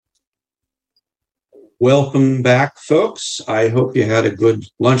Welcome back, folks. I hope you had a good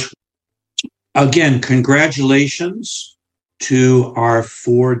lunch. Again, congratulations to our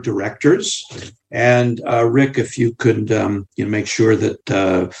 4 directors. And Rick, if you could make sure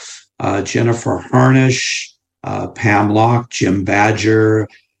that Jennifer Harnish, Pam Locke, Jim Badger,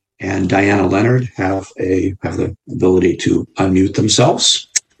 and Diana Leonard have the ability to unmute themselves.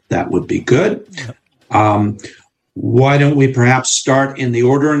 That would be good. Why don't we perhaps start in the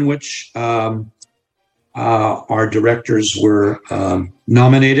order in which our directors were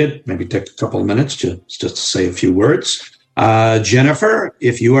nominated? Maybe take a couple of minutes just to say a few words. Jennifer,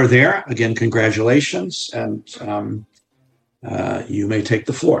 if you are there, again, congratulations, and you may take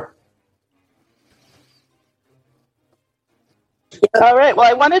the floor. All right. Well,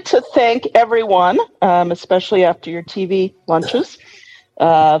 I wanted to thank everyone, especially after your TV lunches,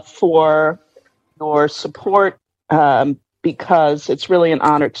 for your support, because it's really an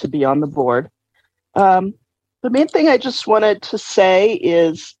honor to be on the board. The main thing I just wanted to say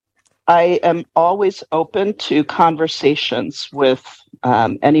is I am always open to conversations with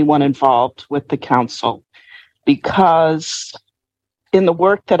anyone involved with the council, because in the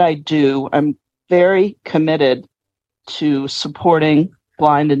work that I do, I'm very committed to supporting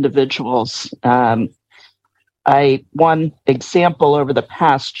blind individuals. One example over the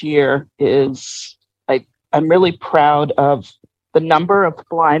past year is I'm really proud of the number of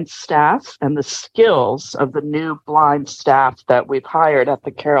blind staff and the skills of the new blind staff that we've hired at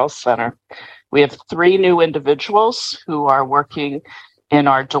the Carroll Center. We have 3 new individuals who are working in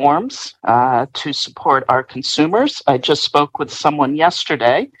our dorms to support our consumers. I just spoke with someone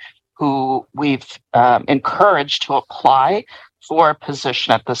yesterday who we've encouraged to apply for a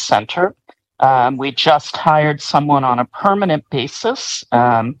position at the center. We just hired someone on a permanent basis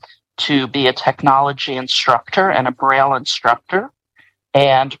to be a technology instructor and a Braille instructor,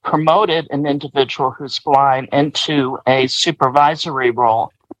 and promoted an individual who's blind into a supervisory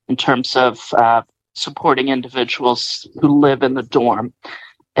role in terms of supporting individuals who live in the dorm.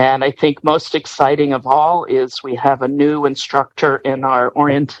 And I think most exciting of all is we have a new instructor in our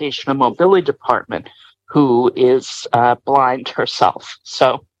orientation and mobility department who is blind herself.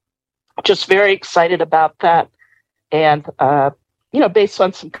 So just very excited about that. And, based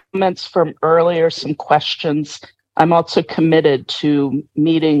on some comments from earlier, some questions, I'm also committed to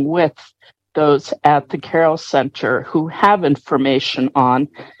meeting with those at the Carroll Center who have information on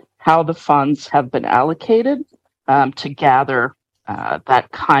how the funds have been allocated to gather that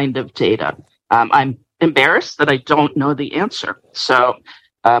kind of data. I'm embarrassed that I don't know the answer, so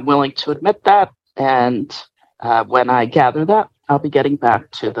I'm willing to admit that. And when I gather that, I'll be getting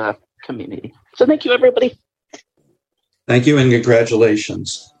back to the community. So thank you, everybody. Thank you, and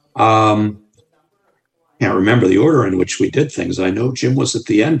congratulations. Can't remember the order in which we did things. I know Jim was at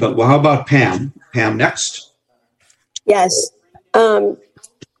the end, but how about Pam? Pam next. Yes.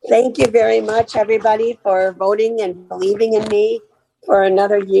 Thank you very much, everybody, for voting and believing in me for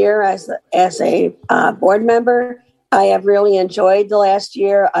another year as a board member. I have really enjoyed the last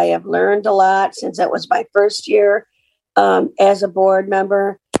year. I have learned a lot since it was my first year as a board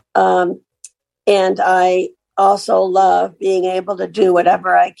member. And I also love being able to do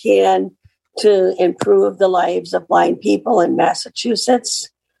whatever I can to improve the lives of blind people in Massachusetts.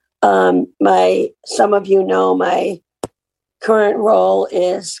 Some of you know my current role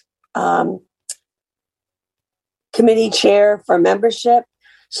is committee chair for membership.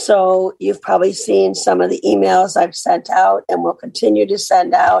 So you've probably seen some of the emails I've sent out and will continue to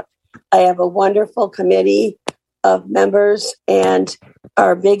send out. I have a wonderful committee of members, and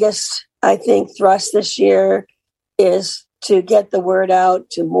our biggest, I think, thrust this year is to get the word out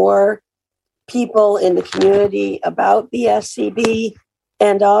to more people in the community about BSCB,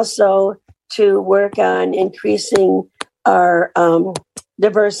 and also to work on increasing our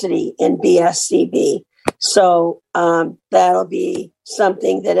diversity in BSCB. So that'll be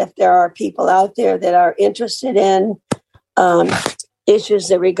something that if there are people out there that are interested in issues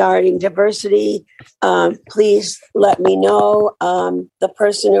that regarding diversity, please let me know. The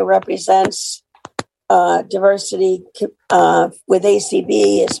person who represents diversity with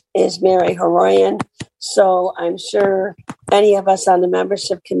ACB is Mary Horoyan. So I'm sure any of us on the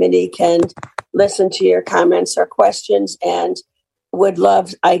membership committee can listen to your comments or questions, and would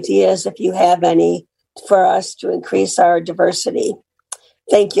love ideas if you have any for us to increase our diversity.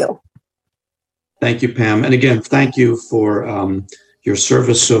 Thank you. Thank you, Pam. And again, thank you for your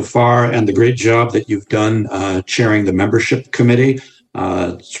service so far and the great job that you've done chairing the membership committee.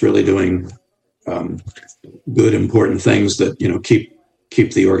 It's really doing good, important things that,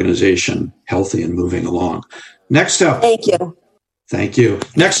 keep the organization healthy and moving along. Next up. Thank you. Thank you.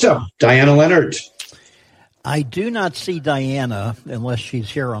 Next up, Diana Leonard. I do not see Diana unless she's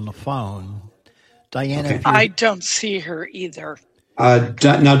here on the phone. Diana, Okay. I don't see her either.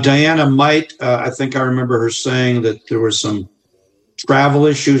 Now, Diana might, I think I remember her saying that there were some travel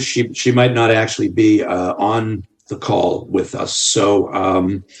issues. She might not actually be on the call with us.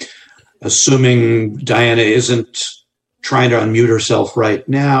 So, assuming Diana isn't trying to unmute herself right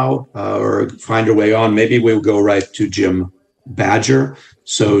now or find her way on, maybe we'll go right to Jim Badger.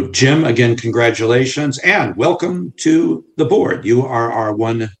 So, Jim, again, congratulations and welcome to the board. You are our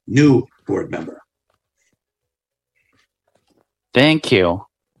one new board member. Thank you.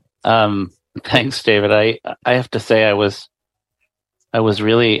 Thanks, David. I have to say I was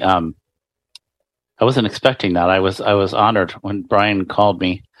really I wasn't expecting that. I was honored when Brian called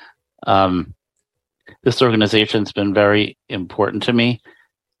me. This organization's been very important to me,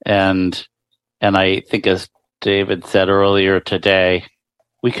 and I think, as David said earlier today,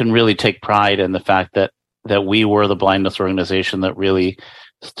 we can really take pride in the fact that we were the blindness organization that really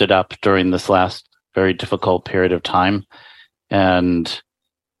stood up during this last very difficult period of time. And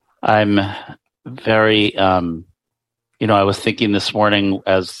I'm very, I was thinking this morning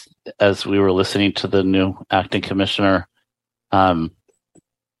as we were listening to the new acting commissioner, I'm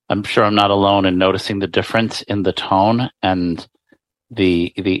sure I'm not alone in noticing the difference in the tone and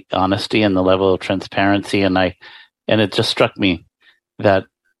the honesty and the level of transparency. And it just struck me that,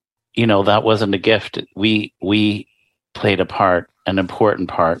 that wasn't a gift. We played a part, an important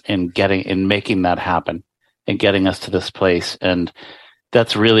part in making that happen and getting us to this place. And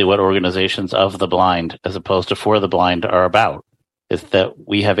that's really what organizations of the blind, as opposed to for the blind, are about, is that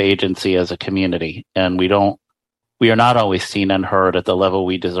we have agency as a community, and we are not always seen and heard at the level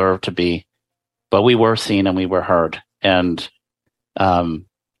we deserve to be, but we were seen and we were heard. And I'm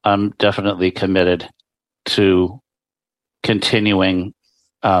definitely committed to continuing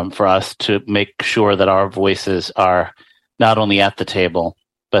for us to make sure that our voices are not only at the table,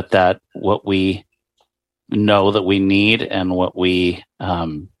 but that what we know that we need and what we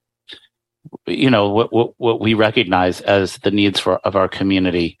what we recognize as the needs of our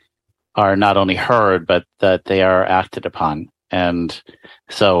community are not only heard, but that they are acted upon. And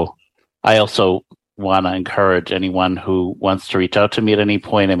so I also want to encourage anyone who wants to reach out to me at any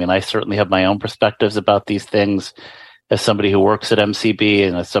point. I mean, I certainly have my own perspectives about these things as somebody who works at MCB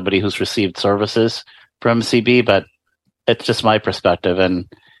and as somebody who's received services from MCB, but it's just my perspective,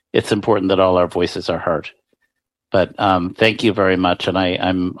 and it's important that all our voices are heard. But thank you very much, and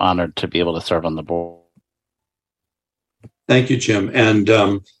I'm honored to be able to serve on the board. Thank you, Jim.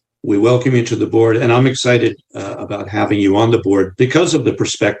 And we welcome you to the board. And I'm excited about having you on the board because of the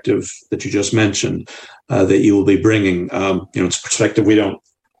perspective that you just mentioned that you will be bringing. It's a perspective we have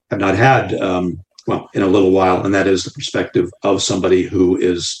not had, in a little while, and that is the perspective of somebody who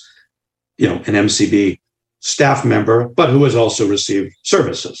is, an MCB staff member, but who has also received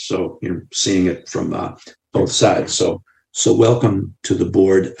services. So you're seeing it from both sides. So welcome to the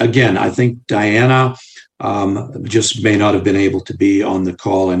board. Again, I think Diana just may not have been able to be on the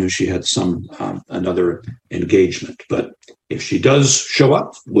call. I knew she had another engagement, but if she does show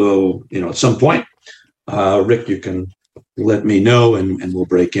up, we'll, at some point, Rick, you can let me know and we'll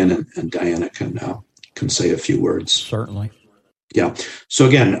break in and Diana can say a few words. Certainly. Yeah. So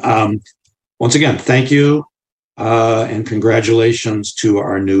again, once again, thank you and congratulations to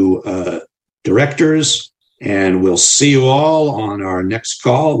our new directors. And we'll see you all on our next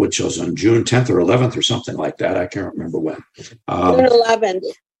call, which is on June 10th or 11th or something like that. I can't remember when. June 11th.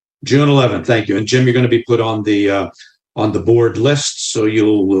 June 11th. Thank you. And Jim, you're going to be put on the board list, so you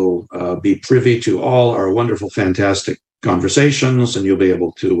will be privy to all our wonderful, fantastic conversations, and you'll be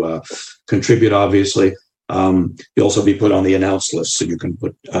able to contribute. Obviously, you'll also be put on the announce list, so you can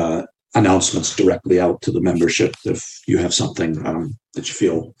put announcements directly out to the membership if you have something that you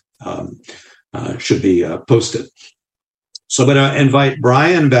feel should be posted. So I'm going to invite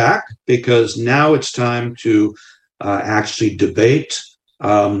Brian back because now it's time to actually debate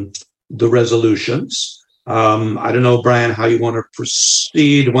the resolutions. I don't know, Brian, how you want to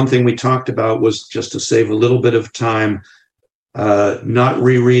proceed. One thing we talked about was just to save a little bit of time, not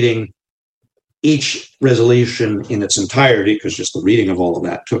rereading each resolution in its entirety, because just the reading of all of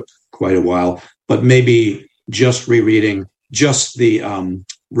that took quite a while, but maybe just rereading just the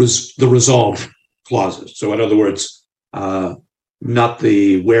resolve clauses. So in other words, not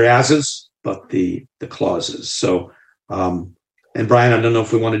the whereases, but the clauses. So, and Brian, I don't know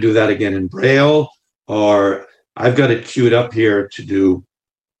if we want to do that again in Braille, or I've got it queued up here to do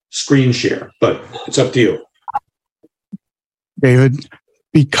screen share, but it's up to you. David,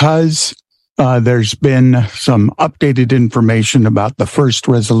 because there's been some updated information about the first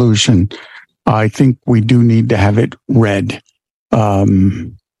resolution, I think we do need to have it read.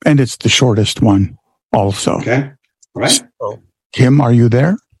 And it's the shortest one also. Okay. All right. So, Kim, are you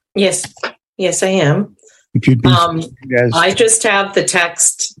there? Yes. Yes, I am. If you'd be I just have the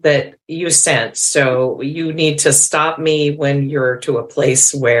text that you sent, so you need to stop me when you're to a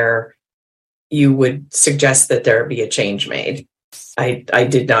place where you would suggest that there be a change made. I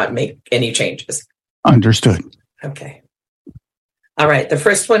did not make any changes. Understood. Okay. All right. The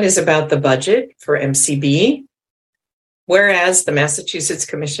first one is about the budget for MCB. Whereas the Massachusetts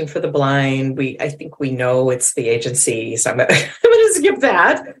Commission for the Blind, I think we know it's the agency, so I'm going to skip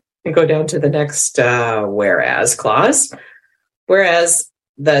that and go down to the next whereas clause. Whereas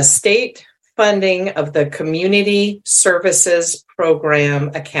the state funding of the Community Services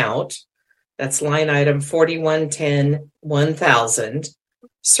Program account, that's line item 4110-1000,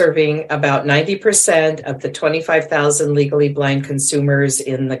 serving about 90% of the 25,000 legally blind consumers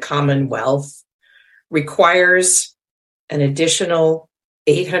in the Commonwealth, requires an additional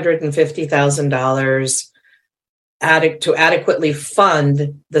 $850,000 to adequately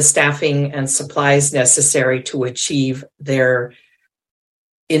fund the staffing and supplies necessary to achieve their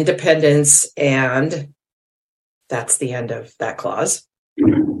independence. And that's the end of that clause.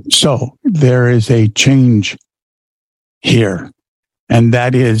 So there is a change here, and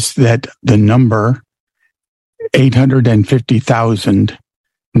that is that the number 850,000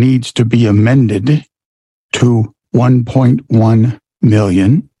 needs to be amended to 1.1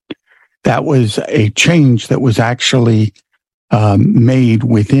 million. That was a change that was actually made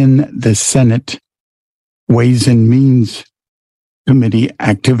within the Senate Ways and Means Committee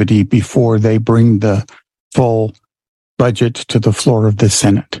activity before they bring the full budget to the floor of the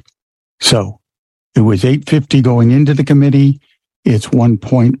Senate. So it was 850 going into the committee. It's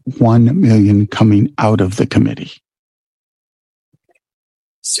 1.1 million coming out of the committee.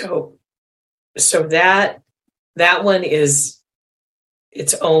 So that one is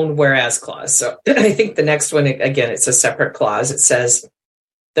its own whereas clause. So I think the next one, again, it's a separate clause. It says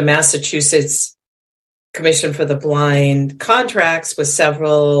the Massachusetts Commission for the Blind contracts with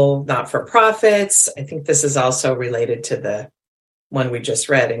several not-for-profits. I think this is also related to the one we just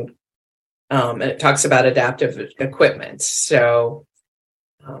read, and it talks about adaptive equipment. So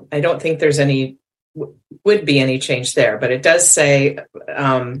I don't think there's would be any change there, but it does say,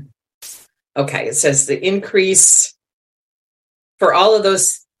 it says the increase for all of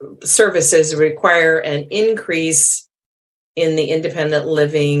those services require an increase in the independent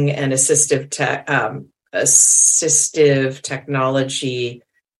living and assistive technology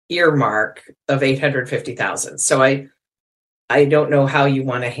earmark of 850,000. So I don't know how you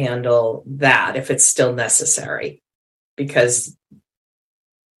want to handle that, if it's still necessary, because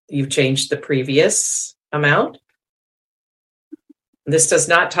you've changed the previous amount. This does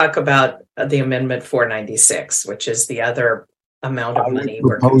not talk about the Amendment 496, which is the other amount of money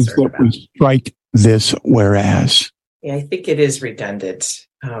we're concerned about. We strike this whereas. Yeah, I think it is redundant.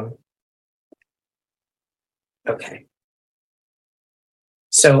 Okay.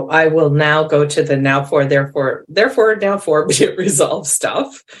 So I will now go to the now for, therefore, now for, be it resolved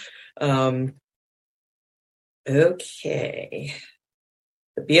stuff. Okay.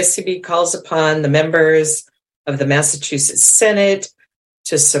 The BSCB calls upon the members of the Massachusetts Senate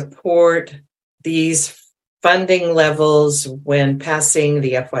to support these funding levels when passing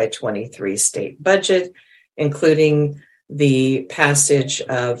the FY23 state budget, including the passage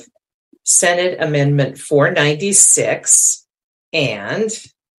of Senate Amendment 496, and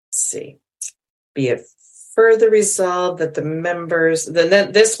be it further resolved that the members,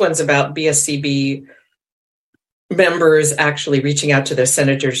 then this one's about BSCB members actually reaching out to their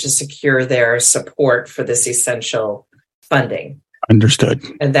senators to secure their support for this essential funding. Understood.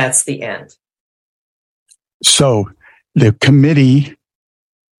 And that's the end. So the committee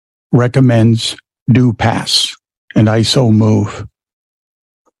recommends do pass, and I so move.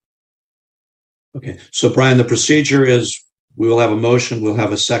 Okay. So, Brian, the procedure is we will have a motion, we'll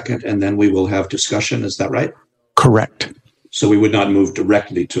have a second, and then we will have discussion. Is that right? Correct. So we would not move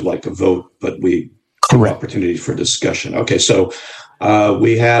directly to like a vote, but we have opportunity for discussion. Okay. So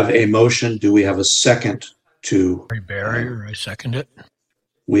we have a motion. Do we have a second to? Barrier, I second it.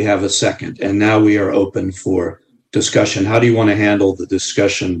 We have a second, and now we are open for discussion. How do you want to handle the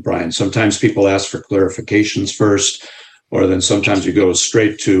discussion, Brian? Sometimes people ask for clarifications first, or then sometimes you go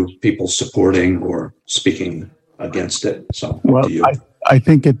straight to people supporting or speaking against it. So, well, I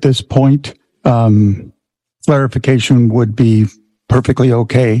think at this point, clarification would be perfectly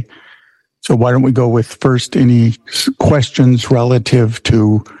okay. So why don't we go with first any questions relative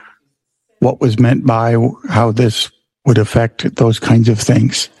to what was meant by how this would affect those kinds of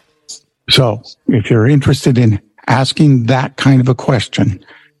things. So if you're interested in asking that kind of a question,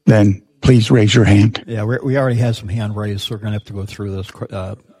 then please raise your hand. Yeah, we already had some hand raised, so we're going to have to go through this.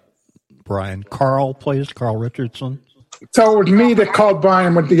 Brian. Carl, please. Carl Richardson. So it was me that called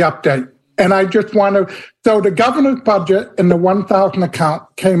Brian with the update. And I just want to, so the governor's budget in the 1,000 account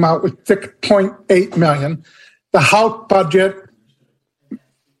came out with $6.8 million. The House budget,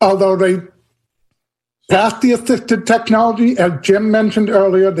 although they passed the assisted technology, as Jim mentioned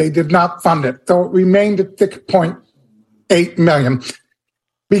earlier, they did not fund it. So it remained at $6.8 million.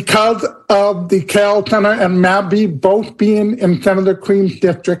 Because of the Carroll Center and Mabby both being in Senator Cream's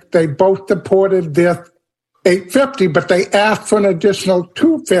district, they both supported this $850, but they asked for an additional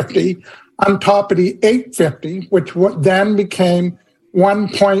 $250 on top of the $850, which then became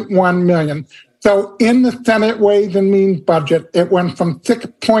 $1.1 million. So in the Senate Ways and Means budget, it went from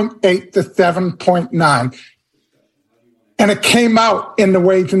 6.8 to 7.9. And it came out in the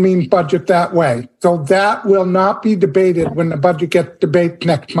Ways and Means budget that way. So that will not be debated when the budget gets debated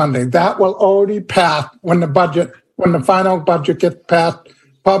next Monday. That will already pass when the final budget gets passed,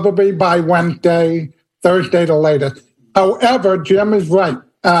 probably by Wednesday, Thursday the latest. However, Jim is right.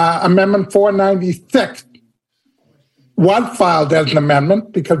 Amendment 496 was filed as an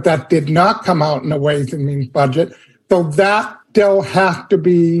amendment because that did not come out in the Ways and Means budget. So that still has to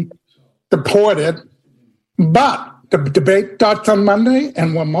be supported. But the debate starts on Monday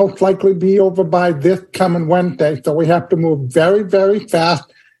and will most likely be over by this coming Wednesday. So we have to move very, very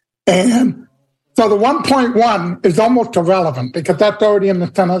fast. And so the 1.1 is almost irrelevant because that's already in the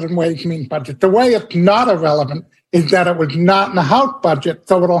Senate and Ways and Means budget. The way it's not irrelevant is that it was not in the House budget.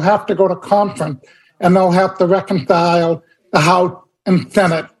 So it'll have to go to conference and they'll have to reconcile the House and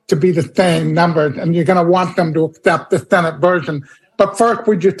Senate to be the same numbers. And you're going to want them to accept the Senate version. But first,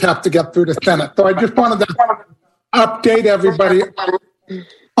 we just have to get through the Senate. So I just wanted to update everybody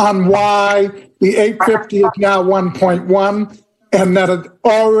on why the 850 is now 1.1 and that it's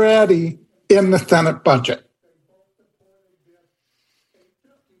already in the Senate budget.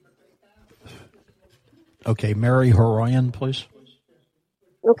 Okay, Mary Horoyan, please.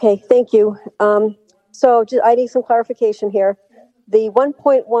 Okay, thank you. So I need some clarification here. The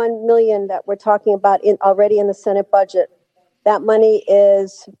 1.1 million that we're talking about already in the Senate budget, that money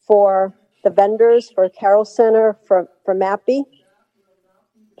is for the vendors, for Carroll Center, for Mappy?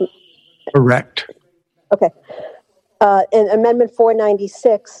 Correct. Okay. And Amendment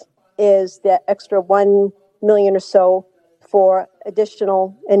 496 is the extra 1 million or so for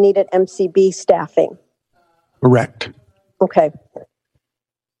additional and needed MCB staffing. Correct. Okay.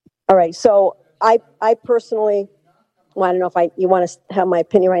 All right. So I personally, well, I don't know if you want to have my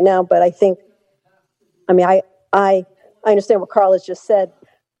opinion right now, but I think, I understand what Carl has just said,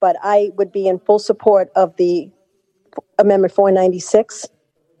 but I would be in full support of the Amendment 496.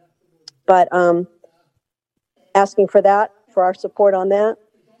 But asking for our support on that.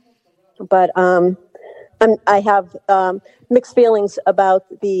 But I have mixed feelings about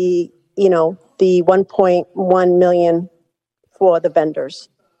the 1.1 million for the vendors.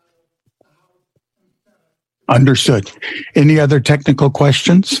 Understood. Any other technical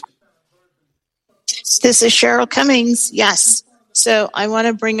questions? This is Cheryl Cummings. Yes. So I want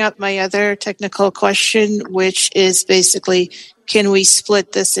to bring up my other technical question, which is basically, can we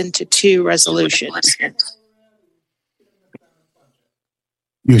split this into two resolutions?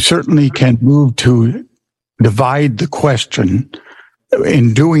 You certainly can move to divide the question.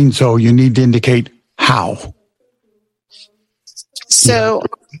 In doing so, you need to indicate how. So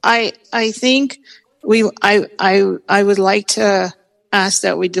I think I would like to ask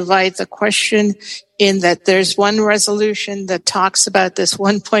that we divide the question in that there's one resolution that talks about this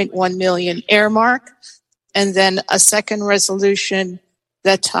 1.1 million earmark, and then a second resolution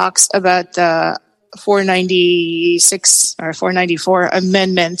that talks about the 496 or 494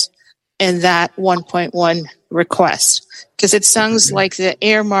 amendment and that 1.1 request. Because it sounds like the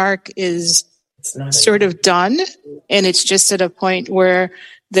earmark is sort of done, and it's just at a point where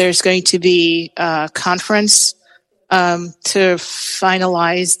there's going to be a conference to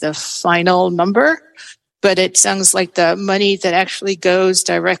finalize the final number. But it sounds like the money that actually goes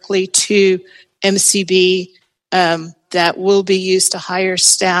directly to MCB that will be used to hire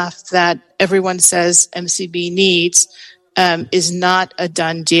staff that everyone says MCB needs is not a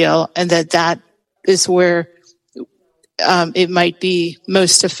done deal, and that is where it might be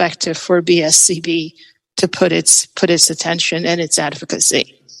most effective for BSCB to put its attention and its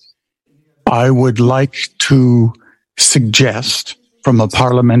advocacy. I would like to suggest, from a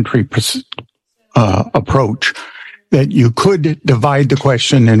parliamentary approach, that you could divide the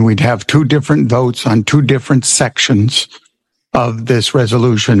question and we'd have two different votes on two different sections of this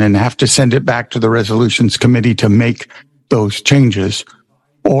resolution and have to send it back to the resolutions committee to make those changes.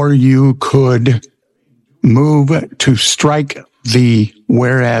 Or you could move to strike the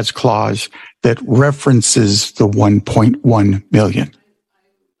whereas clause that references the 1.1 million.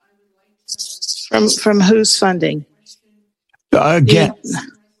 From whose funding? Again,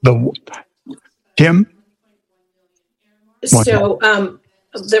 Tim? So,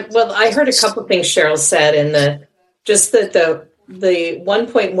 well, I heard a couple things Cheryl said, and the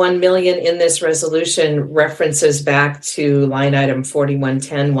 1.1 million in this resolution references back to line item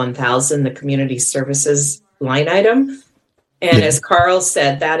 4110-1000, the community services line item. And as Carl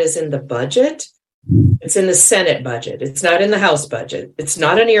said, that is in the budget. It's in the Senate budget. It's not in the House budget. It's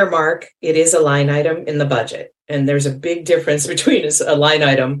not an earmark. It is a line item in the budget. And there's a big difference between a line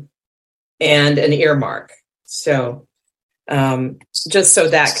item and an earmark. So just so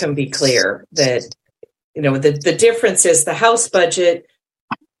that can be clear, that, you know, the difference is the House budget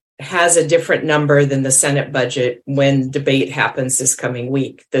has a different number than the Senate budget when debate happens this coming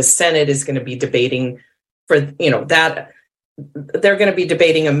week. The Senate is going to be debating for, you know, that they're going to be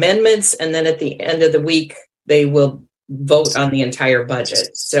debating amendments, and then at the end of the week, they will vote on the entire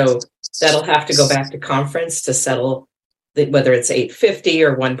budget. So that'll have to go back to conference to settle whether it's 850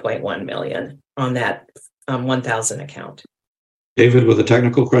 or 1.1 million on that 1,000 account. David, with a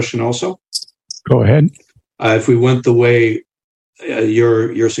technical question also? Go ahead. If we went the way,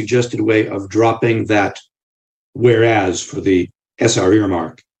 your suggested way of dropping that whereas for the SR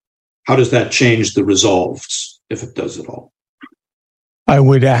earmark, how does that change the resolves, if it does at all? I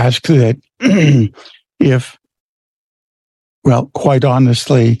would ask that quite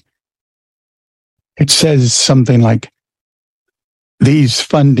honestly, it says something like these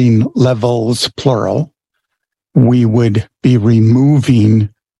funding levels, plural, we would be removing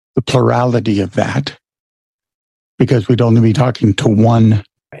the plurality of that because we'd only be talking to one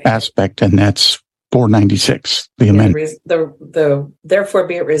aspect, and that's 496, the amendment. Therefore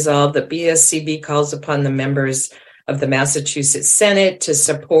be it resolved that BSCB calls upon the members of the Massachusetts Senate to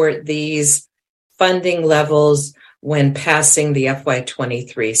support these funding levels when passing the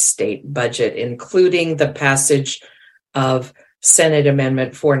FY23 state budget, including the passage of Senate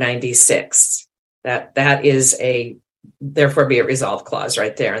Amendment 496. That is a therefore be it resolved clause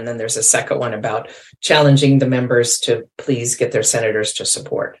right there. And then there's a second one about challenging the members to please get their senators to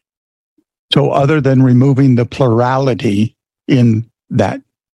support. So other than removing the plurality in that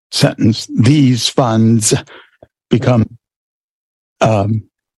sentence, these funds become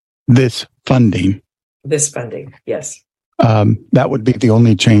this funding. This funding, yes. That would be the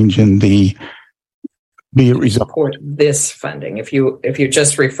only change in the be it resolved. Support this funding. If you're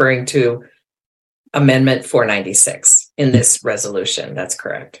just referring to Amendment 496 in this resolution, that's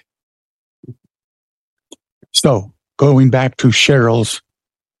correct. So going back to Cheryl's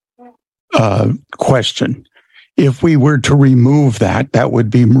question, if we were to remove that, that would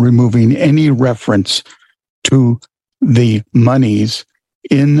be removing any reference to the monies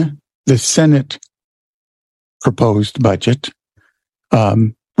in the Senate proposed budget,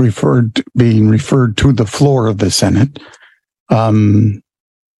 being referred to the floor of the Senate.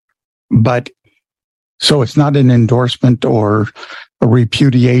 But so it's not an endorsement or a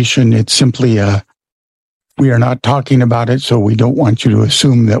repudiation. It's simply we are not talking about it, so we don't want you to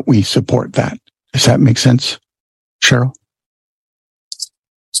assume that we support that. Does that make sense, Cheryl?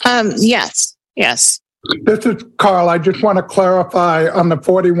 Yes. This is Carl. I just want to clarify on the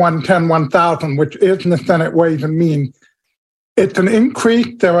 4110-1000, which is in the Senate Ways and Means. It's an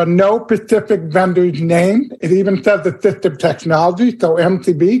increase. There are no specific vendors named. It even says assistive technology, so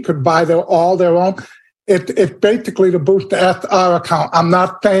MCB could buy all their own. It's basically to boost the SR account. I'm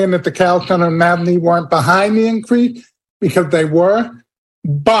not saying that the Cal Center and Madney weren't behind the increase, because they were,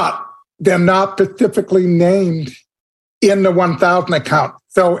 but they're not specifically named in the 1,000 account.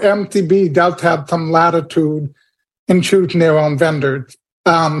 So MCB does have some latitude in choosing their own vendors,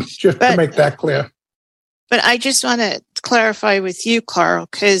 to make that clear. But I just want to clarify with you, Carl,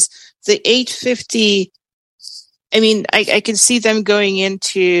 because the 850, I mean, I can see them going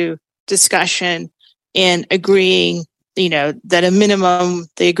into discussion and agreeing, that a minimum,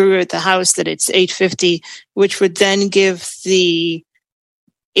 they agree with the House that it's 850, which would then give the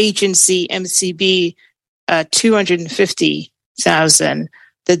agency MCB 250,000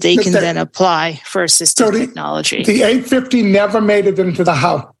 that they can then apply for assistive technology. The 850 never made it into the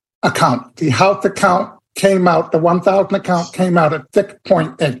House account. The House account came out, the 1,000 account came out at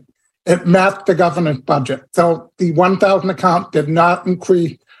 6.8. It matched the governor's budget. So the 1,000 account did not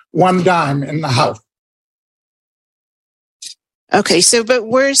increase one dime in the House. Okay, so but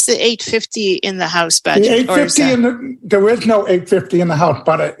where's the 850 in the House The budget? Or is 850 there is no 850 in the House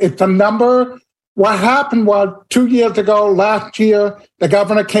budget. It's a number. What happened was 2 years ago, last year, the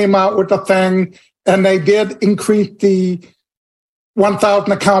governor came out with a thing, and they did increase the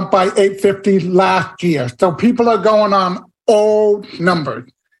 1,000 account by 850 last year. So people are going on old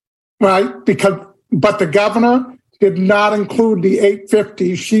numbers, right? But the governor did not include the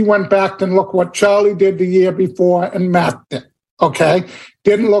 850. She went back and looked what Charlie did the year before and matched it. Okay,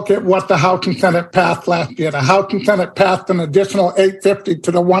 didn't look at what the House and Senate passed last year. The House and Senate passed an additional 850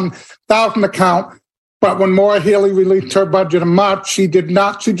 to the 1,000 account, but when Maura Healey released her budget in March, she did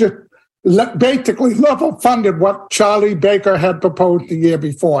not. She just basically level funded what Charlie Baker had proposed the year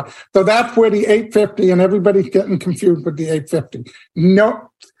before. So that's where the 850, and everybody's getting confused with the 850. No,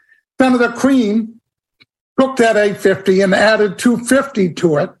 Senator Crean took that 850 and added 250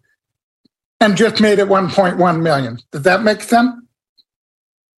 to it, and just made it 1.1 million. Does that make sense?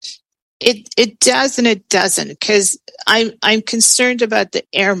 it does and it doesn't, because I'm concerned about the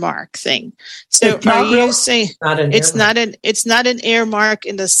earmark thing. So are you saying it's not an earmark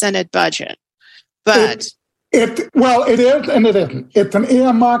in the Senate budget? But it is and it isn't. It's an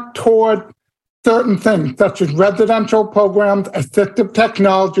earmark toward certain things, such as residential programs, assistive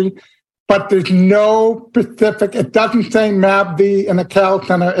technology, but there's no specific. It doesn't say MAVD in the Cal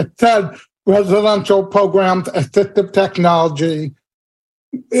Center. It says residential programs, assistive technology.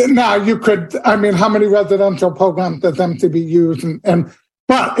 Now you could, how many residential programs does MCB use?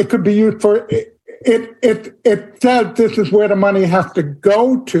 But it could be used for, it says this is where the money has to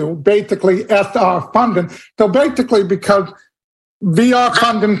go to, basically SR funding. So basically, because VR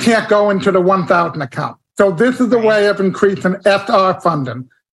funding can't go into the 1,000 account. So this is a way of increasing SR funding,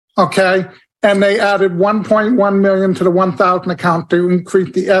 okay? And they added 1.1 million to the 1,000 account to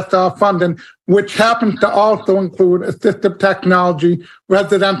increase the SR funding, which happens to also include assistive technology,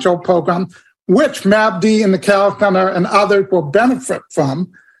 residential programs, which MAVD and the Cal Center and others will benefit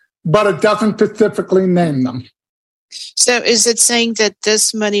from, but it doesn't specifically name them. So is it saying that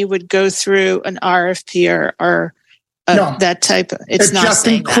this money would go through an RFP or no, that type of, it's not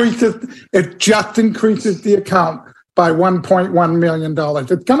saying that. It just increases the account by $1.1 million.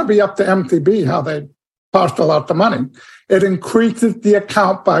 It's going to be up to MCB how they parcel out the money. It increases the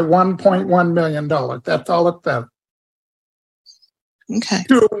account by $1.1 million. That's all it says. Okay.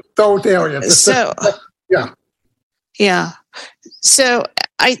 To those areas. So, yeah. Yeah. So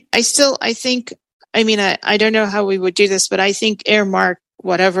I think, I don't know how we would do this, but I think earmark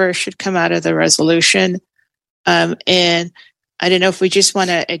whatever should come out of the resolution. And I don't know if we just want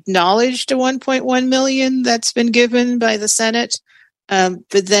to acknowledge the 1.1 million that's been given by the Senate, but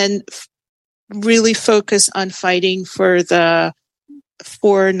then really focus on fighting for the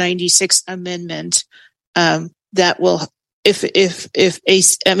 496 amendment that will, if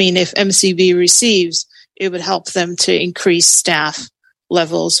MCB receives, it would help them to increase staff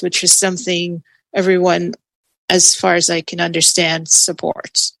levels, which is something everyone, as far as I can understand,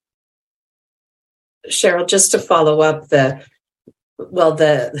 supports. Cheryl, just to follow up the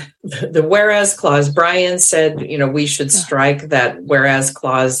whereas clause, Brian said, we should strike that whereas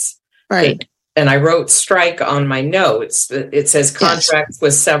clause. Right. And I wrote strike on my notes. It says contracts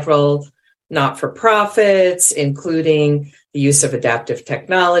with several not-for-profits, including the use of adaptive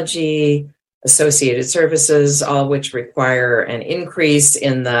technology, associated services, all which require an increase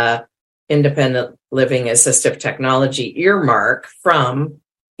in the independent living assistive technology earmark from,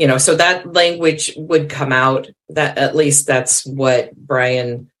 so that language would come out. That at least that's what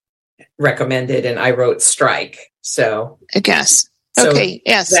Brian recommended, and I wrote strike. So I guess. Okay.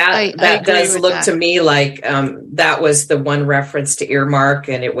 Yes. That does look to me like that was the one reference to earmark,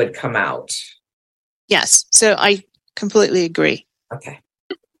 and it would come out. Yes. So I completely agree. Okay.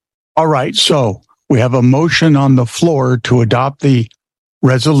 All right. So we have a motion on the floor to adopt the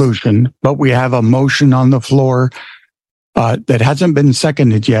resolution, but we have a motion on the floor that hasn't been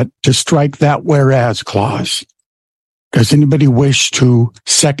seconded yet to strike that whereas clause. Does anybody wish to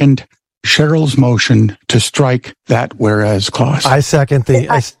second Cheryl's motion to strike that whereas clause? I second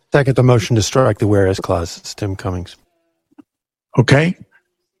the motion to strike the whereas clause. It's Tim Cummings. Okay.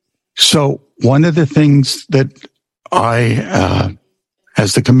 So one of the things that I,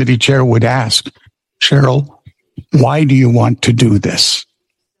 as the committee chair, would ask, Cheryl, why do you want to do this?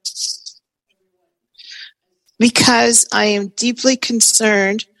 Because I am deeply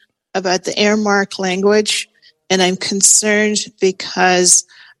concerned about the earmark language, and I'm concerned because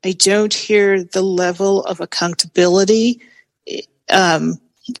I don't hear the level of accountability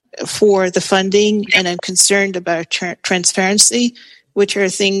for the funding, and I'm concerned about transparency, which are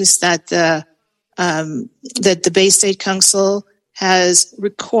things that the Bay State Council has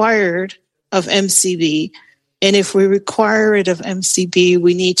required of MCB. And if we require it of MCB,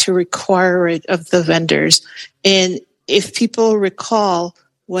 we need to require it of the vendors. And if people recall,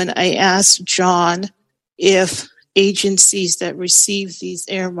 when I asked John if agencies that receive these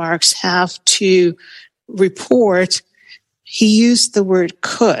earmarks have to report, he used the word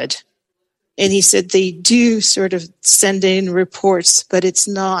could. And he said they do sort of send in reports, but it's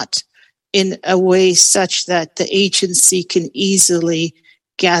not in a way such that the agency can easily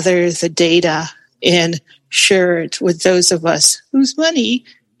gather the data and share it with those of us whose money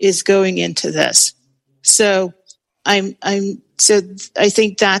is going into this. So I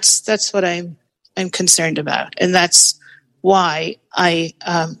think that's what I'm concerned about, and that's why I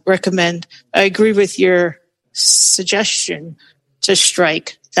recommend. I agree with your suggestion to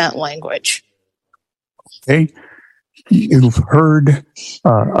strike that language. Okay. You've heard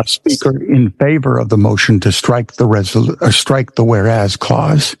a speaker in favor of the motion to strike the whereas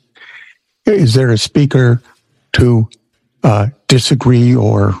clause. Is there a speaker to disagree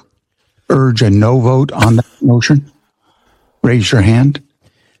or urge a no vote on that motion? Raise your hand.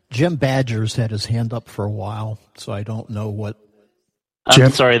 Jim Badger's had his hand up for a while, so I don't know what.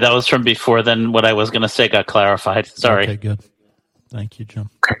 I'm sorry, that was from before then. What I was going to say got clarified. Sorry. Okay, good. Thank you, Jim.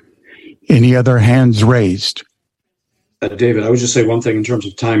 Okay. Any other hands raised? David, I would just say one thing in terms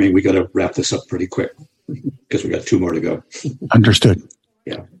of timing. We got to wrap this up pretty quick because we got 2 more to go. Understood.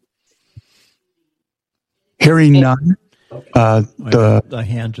 Yeah. Hearing none. The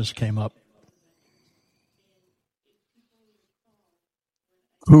hand just came up.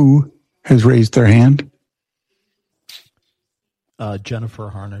 Who has raised their hand? Jennifer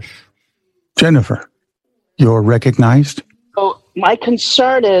Harnish. Jennifer, you're recognized. So my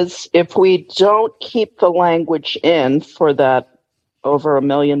concern is if we don't keep the language in for that over $1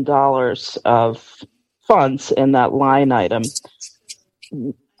 million of funds in that line item,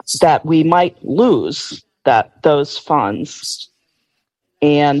 that we might lose those funds.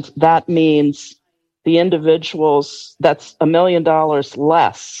 And that means the individuals, that's $1 million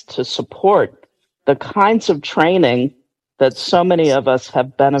less to support the kinds of training that so many of us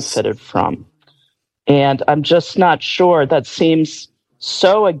have benefited from. And I'm just not sure. That seems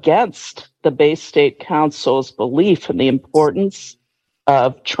so against the Bay State Council's belief in the importance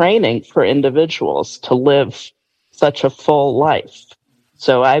of training for individuals to live such a full life.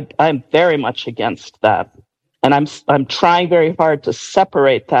 So I'm very much against that. And I'm trying very hard to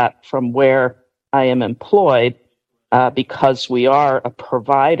separate that from where I am employed because we are a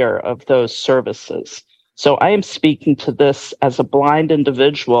provider of those services. So I am speaking to this as a blind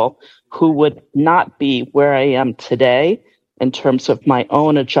individual who would not be where I am today in terms of my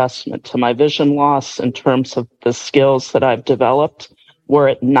own adjustment to my vision loss, in terms of the skills that I've developed, were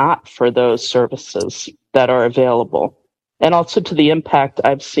it not for those services that are available. And also to the impact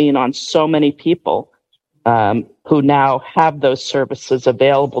I've seen on so many people who now have those services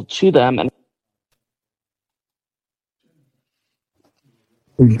available to them. And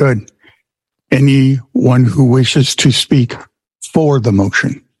good. Anyone who wishes to speak for the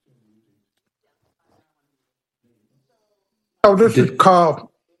motion? Oh, this is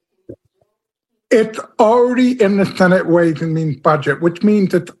Carl. It's already in the Senate Ways and Means budget, which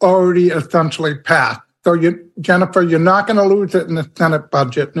means it's already essentially passed. So, Jennifer, you're not going to lose it in the Senate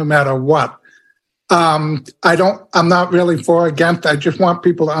budget no matter what. I'm not really for or against. I just want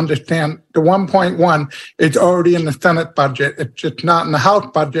people to understand the 1.1 is already in the Senate budget. It's just not in the House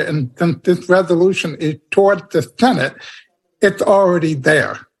budget. And since this resolution is towards the Senate, it's already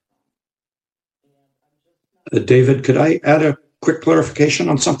there. David, could I add a quick clarification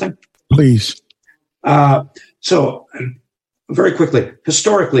on something? Please. So, very quickly,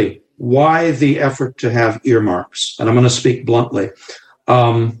 historically, why the effort to have earmarks? And I'm going to speak bluntly.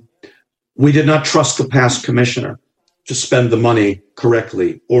 We did not trust the past commissioner to spend the money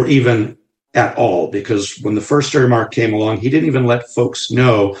correctly or even at all, because when the first earmark came along, he didn't even let folks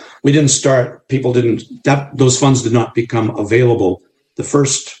know. Those funds did not become available, the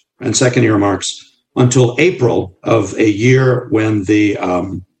first and second earmarks, until April of a year when the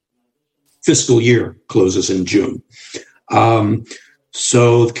fiscal year closes in June.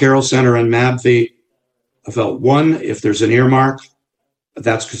 So the Carroll Center and MABV felt, one, if there's an earmark,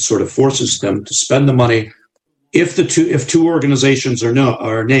 that sort of forces them to spend the money. If two organizations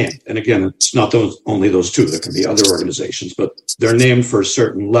are named, and again, it's not only those two, there can be other organizations, but they're named for a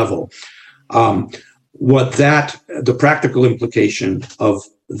certain level. The practical implication of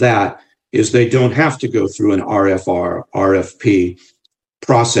that is they don't have to go through an RFP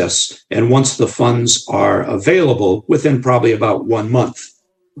process. And once the funds are available, within probably about 1 month,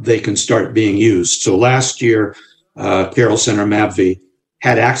 they can start being used. So last year, Carolson or Mabvey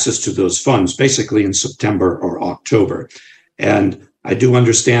had access to those funds basically in September or October. And I do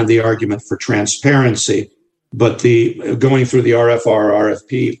understand the argument for transparency, but the going through the RFR,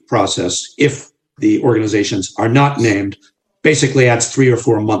 RFP process, if the organizations are not named, basically adds 3 or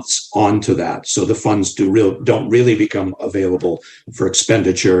 4 months onto that. So the funds don't really become available for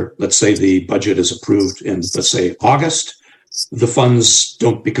expenditure. Let's say the budget is approved in, let's say, August. The funds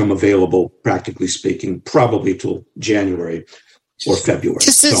don't become available, practically speaking, probably till January or February.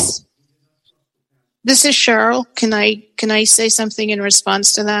 This is Cheryl. Can I say something in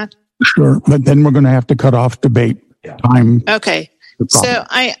response to that? Sure, but then we're going to have to cut off debate time. Okay. So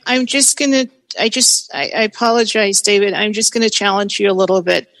I'm just going to, I apologize, David. I'm just going to challenge you a little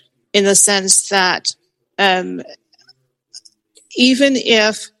bit in the sense that even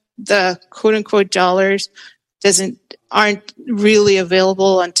if the quote unquote dollars aren't really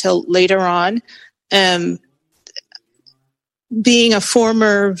available until later on, being a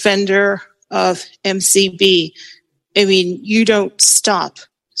former vendor of MCB, I mean, you don't stop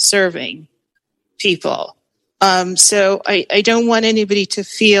serving people. So I don't want anybody to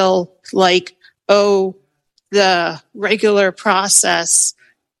feel like, oh, the regular process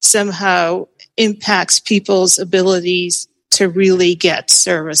somehow impacts people's abilities to really get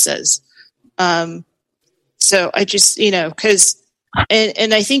services. So I just, because,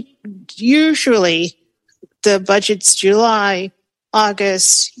 and I think usually the budget's July,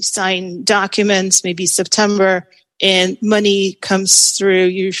 August, you sign documents, maybe September, and money comes through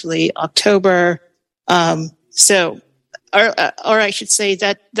usually October. Or I should say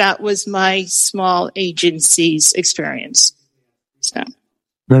that was my small agency's experience. So.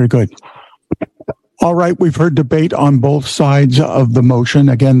 Very good. All right, we've heard debate on both sides of the motion.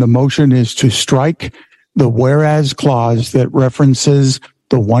 Again, the motion is to strike the whereas clause that references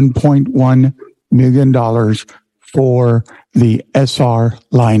the $1.1 million for the SR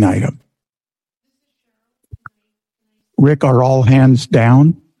line item. Rick, are all hands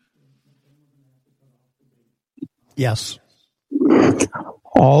down? Yes.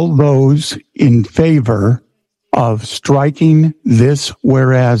 All those in favor of striking this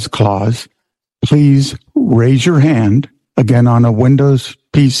whereas clause, please raise your hand. Again, on a Windows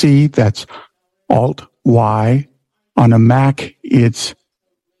PC, that's Alt-Y. On a Mac, it's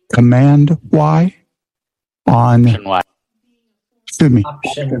Command-Y. Option Y. Excuse me.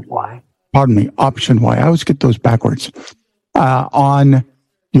 Option Y. Pardon me, Option Y. I always get those backwards. On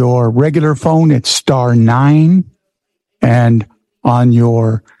your regular phone, it's *9. And on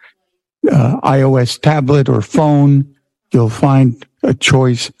your iOS tablet or phone, you'll find a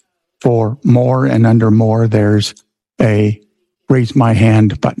choice for more, and under more, there's a raise my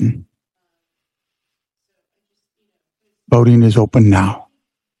hand button. Voting is open now.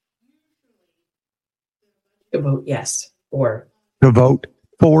 To vote yes or To vote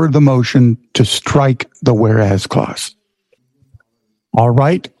for the motion to strike the whereas clause. All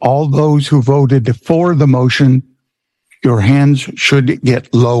right, all those who voted for the motion, your hands should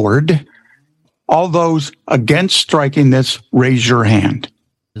get lowered. All those against striking this, raise your hand.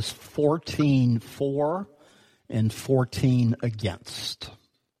 Is 14 for and 14 against.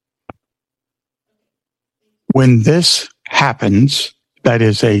 When this happens, that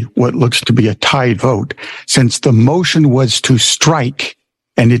is what looks to be a tied vote. Since the motion was to strike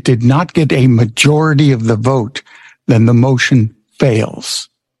and it did not get a majority of the vote, then the motion fails.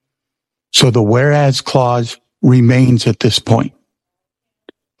 So the whereas clause remains at this point.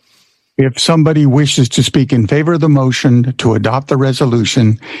 If somebody wishes to speak in favor of the motion to adopt the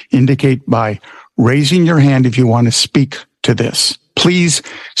resolution, indicate by raising your hand if you want to speak to this. Please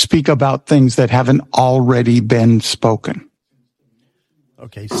speak about things that haven't already been spoken.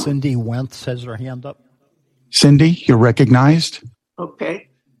 Okay, Cindy Wentz has her hand up. Cindy, you're recognized. Okay.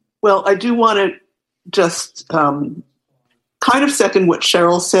 Well, I do want to just kind of second what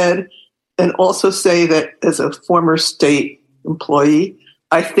Cheryl said, and also say that as a former state employee,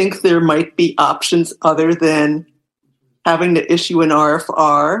 I think there might be options other than having to issue an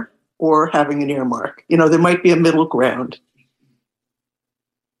RFR or having an earmark. There might be a middle ground.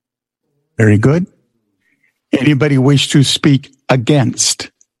 Very good. Anybody wish to speak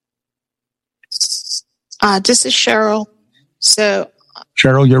against? This is Cheryl. So,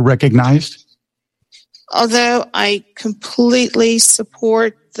 Cheryl, you're recognized. Although I completely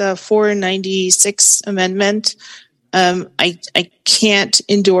support the 496 amendment, I can't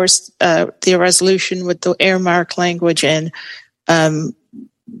endorse the resolution with the earmark language in.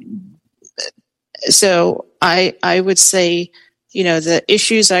 So I would say, the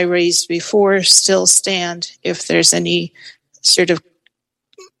issues I raised before still stand if there's any sort of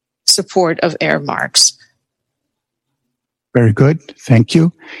support of earmarks. Very good. Thank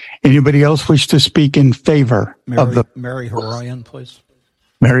you. Anybody else wish to speak in favor of the... Mary Horoyan, please.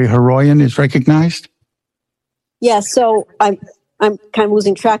 Mary Horoyan is recognized. Yeah, so I'm kind of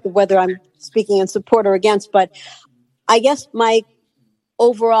losing track of whether I'm speaking in support or against, but I guess my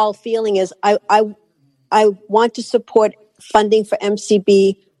overall feeling is I want to support funding for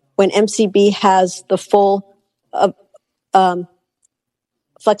MCB when MCB has the full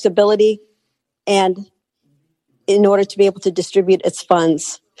flexibility and in order to be able to distribute its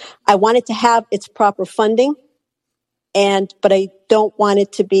funds. I want it to have its proper funding, but I don't want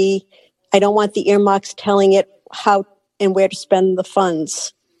it to be, I don't want the earmarks telling it how and where to spend the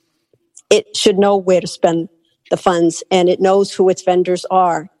funds. It should know where to spend the funds, and it knows who its vendors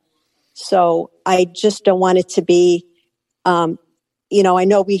are. So I just don't want it to be, I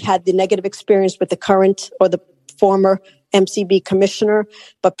know we had the negative experience with the current or the former MCB commissioner,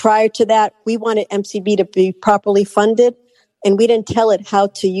 but prior to that, we wanted MCB to be properly funded, and we didn't tell it how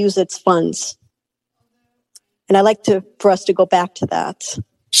to use its funds. And I'd like for us to go back to that.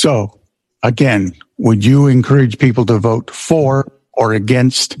 So, again, would you encourage people to vote for or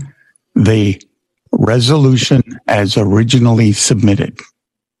against the resolution as originally submitted?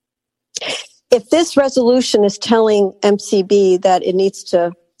 If this resolution is telling MCB that it needs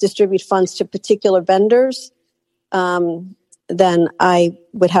to distribute funds to particular vendors, then I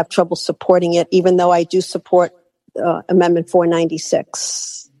would have trouble supporting it, even though I do support Amendment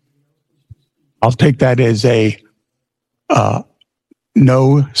 496. I'll take that as a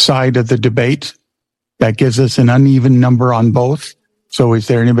no side of the debate. That gives us an uneven number on both. So is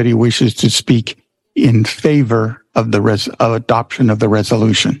there anybody who wishes to speak in favor of the adoption of the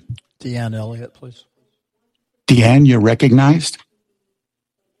resolution? Deanne Elliott, please. Deanne, you're recognized.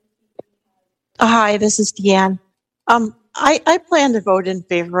 Hi, this is Deanne. I plan to vote in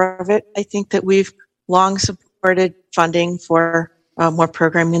favor of it. I think that we've long supported funding for more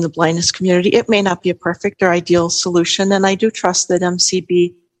programming in the blindness community. It may not be a perfect or ideal solution, and I do trust that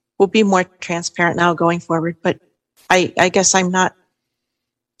MCB will be more transparent now going forward, but I guess I'm not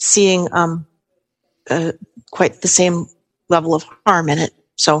seeing quite the same level of harm in it.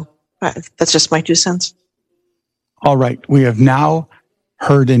 So that's just my 2 cents. All right. We have now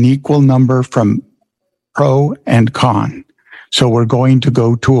heard an equal number from pro and con. So we're going to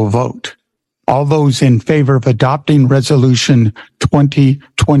go to a vote. All those in favor of adopting Resolution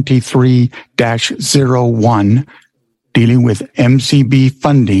 2023-01, dealing with MCB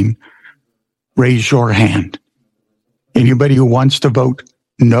funding, raise your hand. Anybody who wants to vote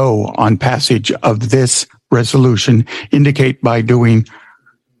no on passage of this resolution, indicate by doing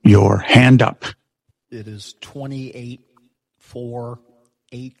your hand up. It is 28 for,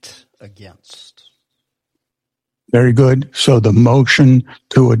 8 against. Very good. So the motion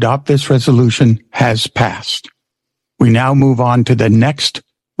to adopt this resolution has passed. We now move on to the next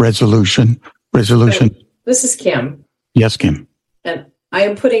resolution. This is Kim. Yes, Kim. And I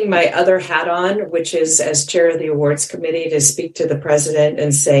am putting my other hat on, which is as chair of the awards committee, to speak to the president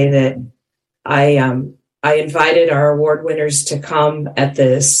and say that I invited our award winners to come at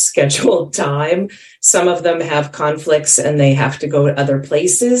the scheduled time. Some of them have conflicts and they have to go to other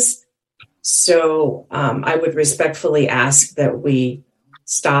places. So I would respectfully ask that we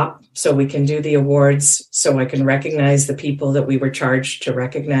stop so we can do the awards, so I can recognize the people that we were charged to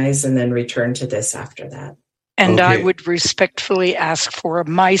recognize, and then return to this after that. And Okay. I would respectfully ask for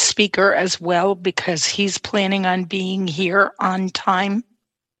my speaker as well, because he's planning on being here on time.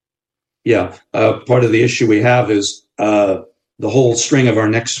 Yeah, part of the issue we have is the whole string of our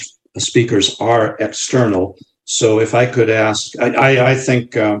next speakers are external. So if I could ask, I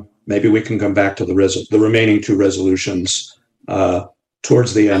think maybe we can come back to the remaining 2 resolutions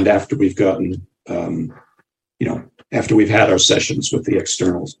towards the end after we've gotten, after we've had our sessions with the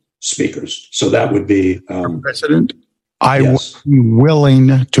external speakers. So that would be President. I yes. would be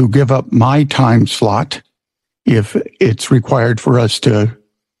willing to give up my time slot if it's required for us to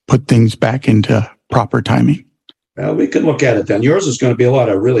put things back into proper timing. Well, we can look at it then. Yours is going to be a lot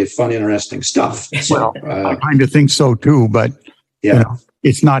of really fun, interesting stuff. So, I kind of think so too, but yeah,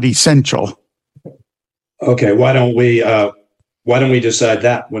 it's not essential. Okay, why don't we decide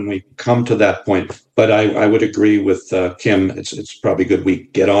that when we come to that point? But I would agree with Kim. It's probably good we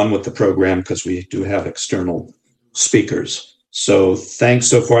get on with the program because we do have external speakers. So thanks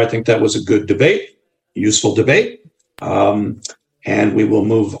so far. I think that was a good debate, useful debate. And we will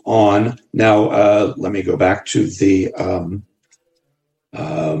move on. Now, let me go back to the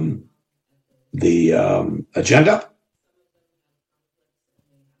agenda.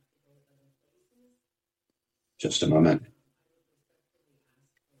 Just a moment.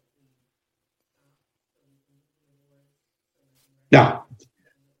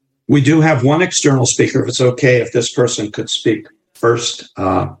 We do have one external speaker, if it's okay, if this person could speak first,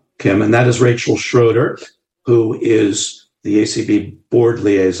 Kim, and that is Rachel Schroeder, who is the ACB board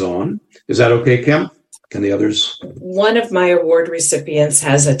liaison. Is that okay, Kim? Can the others? One of my award recipients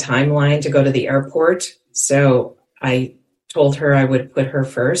has a timeline to go to the airport, so I told her I would put her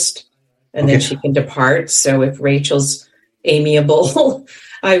first, and then she can depart. So if Rachel's amiable,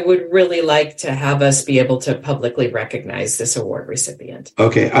 I would really like to have us be able to publicly recognize this award recipient.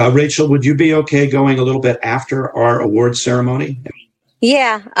 Okay. Rachel, would you be okay going a little bit after our award ceremony?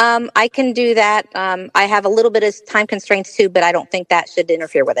 Yeah, I can do that. I have a little bit of time constraints too, but I don't think that should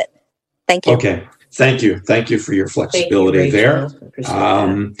interfere with it. Thank you. Okay. Thank you. Thank you for your flexibility there.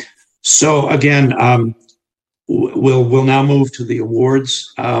 So again, we'll now move to the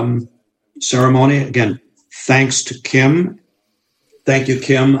awards ceremony. Again, thanks to Kim. Thank you,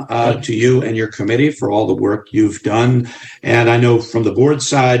 Kim, to you and your committee for all the work you've done. And I know from the board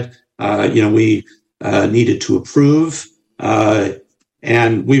side, we needed to approve,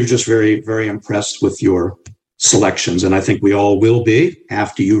 and we were just very, very impressed with your selections. And I think we all will be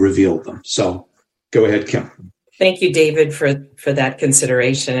after you reveal them. So go ahead, Kim. Thank you, David, for that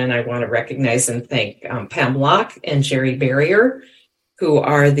consideration. And I want to recognize and thank Pam Locke and Jerry Barrier, who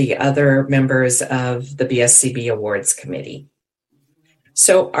are the other members of the BSCB Awards Committee.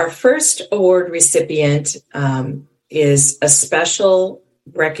 So our first award recipient is a special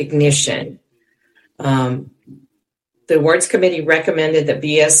recognition. The awards committee recommended that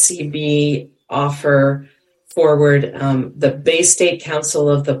BSCB offer forward the Bay State Council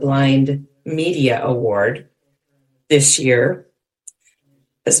of the Blind Media Award this year.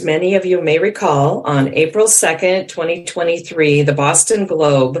 As many of you may recall, on April 2nd, 2023, the Boston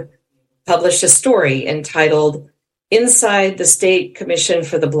Globe published a story entitled Inside the State Commission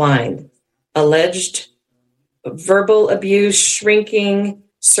for the Blind, Alleged Verbal Abuse, Shrinking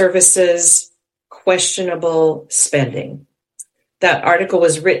Services, Questionable Spending. That article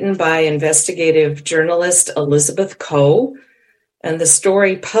was written by investigative journalist Elizabeth Coe, and the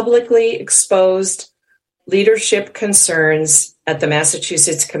story publicly exposed leadership concerns at the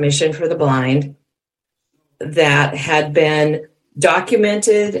Massachusetts Commission for the Blind that had been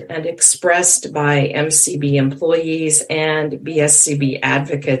documented and expressed by MCB employees and BSCB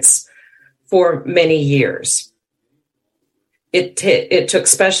advocates for many years. It took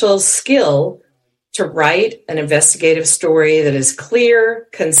special skill to write an investigative story that is clear,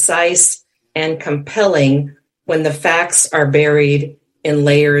 concise, and compelling when the facts are buried in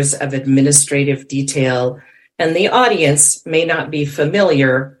layers of administrative detail and the audience may not be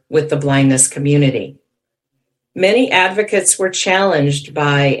familiar with the blindness community. Many advocates were challenged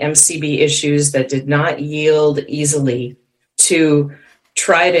by MCB issues that did not yield easily to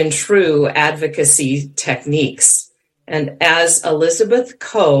tried and true advocacy techniques. And as Elizabeth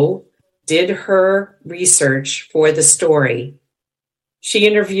Coe did her research for the story, she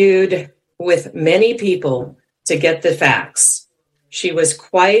interviewed with many people to get the facts. She was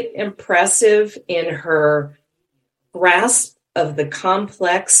quite impressive in her grasp of the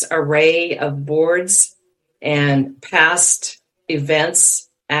complex array of boards and past events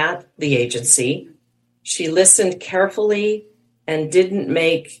at the agency. She listened carefully and didn't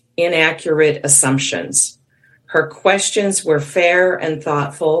make inaccurate assumptions. Her questions were fair and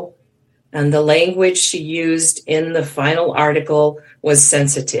thoughtful, and the language she used in the final article was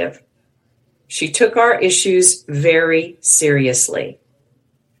sensitive. She took our issues very seriously.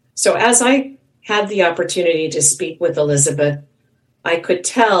 So as I had the opportunity to speak with Elizabeth, I could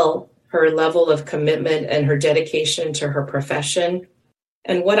tell her level of commitment and her dedication to her profession.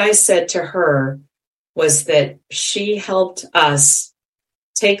 And what I said to her was that she helped us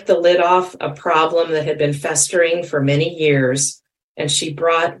take the lid off a problem that had been festering for many years, and she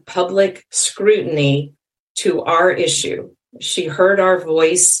brought public scrutiny to our issue. She heard our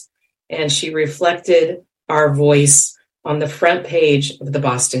voice, and she reflected our voice on the front page of the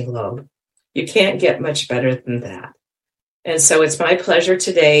Boston Globe. You can't get much better than that. And so it's my pleasure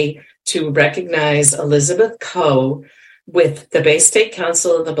today to recognize Elizabeth Coe with the Bay State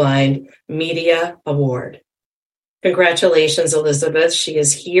Council of the Blind Media Award. Congratulations, Elizabeth. She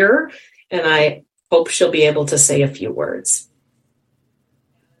is here, and I hope she'll be able to say a few words.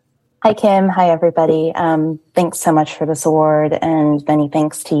 Hi, Kim. Hi, everybody. Thanks so much for this award, and many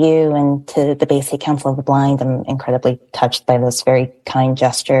thanks to you and to the Bay State Council of the Blind. I'm incredibly touched by this very kind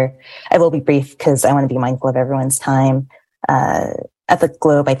gesture. I will be brief because I want to be mindful of everyone's time. At the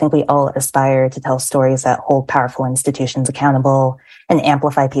Globe, I think we all aspire to tell stories that hold powerful institutions accountable and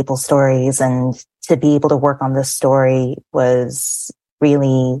amplify people's stories. And to be able to work on this story was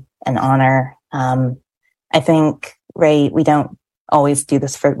really an honor. I think, Ray, we don't always do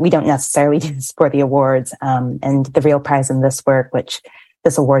this we don't necessarily do this for the awards. And the real prize in this work, which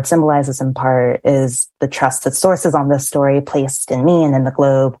this award symbolizes in part, is the trusted sources on this story placed in me and in the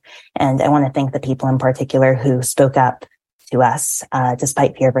Globe. And I want to thank the people in particular who spoke up to us,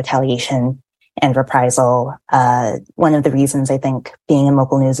 despite fear of retaliation and reprisal. One of the reasons I think being in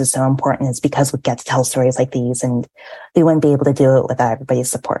local news is so important is because we get to tell stories like these, and we wouldn't be able to do it without everybody's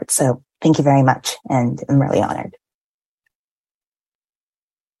support. So thank you very much, and I'm really honored.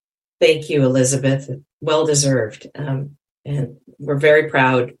 Thank you, Elizabeth. Well deserved. And we're very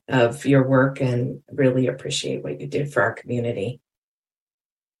proud of your work and really appreciate what you did for our community.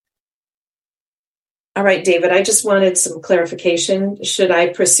 All right, David, I just wanted some clarification. Should I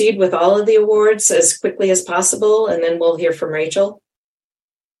proceed with all of the awards as quickly as possible, and then we'll hear from Rachel?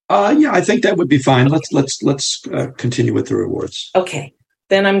 Yeah, I think that would be fine. Let's continue with the awards. Okay,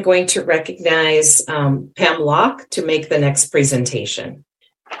 then I'm going to recognize Pam Locke to make the next presentation.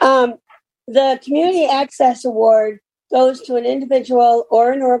 The Community Access Award goes to an individual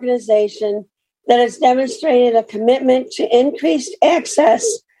or an organization that has demonstrated a commitment to increased access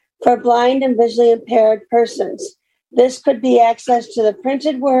for blind and visually impaired persons. This could be access to the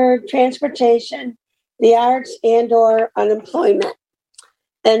printed word, transportation, the arts, and/or unemployment.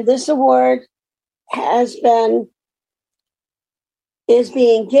 And this award is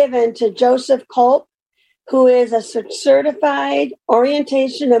being given to Joseph Culp, who is a certified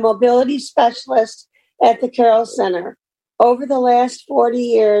orientation and mobility specialist at the Carroll Center. Over the last 40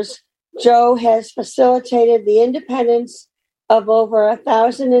 years, Joe has facilitated the independence of over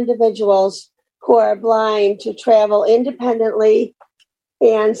 1,000 individuals who are blind to travel independently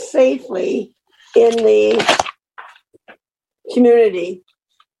and safely in the community.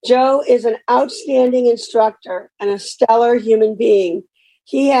 Joe is an outstanding instructor and a stellar human being.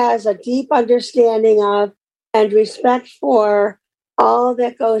 He has a deep understanding of and respect for all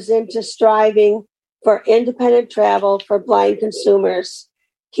that goes into striving for independent travel for blind consumers.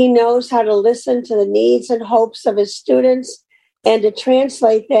 He knows how to listen to the needs and hopes of his students and to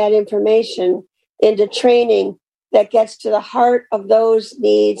translate that information into training that gets to the heart of those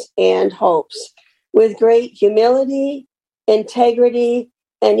needs and hopes. With great humility, integrity,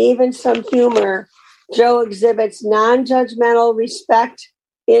 and even some humor, Joe exhibits non-judgmental respect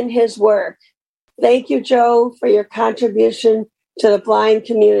in his work. Thank you, Joe, for your contribution to the blind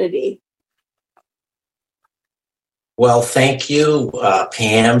community. Well, thank you,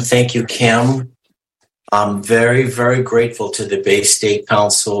 Pam. Thank you, Kim. I'm very, very grateful to the Bay State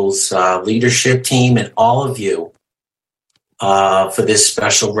Council's leadership team and all of you for this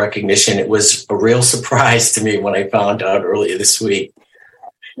special recognition. It was a real surprise to me when I found out earlier this week.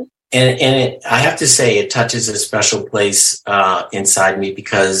 And I have to say, it touches a special place inside me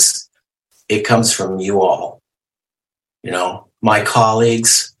because it comes from you all. You know, my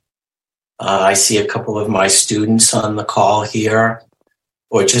colleagues. I see a couple of my students on the call here,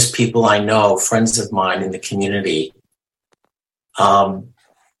 or just people I know, friends of mine in the community.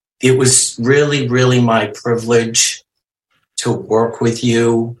 It was really, really my privilege to work with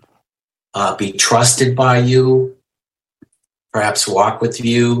you, be trusted by you, perhaps walk with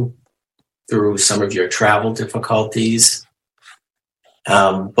you through some of your travel difficulties.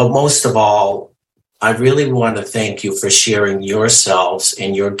 But most of all, I really want to thank you for sharing yourselves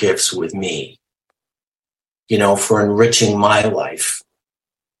and your gifts with me, you know, for enriching my life,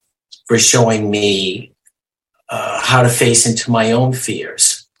 for showing me how to face into my own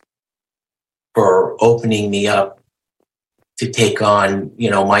fears, for opening me up to take on, you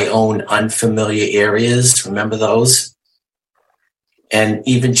know, my own unfamiliar areas. Remember those? And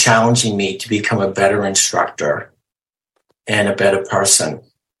even challenging me to become a better instructor and a better person.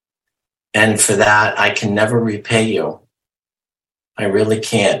 And for that, I can never repay you. I really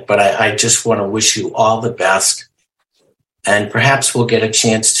can't. But I just want to wish you all the best. And perhaps we'll get a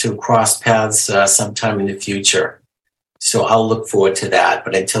chance to cross paths sometime in the future. So I'll look forward to that.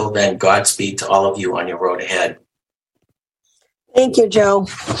 But until then, Godspeed to all of you on your road ahead. Thank you, Joe.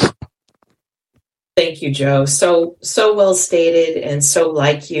 Thank you, Joe. So well stated, and so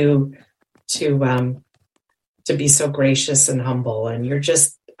like you to be so gracious and humble. And you're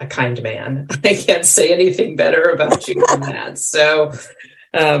just a kind man. I can't say anything better about you than that. So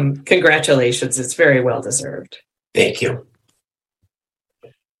congratulations. It's very well deserved. Thank you.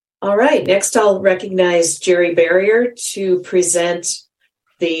 All right. Next, I'll recognize Jerry Barrier to present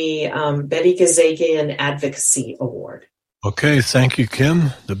the Betty Gazagian Advocacy Award. Okay, thank you, Kim.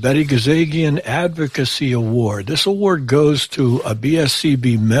 The Betty Gazagian Advocacy Award. This award goes to a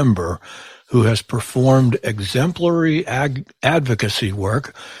BSCB member who has performed exemplary advocacy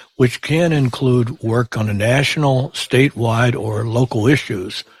work, which can include work on a national, statewide, or local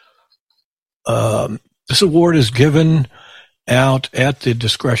issues. This award is given out at the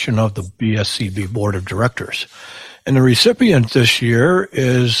discretion of the BSCB Board of Directors. And the recipient this year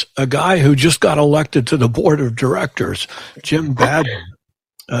is a guy who just got elected to the Board of Directors, Jim Badger.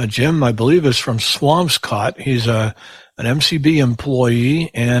 Jim, I believe, is from Swampscott. He's an MCB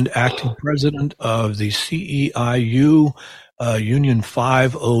employee and acting president of the CEIU Union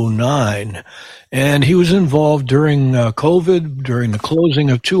 509. And he was involved during COVID, during the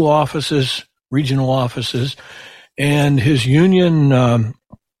closing of 2 offices, regional offices, and his union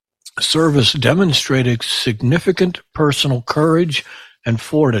service demonstrated significant personal courage and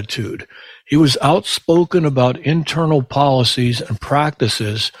fortitude. He was outspoken about internal policies and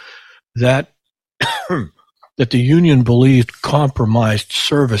practices that that the union believed compromised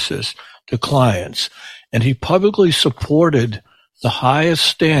services to clients, and he publicly supported the highest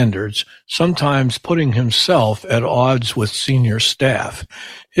standards, sometimes putting himself at odds with senior staff.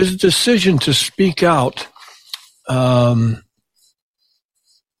 His decision to speak out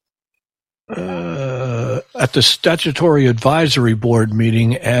at the Statutory Advisory Board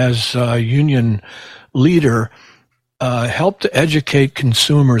meeting as union leader helped to educate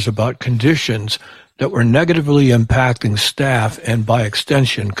consumers about conditions that were negatively impacting staff and, by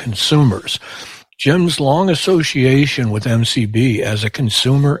extension, consumers. Jim's long association with MCB as a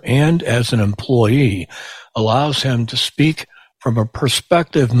consumer and as an employee allows him to speak from a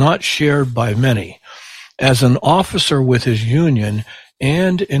perspective not shared by many. As an officer with his union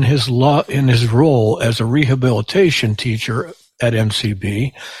and in his role as a rehabilitation teacher at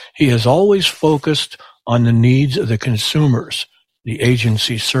MCB, he has always focused on the needs of the consumers the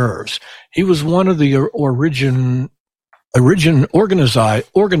agency serves. He was one of the organizers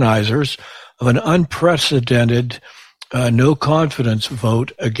of an unprecedented no confidence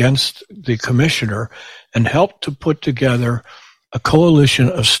vote against the commissioner and helped to put together a coalition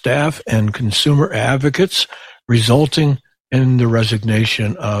of staff and consumer advocates, resulting in the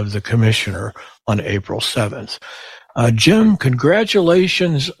resignation of the commissioner on April 7th. Jim,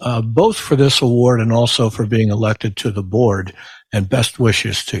 congratulations both for this award and also for being elected to the board, and best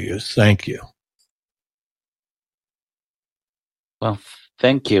wishes to you. Thank you. Well,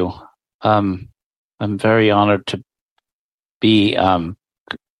 thank you. I'm very honored to be in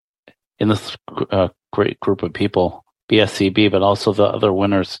this great group of people, BSCB, but also the other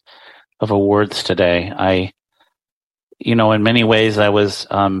winners of awards today. In many ways, I was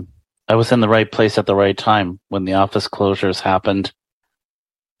in the right place at the right time when the office closures happened.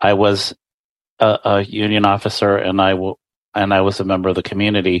 I was a union officer, and I was a member of the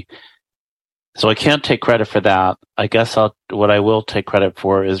community. So I can't take credit for that. I guess what I will take credit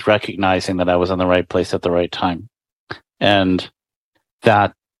for is recognizing that I was in the right place at the right time, and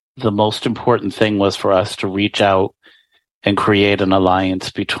that the most important thing was for us to reach out and create an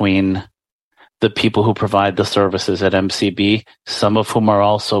alliance between the people who provide the services at MCB, some of whom are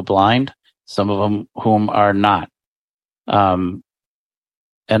also blind, some of whom are not, and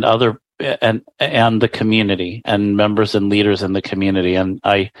the community and members and leaders in the community. And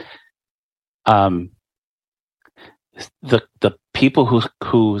the people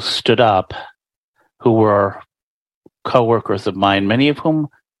who stood up, who were coworkers of mine, many of whom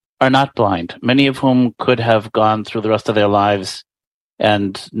are not blind, many of whom could have gone through the rest of their lives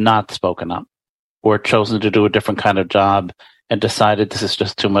and not spoken up, or chosen to do a different kind of job and decided this is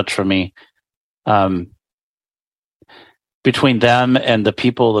just too much for me. Between them and the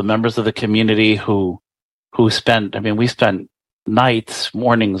people, the members of the community who spent, we spent nights,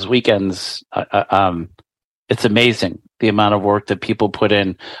 mornings, weekends. It's amazing the amount of work that people put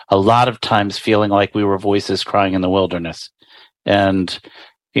in, a lot of times feeling like we were voices crying in the wilderness. And,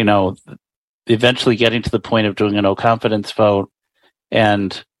 eventually getting to the point of doing a no confidence vote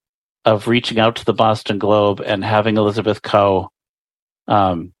and of reaching out to the Boston Globe and having Elizabeth Coe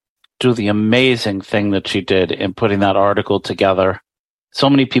do the amazing thing that she did in putting that article together. So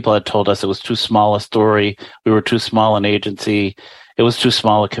many people had told us it was too small a story. We were too small an agency. It was too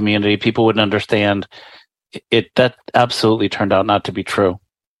small a community. People wouldn't understand. That absolutely turned out not to be true.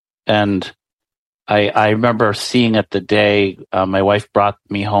 And I remember seeing it the day my wife brought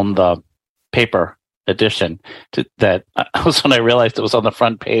me home the paper edition that was when I realized it was on the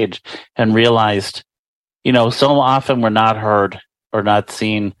front page and realized, so often we're not heard or not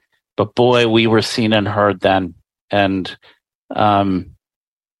seen, but boy, we were seen and heard then. And, I'm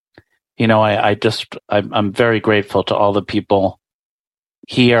very grateful to all the people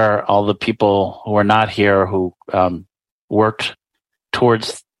here, all the people who are not here, who worked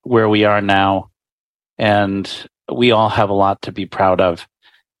towards where we are now, and we all have a lot to be proud of.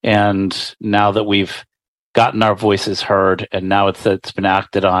 And now that we've gotten our voices heard, and now it's been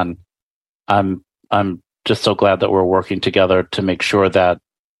acted on, I'm just so glad that we're working together to make sure that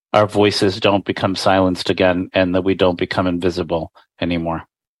our voices don't become silenced again, and that we don't become invisible anymore.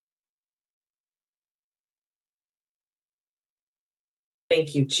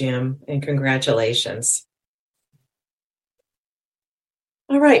 Thank you, Jim, and congratulations.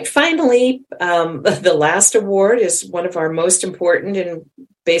 All right, finally, the last award is one of our most important in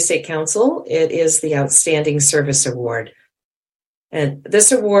Bay State Council. It is the Outstanding Service Award. And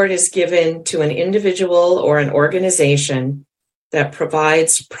this award is given to an individual or an organization that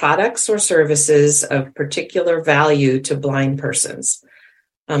provides products or services of particular value to blind persons.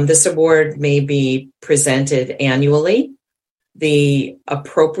 This award may be presented annually. The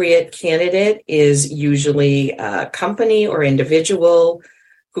appropriate candidate is usually a company or individual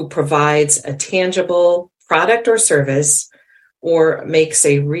who provides a tangible product or service or makes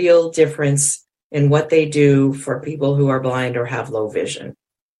a real difference in what they do for people who are blind or have low vision.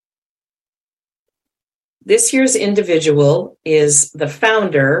 This year's individual is the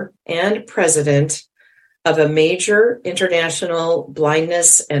founder and president of a major international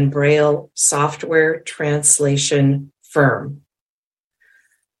blindness and braille software translation firm.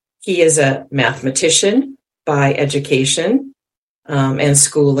 He is a mathematician by education and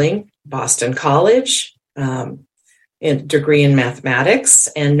schooling, Boston College, degree in mathematics,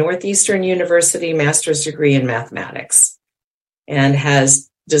 and Northeastern University master's degree in mathematics, and has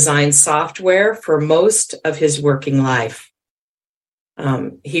designed software for most of his working life.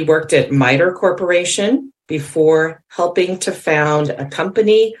 He worked at MITRE Corporation before helping to found a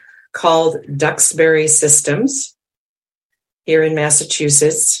company called Duxbury Systems here in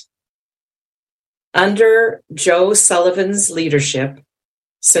Massachusetts. Under Joe Sullivan's leadership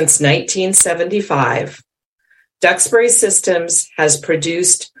since 1975, Duxbury Systems has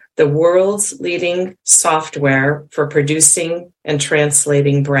produced the world's leading software for producing and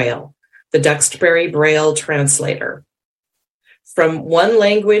translating Braille, the Duxbury Braille Translator. From one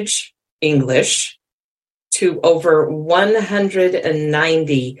language, English, to over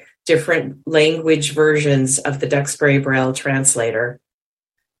 190 different language versions of the Duxbury Braille Translator,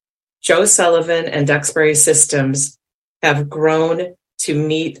 Joe Sullivan and Duxbury Systems have grown to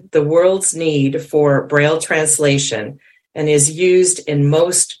meet the world's need for Braille translation and is used in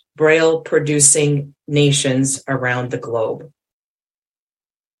most Braille producing nations around the globe.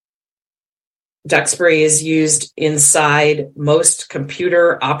 Duxbury is used inside most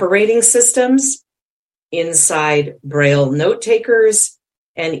computer operating systems, inside Braille note takers,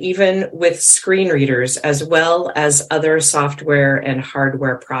 and even with screen readers, as well as other software and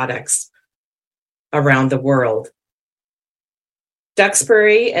hardware products around the world.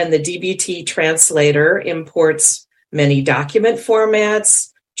 Duxbury and the DBT translator imports many document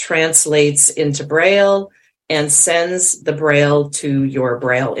formats, translates into Braille, and sends the Braille to your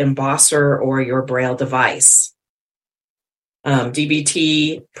Braille embosser or your Braille device.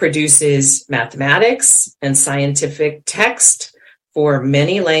 DBT produces mathematics and scientific text for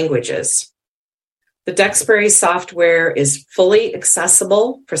many languages. The Duxbury software is fully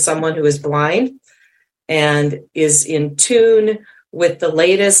accessible for someone who is blind and is in tune with the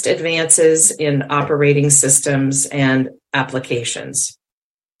latest advances in operating systems and applications.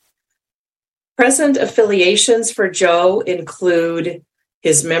 Present affiliations for Joe include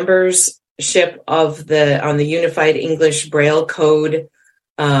his membership on the Unified English Braille Code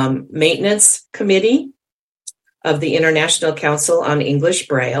Maintenance Committee of the International Council on English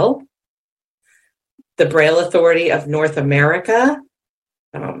Braille, the Braille Authority of North America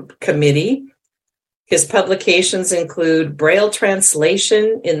Committee. His publications include Braille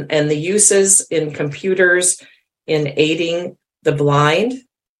translation and the uses in computers in aiding the blind.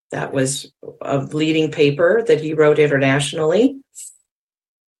 That was a leading paper that he wrote internationally.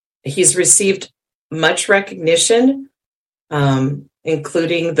 He's received much recognition,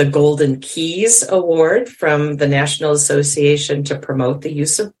 including the Golden Keys Award from the National Association to Promote the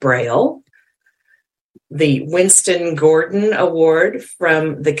Use of Braille, the Winston Gordon Award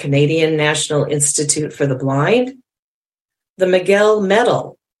from the Canadian National Institute for the Blind, the Miguel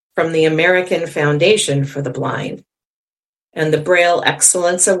Medal from the American Foundation for the Blind, and the Braille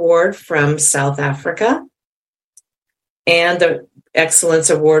Excellence Award from South Africa, and the Excellence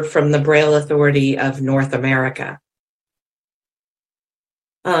Award from the Braille Authority of North America.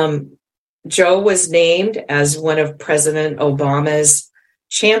 Joe was named as one of President Obama's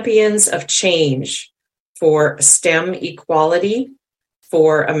champions of change for STEM equality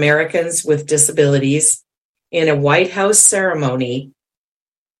for Americans with disabilities in a White House ceremony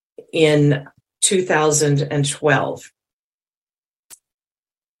in 2012.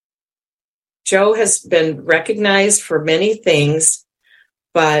 Joe has been recognized for many things,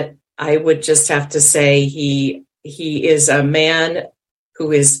 but I would just have to say he is a man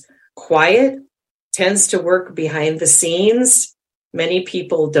who is quiet, tends to work behind the scenes. Many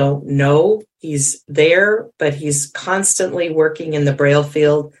people don't know he's there, but he's constantly working in the Braille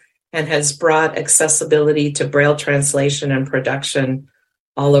field and has brought accessibility to Braille translation and production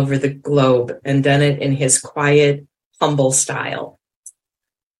all over the globe and done it in his quiet, humble style.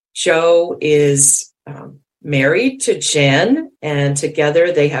 Joe is married to Jen, and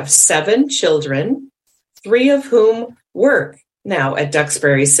together they have 7 children, 3 of whom work now at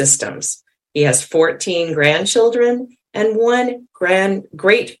Duxbury Systems. He has 14 grandchildren and 1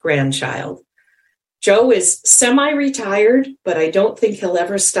 great-grandchild. Joe is semi-retired, but I don't think he'll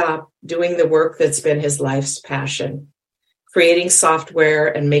ever stop doing the work that's been his life's passion, creating software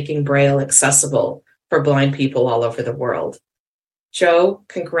and making Braille accessible for blind people all over the world. Joe,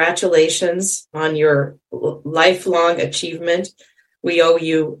 congratulations on your lifelong achievement. We owe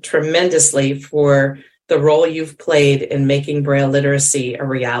you tremendously for the role you've played in making Braille literacy a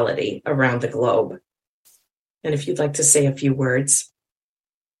reality around the globe. And if you'd like to say a few words.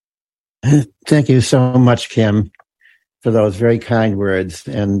 Thank you so much, Kim, for those very kind words.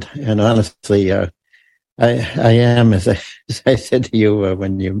 And honestly, I am, as I said to you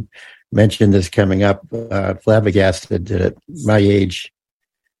when you mentioned this coming up, flabbergasted that at my age,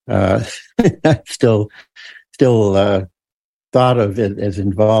 still thought of it as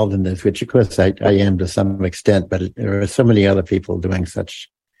involved in this, which of course I am to some extent, but there are so many other people doing such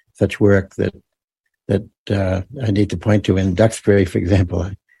work that I need to point to. In Duxbury, for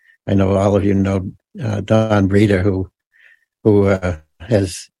example, I know all of you know Don Breeder, who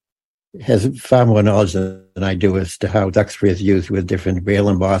has far more knowledge than I do as to how Duxbury is used with different Braille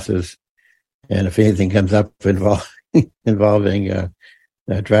embossers. And if anything comes up involving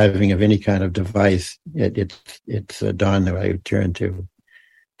driving of any kind of device, it's Don that I turn to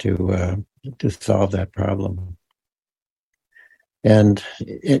solve that problem. And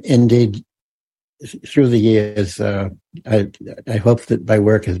indeed, through the years, I hope that my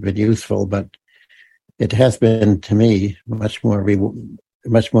work has been useful, but it has been to me much more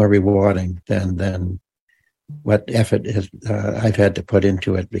rewarding than what effort I've had to put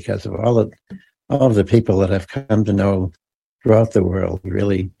into it, because of all of the people that I've come to know throughout the world,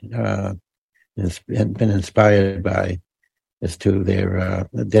 really been inspired by as to their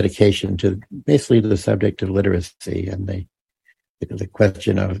dedication to basically the subject of literacy and the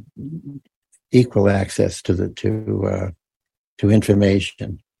question of equal access to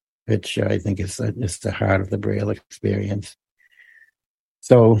information, which I think is the heart of the Braille experience.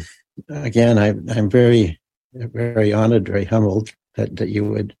 So again, I'm very, very honored, very humbled that you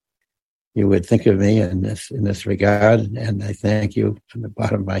would think of me in this regard, and I thank you from the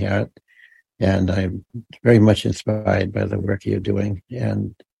bottom of my heart. And I'm very much inspired by the work you're doing,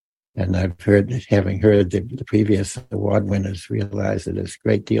 and I've having heard the previous award winners, realize that there's a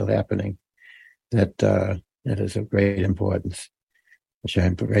great deal happening that is of great importance, which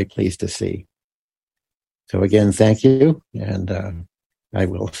I'm very pleased to see. So again, thank you, and I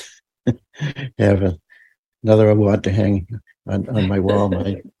will have another award to hang on my wall.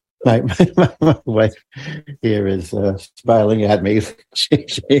 My wife here is smiling at me. She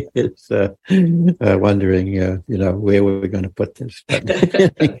is wondering, where we're going to put this. But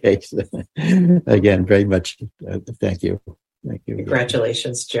in any case, again, very much thank you. Thank you.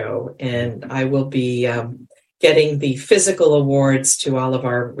 Congratulations, Joe. And I will be getting the physical awards to all of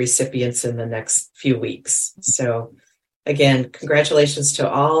our recipients in the next few weeks. So again, congratulations to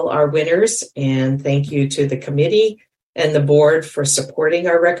all our winners, and thank you to the committee and the board for supporting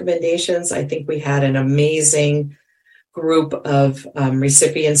our recommendations. I think we had an amazing group of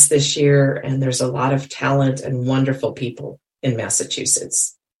recipients this year, and there's a lot of talent and wonderful people in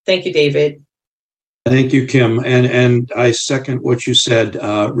Massachusetts. Thank you, David. Thank you, Kim. And I second what you said.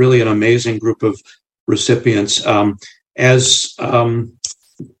 Really an amazing group of recipients. As the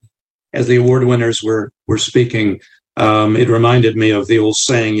award winners were speaking, it reminded me of the old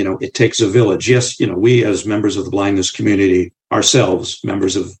saying, it takes a village. Yes, we as members of the blindness community, ourselves,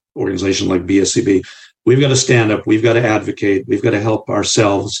 members of organizations like BSCB, we've got to stand up, we've got to advocate, we've got to help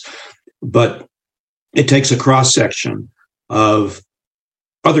ourselves. But it takes a cross-section of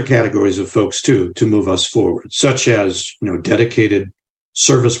other categories of folks too to move us forward, such as dedicated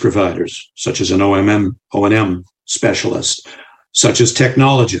service providers, such as an O&M specialist, such as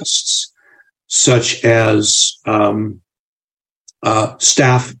technologists, such as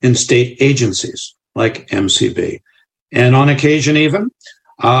staff in state agencies like MCB, and on occasion even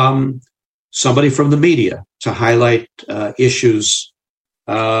somebody from the media to highlight issues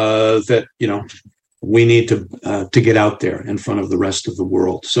that we need to get out there in front of the rest of the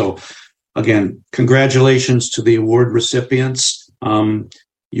world. So, again, congratulations to the award recipients.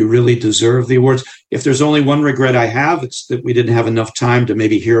 You really deserve the awards. If there's only one regret I have, it's that we didn't have enough time to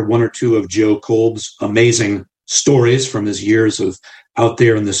maybe hear one or two of Joe Kolb's amazing stories from his years of out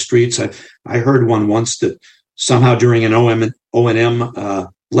there in the streets. I heard one once that somehow during an O&M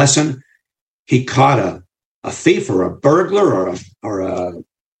lesson, he caught a thief or a burglar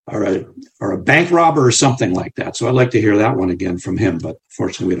or a bank robber or something like that. So I'd like to hear that one again from him, but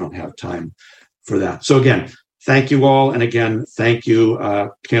fortunately we don't have time for that. So again, thank you all. And again, thank you,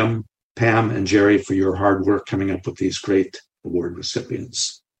 Kim, Pam, and Jerry for your hard work coming up with these great award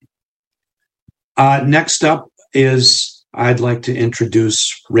recipients. Next up is I'd like to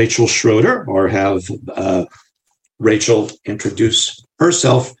introduce Rachel Schroeder, or have Rachel introduce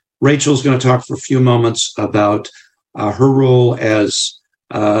herself. Rachel's going to talk for a few moments about her role as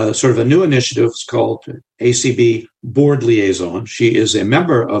sort of a new initiative. It's called ACB Board Liaison. She is a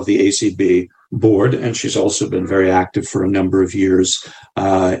member of the ACB board, and she's also been very active for a number of years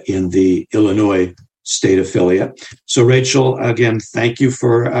in the Illinois state affiliate. So Rachel, again, thank you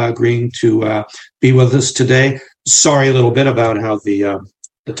for agreeing to be with us today. Sorry a little bit about how the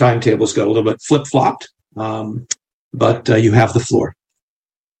timetables got a little bit flip-flopped, but you have the floor.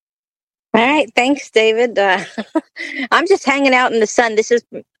 All right. Thanks, David. I'm just hanging out in the sun. This is,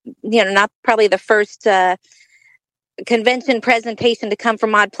 not probably the first convention presentation to come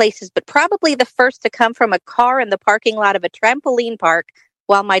from Odd Places, but probably the first to come from a car in the parking lot of a trampoline park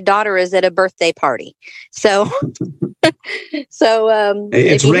while my daughter is at a birthday party. So,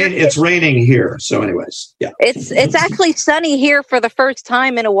 it's raining here. So anyways, yeah, it's actually sunny here for the first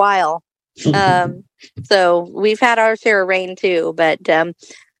time in a while. So we've had our share of rain too, but,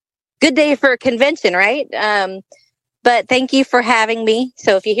 good day for a convention, right? But thank you for having me.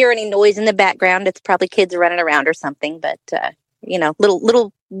 So if you hear any noise in the background, it's probably kids running around or something, but,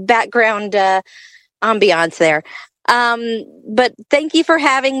 little background ambiance there. But thank you for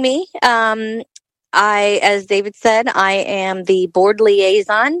having me. As David said, I am the board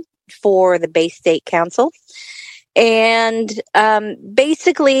liaison for the Bay State Council. And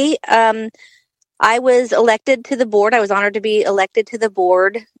basically, I was elected to the board. I was honored to be elected to the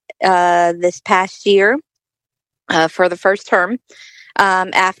board this past year for the first term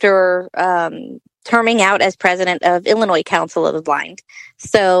after terming out as president of Illinois Council of the Blind.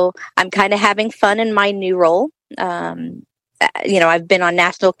 So I'm kind of having fun in my new role. I've been on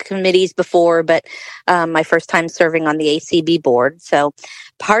national committees before, but my first time serving on the ACB board. So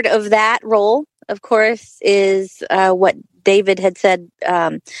part of that role, of course, is what David had said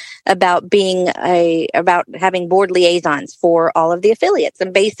about having board liaisons for all of the affiliates.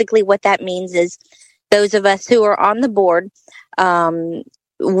 And basically what that means is those of us who are on the board,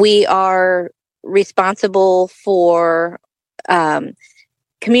 we are responsible for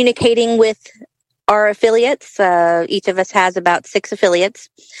communicating with our affiliates. Each of us has about 6 affiliates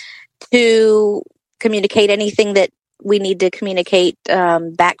to communicate anything that we need to communicate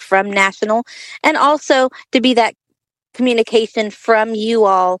back from national, and also to be that communication from you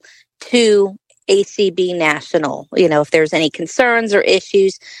all to ACB National. If there's any concerns or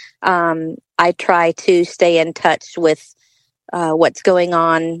issues, I try to stay in touch with what's going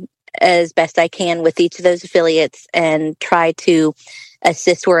on as best I can with each of those affiliates and try to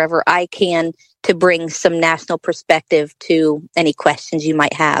assist wherever I can to bring some national perspective to any questions you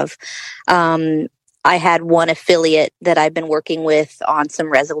might have. I had one affiliate that I've been working with on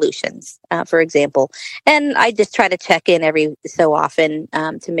some resolutions, for example, and I just try to check in every so often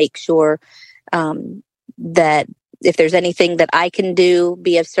to make sure that if there's anything that I can do,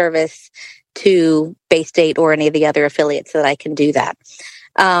 be of service to Bay State or any of the other affiliates, that I can do that.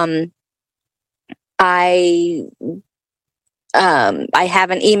 I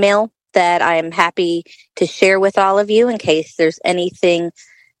have an email that I am happy to share with all of you in case there's anything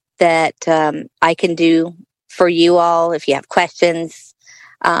that I can do for you all if you have questions.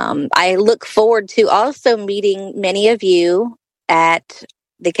 I look forward to also meeting many of you at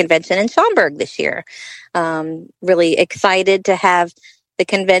the convention in Schaumburg this year. Really excited to have the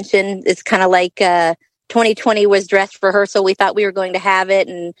convention. It's kind of like 2020 was dress rehearsal. We thought we were going to have it,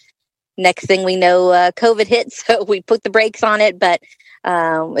 and next thing we know, COVID hit, so we put the brakes on it. But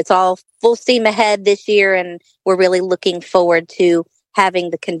it's all full steam ahead this year, and we're really looking forward to having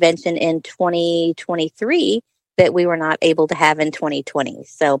the convention in 2023 that we were not able to have in 2020.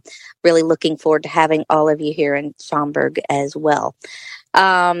 So really looking forward to having all of you here in Schaumburg as well.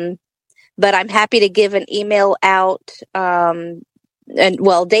 But I'm happy to give an email out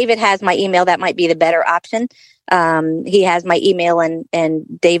well, David has my email. That might be the better option. He has my email,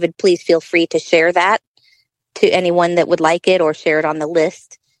 and David, please feel free to share that to anyone that would like it, or share it on the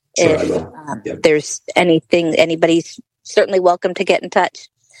list. Sure, If I will. Yep. there's anything, anybody's certainly welcome to get in touch.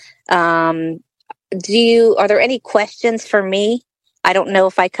 Are there any questions for me? I don't know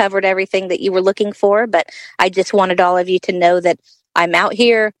if I covered everything that you were looking for, but I just wanted all of you to know that I'm out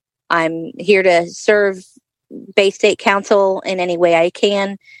here. I'm here to serve Bay State Council in any way I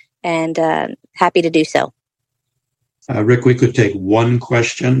can, and happy to do so. Rick, we could take one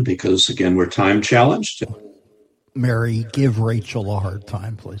question because, again, we're time challenged. Mary, give Rachel a hard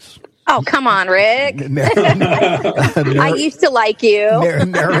time, please. Oh, come on, Rick. I used to like you.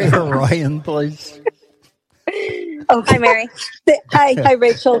 Mary Orion, please. Oh, hi, Mary. Hi,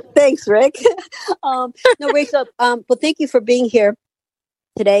 Rachel. Thanks, Rick. No, Rachel. Well, thank you for being here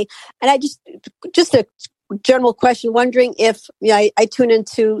today. And I just a general question, wondering if I tune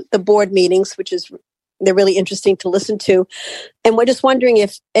into the board meetings, they're really interesting to listen to, and we're just wondering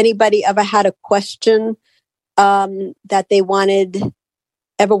if anybody ever had a question that they wanted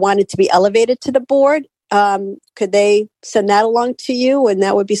to be elevated to the board. Could they send that along to you, and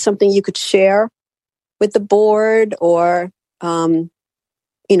that would be something you could share with the board, or how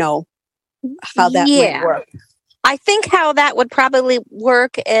that might work? I think how that would probably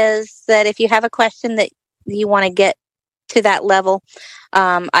work is that if you have a question that you want to get to that level,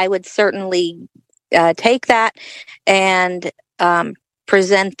 I would certainly take that and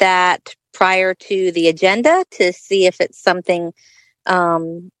present that prior to the agenda to see if it's something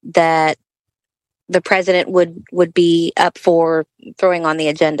that the president would be up for throwing on the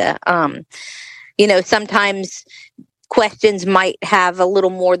agenda. Sometimes questions might have a little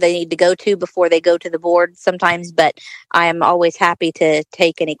more they need to go to before they go to the board sometimes, but I am always happy to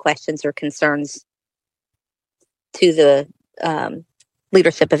take any questions or concerns to the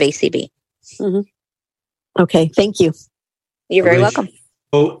leadership of ACB. Mm-hmm. Okay, thank you. You're very welcome.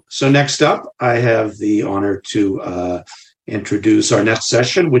 So next up, I have the honor to introduce our next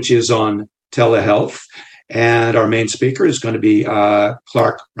session, which is on telehealth. And our main speaker is going to be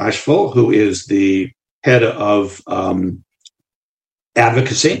Clark Rashful, who is the head of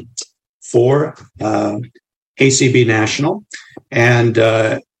advocacy for ACB National.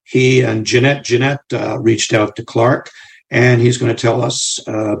 And he and Jeanette reached out to Clark, and he's going to tell us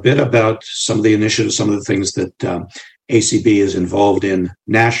a bit about some of the initiatives, some of the things that ACB is involved in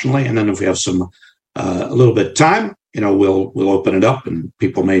nationally. And then if we have a little bit of time, we'll open it up, and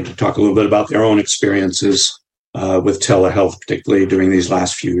people may talk a little bit about their own experiences with telehealth, particularly during these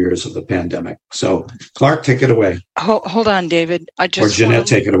last few years of the pandemic. So, Clark, take it away. Hold on, David. Or Jeanette,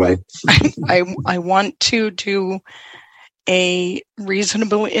 take it away. I want to do a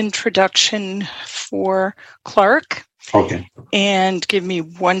reasonable introduction for Clark. Okay. And give me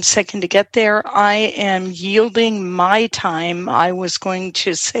 1 second to get there. I am yielding my time. I was going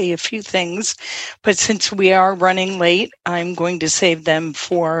to say a few things, but since we are running late, I'm going to save them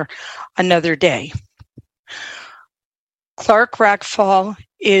for another day. Clark Rashful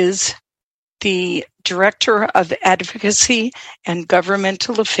is the Director of Advocacy and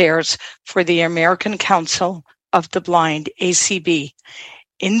Governmental Affairs for the American Council of the Blind, ACB.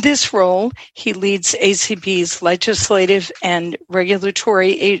 In this role, he leads ACB's legislative and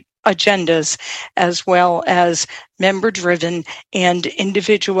regulatory agendas, as well as member-driven and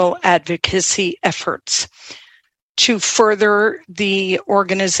individual advocacy efforts to further the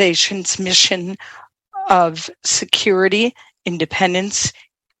organization's mission of security, independence,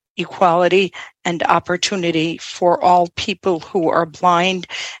 equality, and opportunity for all people who are blind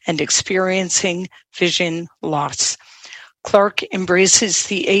and experiencing vision loss. Clark embraces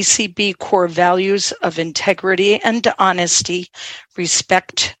the ACB core values of integrity and honesty,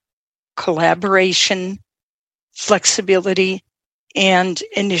 respect, collaboration, flexibility, and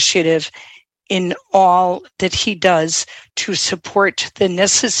initiative in all that he does to support the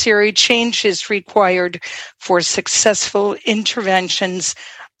necessary changes required for successful interventions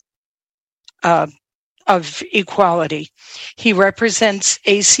of equality. He represents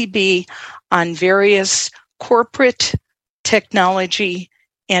ACB on various corporate, technology,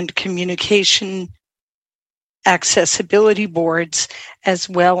 and communication accessibility boards, as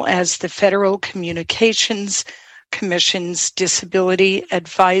well as the Federal Communications Commission's Disability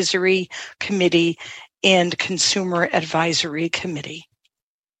Advisory Committee and Consumer Advisory Committee.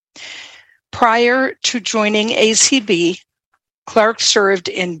 Prior to joining ACB, Clark served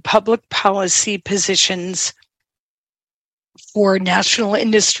in public policy positions for National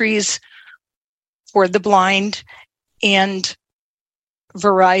Industries for the Blind and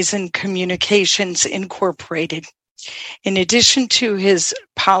Verizon Communications Incorporated. In addition to his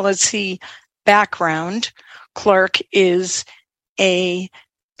policy background, Clark is a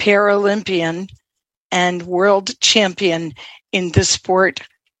Paralympian and world champion in the sport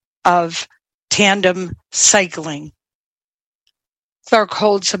of tandem cycling. Clark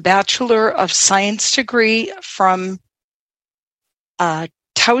holds a Bachelor of Science degree from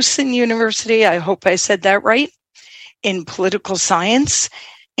Towson University, I hope I said that right, in political science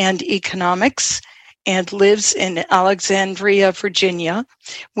and economics, and lives in Alexandria, Virginia,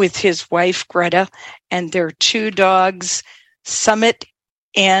 with his wife, Greta, and their two dogs, Summit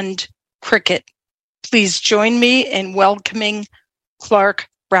and Cricket. Please join me in welcoming Clark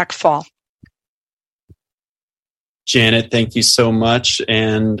Brackfall. Janet, thank you so much.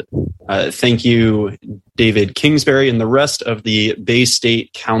 And thank you, David Kingsbury, and the rest of the Bay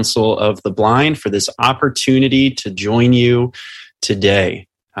State Council of the Blind for this opportunity to join you today.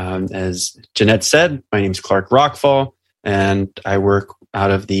 As Jeanette said, my name is Clark Brackfall, and I work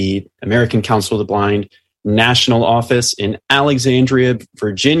out of the American Council of the Blind National Office in Alexandria,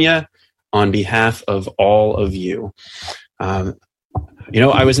 Virginia, on behalf of all of you.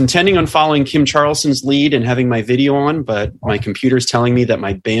 I was intending on following Kim Charleston's lead and having my video on, but my computer's telling me that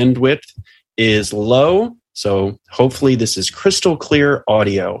my bandwidth is low. So hopefully this is crystal clear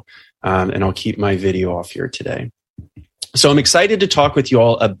audio, and I'll keep my video off here today. So I'm excited to talk with you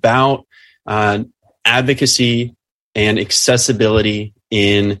all about advocacy and accessibility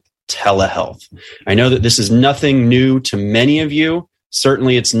in telehealth. I know that this is nothing new to many of you.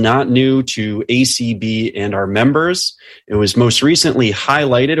 Certainly, it's not new to ACB and our members. It was most recently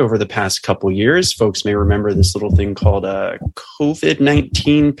highlighted over the past couple years. Folks may remember this little thing called a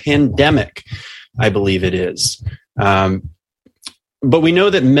COVID-19 pandemic, I believe it is. But we know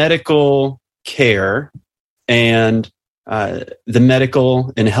that medical care and the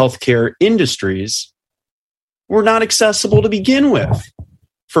medical and healthcare industries were not accessible to begin with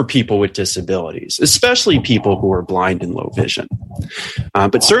for people with disabilities, especially people who are blind and low vision.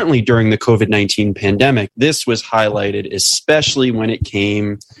 But certainly during the COVID-19 pandemic, this was highlighted, especially when it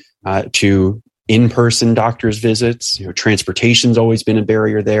came to in-person doctor's visits. Transportation's always been a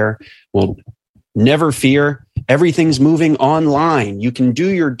barrier there. Well, never fear, everything's moving online. You can do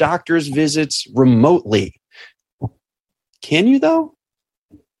your doctor's visits remotely. Can you, though?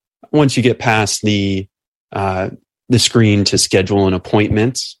 Once you get past the screen to schedule an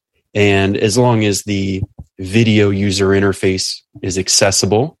appointment, and as long as the video user interface is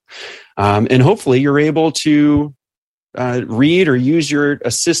accessible, and hopefully you're able to read or use your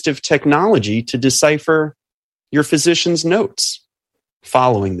assistive technology to decipher your physician's notes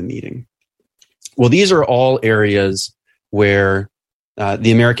following the meeting. Well, these are all areas where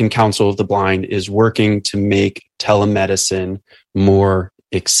the American Council of the Blind is working to make telemedicine more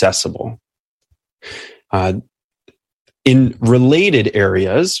accessible. In related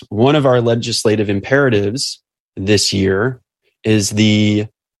areas, one of our legislative imperatives this year is the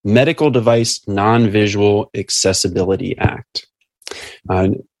Medical Device Non-Visual Accessibility Act.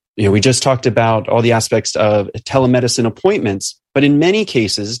 We just talked about all the aspects of telemedicine appointments, but in many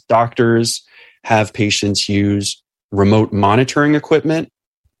cases, doctors have patients use remote monitoring equipment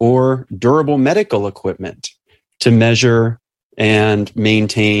or durable medical equipment to measure and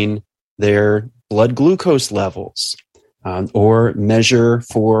maintain their blood glucose levels, or measure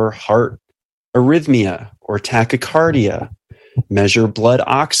for heart arrhythmia or tachycardia, measure blood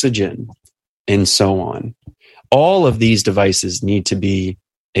oxygen, and so on. All of these devices need to be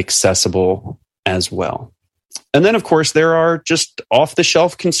accessible as well. And then, of course, there are just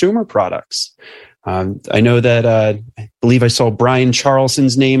off-the-shelf consumer products. I know that I believe I saw Brian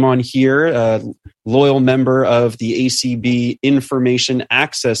Charleston's name on here, a loyal member of the ACB Information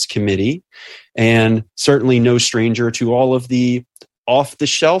Access Committee, and certainly no stranger to all of the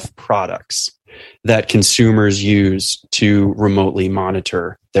off-the-shelf products that consumers use to remotely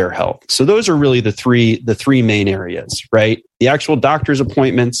monitor their health. So those are really the three main areas, right? The actual doctor's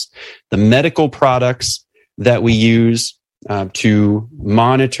appointments, the medical products that we use to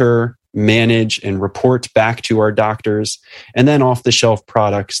monitor, manage, and report back to our doctors, and then off-the-shelf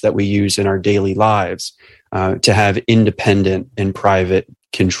products that we use in our daily lives to have independent and private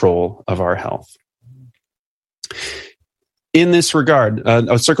control of our health. In this regard,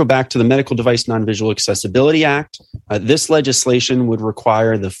 I'll circle back to the Medical Device Non-Visual Accessibility Act. This legislation would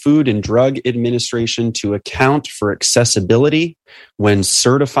require the Food and Drug Administration to account for accessibility when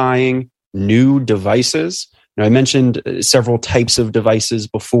certifying new devices. Now, I mentioned several types of devices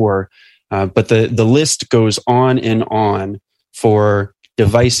before, but the list goes on and on for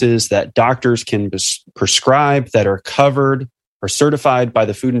devices that doctors can prescribe that are covered are certified by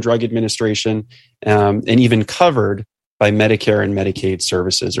the Food and Drug Administration, and even covered by Medicare and Medicaid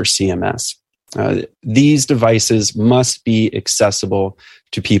services, or CMS. These devices must be accessible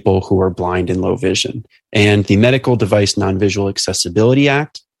to people who are blind and low vision. And the Medical Device Non-Visual Accessibility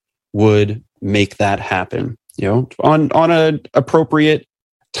Act would make that happen, on an appropriate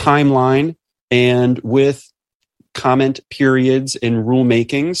timeline and with comment periods and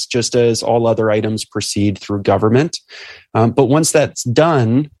rulemakings, just as all other items proceed through government. But once that's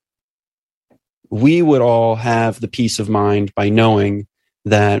done, we would all have the peace of mind by knowing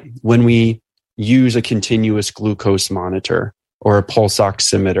that when we use a continuous glucose monitor or a pulse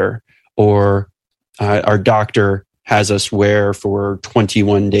oximeter, or our doctor has us wear for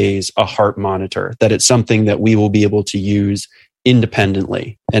 21 days a heart monitor, that it's something that we will be able to use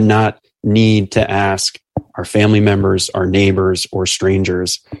independently and not need to ask our family members, our neighbors, or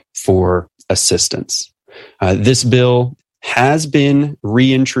strangers for assistance. This bill has been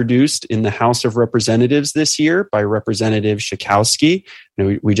reintroduced in the House of Representatives this year by Representative Schakowsky.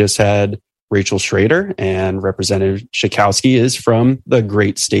 We just had Rachel Schrader, and Representative Schakowsky is from the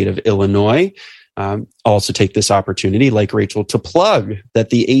great state of Illinois. Also take this opportunity, like Rachel, to plug that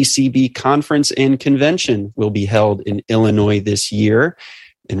the ACB conference and convention will be held in Illinois this year.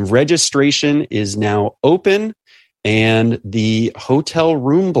 And registration is now open, and the hotel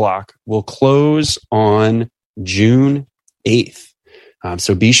room block will close on June 8th.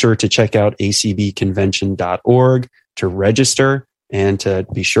 So be sure to check out acbconvention.org to register and to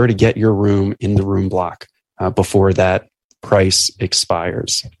be sure to get your room in the room block before that price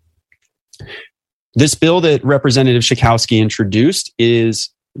expires. This bill that Representative Schakowsky introduced is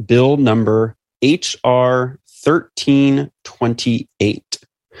bill number HR 1328.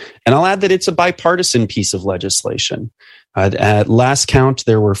 And I'll add that it's a bipartisan piece of legislation. At last count,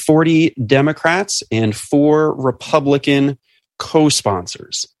 there were 40 Democrats and 4 Republican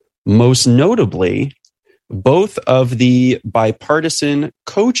co-sponsors. Most notably, both of the bipartisan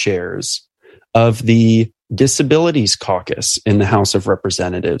co-chairs of the Disabilities Caucus in the House of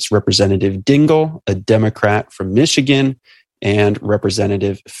Representatives, Representative Dingell, a Democrat from Michigan, and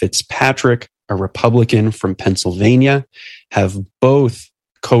Representative Fitzpatrick, a Republican from Pennsylvania, have both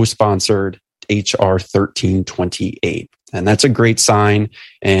co-sponsored HR 1328. And that's a great sign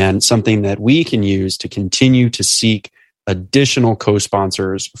and something that we can use to continue to seek additional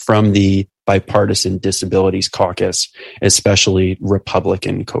co-sponsors from the bipartisan Disabilities Caucus, especially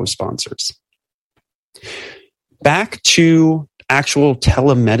Republican co-sponsors. Back to actual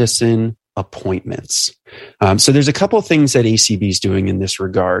telemedicine appointments. So there's a couple of things that ACB is doing in this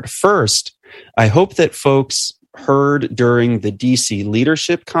regard. First, I hope that folks heard during the DC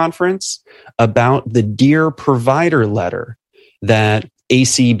Leadership Conference about the Dear Provider letter that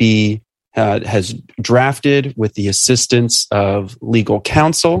ACB has drafted with the assistance of legal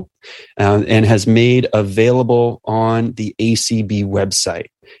counsel and has made available on the ACB website.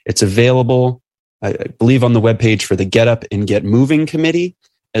 It's available, I believe, on the webpage for the Get Up and Get Moving Committee,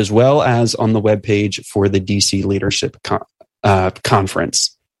 as well as on the webpage for the DC Leadership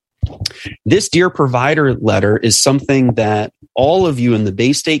Conference. This Dear Provider letter is something that all of you in the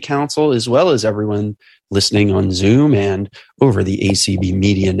Bay State Council, as well as everyone listening on Zoom and over the ACB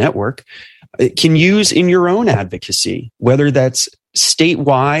Media Network, can use in your own advocacy, whether that's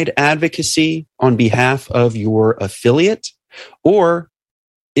statewide advocacy on behalf of your affiliate, or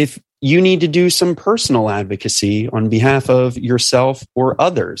if you need to do some personal advocacy on behalf of yourself or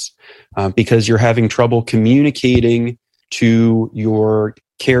others because you're having trouble communicating to your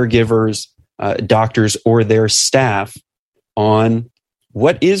caregivers, doctors, or their staff on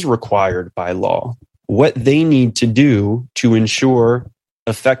what is required by law, what they need to do to ensure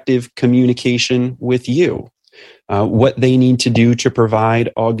effective communication with you, what they need to do to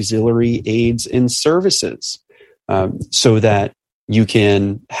provide auxiliary aids and services so that you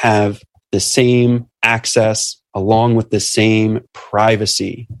can have the same access along with the same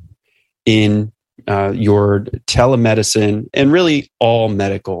privacy in your telemedicine and really all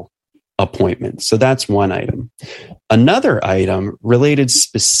medical appointments. So that's one item. Another item related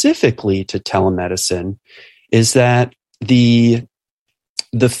specifically to telemedicine is that the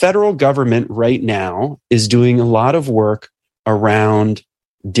federal government right now is doing a lot of work around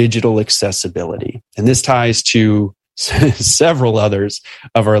digital accessibility. And this ties to several others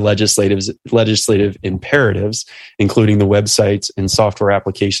of our legislative imperatives, including the Websites and Software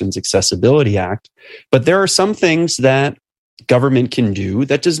Applications Accessibility Act. But there are some things that government can do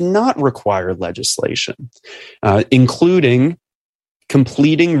that does not require legislation, including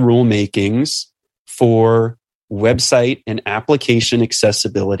completing rulemakings for website and application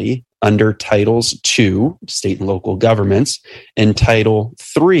accessibility under Titles 2, state and local governments, and Title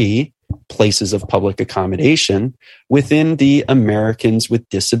 3, places of public accommodation, within the Americans with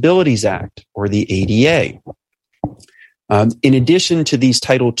Disabilities Act, or the ADA. In addition to these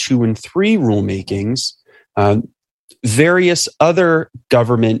Title 2 and 3 rulemakings, various other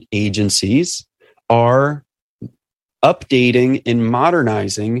government agencies are updating and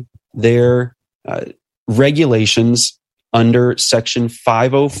modernizing their regulations under Section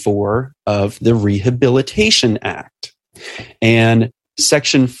 504 of the Rehabilitation Act. And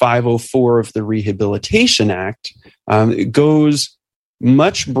Section 504 of the Rehabilitation Act goes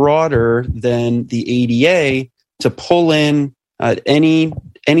much broader than the ADA to pull in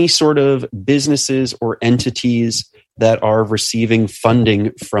any sort of businesses or entities that are receiving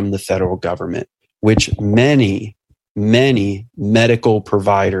funding from the federal government, which many medical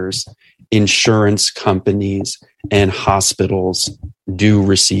providers, insurance companies, and hospitals do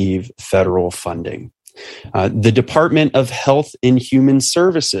receive federal funding. The Department of Health and Human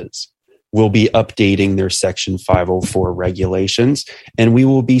Services will be updating their Section 504 regulations, and we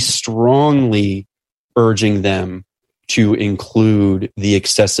will be strongly urging them to include the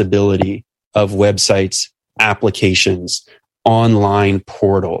accessibility of websites, applications, online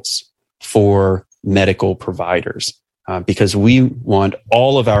portals for medical providers, because we want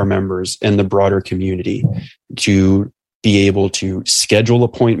all of our members and the broader community to be able to schedule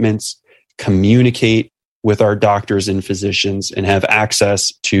appointments, communicate with our doctors and physicians, and have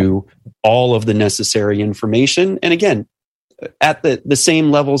access to all of the necessary information. And again, at the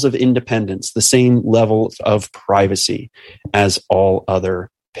same levels of independence, the same level of privacy as all other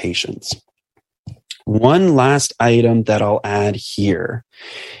patients. One last item that I'll add here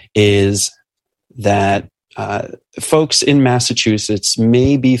is that folks in Massachusetts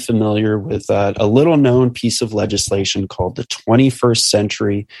may be familiar with a little known piece of legislation called the 21st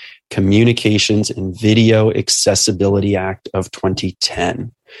Century Communications and Video Accessibility Act of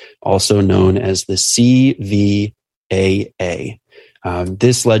 2010, also known as the CVAA.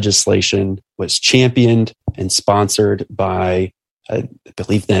 This legislation was championed and sponsored by, I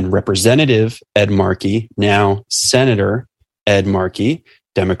believe then, Representative Ed Markey, now Senator Ed Markey,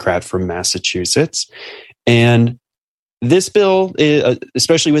 Democrat from Massachusetts. And this bill,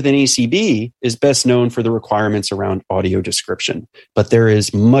 especially within ACB, is best known for the requirements around audio description. But there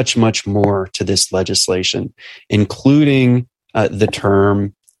is much, much more to this legislation, including the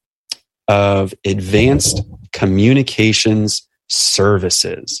term of advanced communications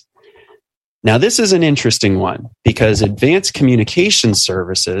services. Now, this is an interesting one because advanced communication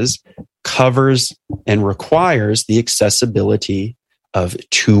services covers and requires the accessibility of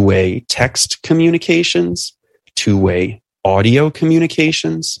two-way text communications, two-way audio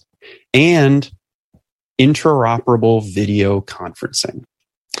communications, and interoperable video conferencing.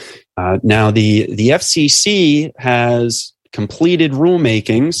 Now, the FCC has completed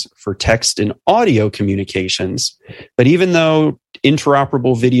rulemakings for text and audio communications, but even though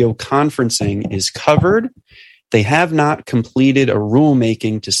interoperable video conferencing is covered, they have not completed a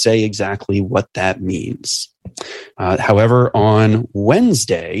rulemaking to say exactly what that means. However, on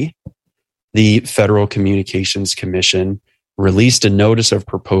Wednesday, the Federal Communications Commission released a notice of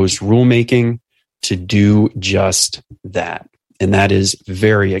proposed rulemaking to do just that. And that is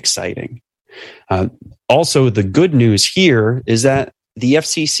very exciting. Also, the good news here is that the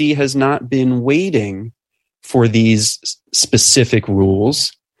FCC has not been waiting for these specific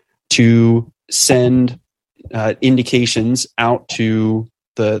rules to send indications out to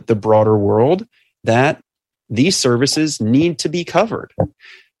the broader world that these services need to be covered.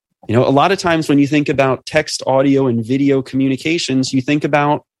 You know, a lot of times when you think about text, audio, and video communications, you think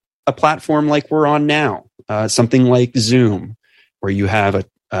about a platform like we're on now, something like Zoom, where you have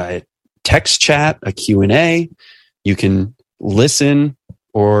a text chat, a Q&A. You can listen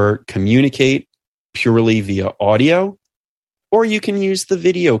or communicate purely via audio, or you can use the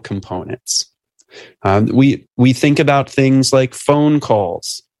video components. We think about things like phone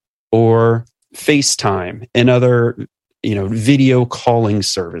calls or FaceTime and other, video calling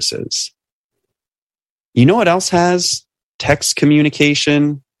services. You know what else has text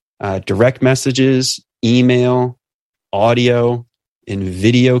communication, direct messages, email, audio, and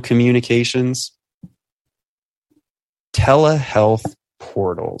video communications? Telehealth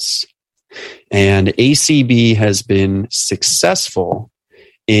portals. And ACB has been successful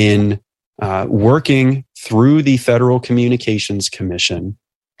in working through the Federal Communications Commission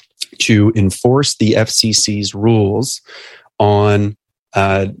to enforce the FCC's rules on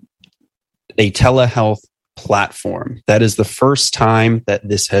a telehealth platform. That is the first time that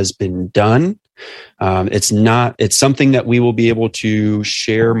this has been done. It's something that we will be able to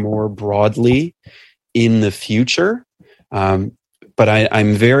share more broadly in the future. But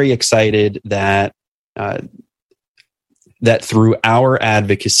I'm very excited that that through our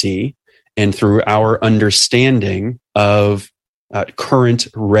advocacy and through our understanding of current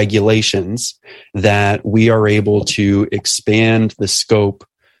regulations, that we are able to expand the scope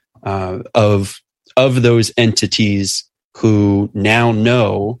of those entities who now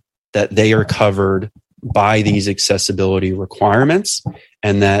know that they are covered by these accessibility requirements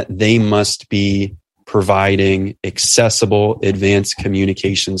and that they must be providing accessible advanced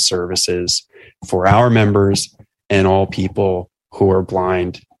communication services for our members and all people who are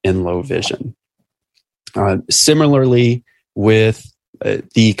blind and low vision. Similarly, with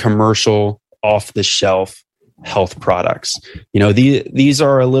the commercial off-the-shelf health products, these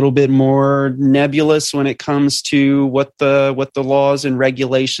are a little bit more nebulous when it comes to what the laws and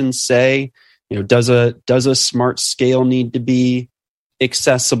regulations say. Does a smart scale need to be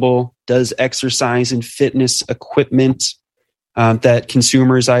accessible? Does exercise and fitness equipment that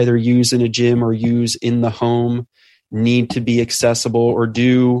consumers either use in a gym or use in the home need to be accessible, or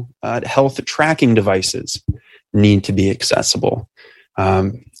do health tracking devices need to be accessible?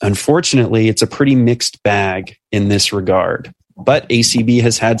 Unfortunately, it's a pretty mixed bag in this regard, but ACB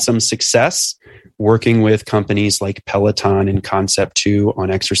has had some success working with companies like Peloton and Concept 2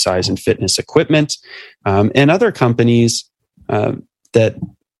 on exercise and fitness equipment, and other companies that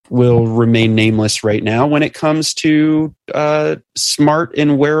will remain nameless right now when it comes to smart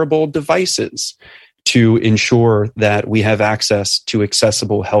and wearable devices to ensure that we have access to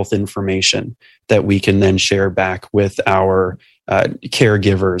accessible health information that we can then share back with our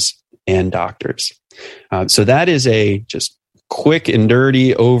caregivers and doctors. So that is a just quick and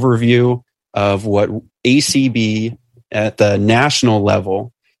dirty overview of what ACB at the national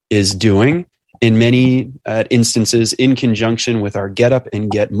level is doing, in many instances in conjunction with our Get Up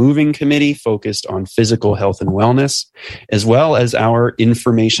and Get Moving committee focused on physical health and wellness, as well as our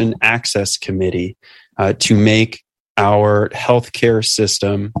Information Access Committee to make our healthcare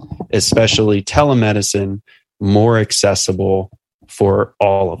system, especially telemedicine, more accessible for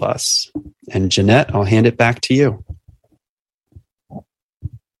all of us. And Jeanette, I'll hand it back to you.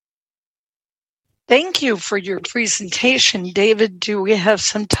 Thank you for your presentation. David, do we have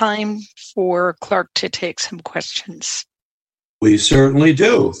some time for Clark to take some questions? We certainly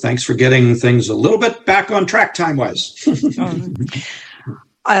do. Thanks for getting things a little bit back on track time-wise.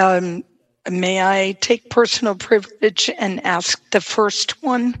 May I take personal privilege and ask the first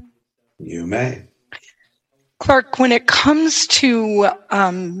one? You may. Clark, when it comes to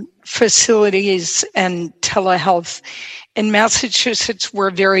facilities and telehealth, in Massachusetts,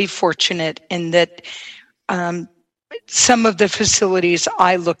 we're very fortunate in that some of the facilities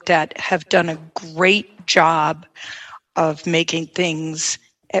I looked at have done a great job of making things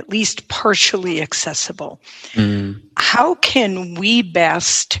at least partially accessible. How can we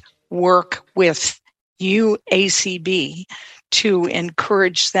best work with you, ACB, to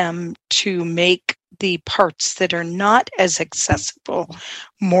encourage them to make the parts that are not as accessible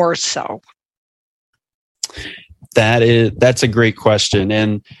more so? That's a great question.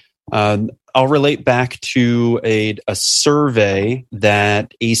 And I'll relate back to a survey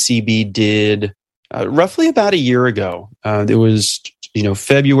that ACB did roughly about a year ago. It was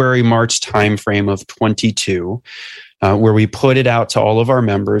February, March timeframe of 22, where we put it out to all of our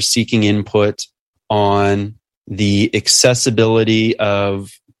members seeking input on the accessibility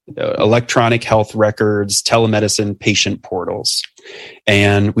of electronic health records, telemedicine, patient portals.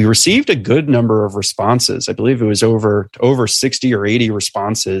 And we received a good number of responses. I believe it was over 60 or 80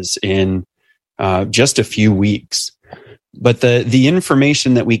 responses in just a few weeks. But the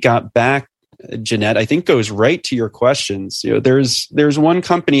information that we got back, Jeanette, I think goes right to your questions. There's one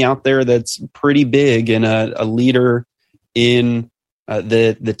company out there that's pretty big and a leader in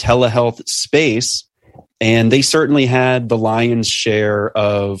the telehealth space, and they certainly had the lion's share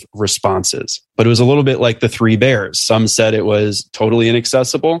of responses. But it was a little bit like the Three Bears. Some said it was totally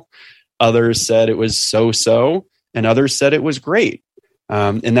inaccessible, others said it was so-so, and others said it was great.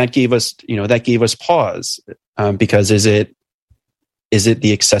 And that gave us pause, because is it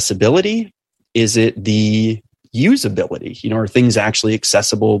the accessibility? Is it the usability? Are things actually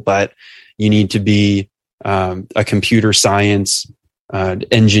accessible, but you need to be a computer science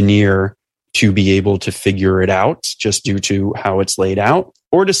engineer to be able to figure it out just due to how it's laid out?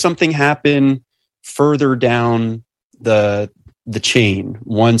 Or does something happen further down the chain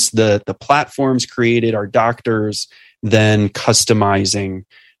once the platform's created, our doctors then customizing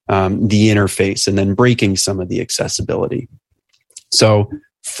the interface and then breaking some of the accessibility? So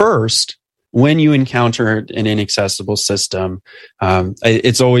first, when you encounter an inaccessible system,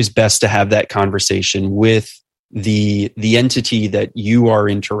 it's always best to have that conversation with the entity that you are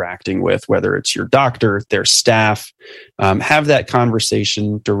interacting with, whether it's your doctor, their staff. Have that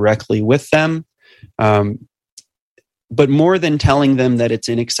conversation directly with them. But more than telling them that it's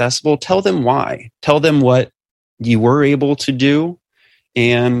inaccessible, tell them why. Tell them what you were able to do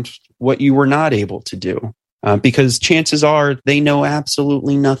and what you were not able to do. Because chances are they know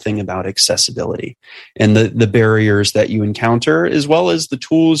absolutely nothing about accessibility and the barriers that you encounter, as well as the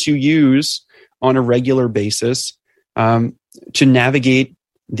tools you use on a regular basis to navigate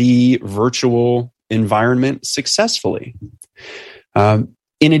the virtual environment successfully.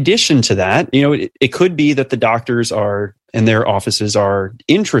 In addition to that, it could be that the doctors are and their offices are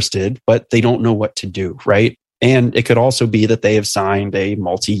interested, but they don't know what to do, right? And it could also be that they have signed a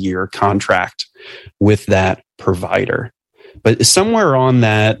multi-year contract with that provider. But somewhere on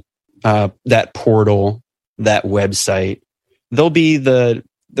that portal, that website,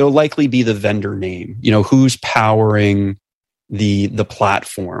 there'll likely be the vendor name. Who's powering the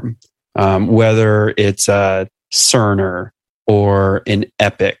platform, whether it's a Cerner or an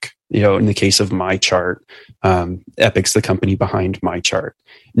Epic. In the case of MyChart, Epic's the company behind MyChart.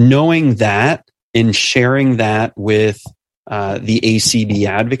 Knowing that and sharing that with the ACB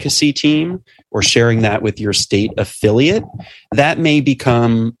advocacy team, or sharing that with your state affiliate, that may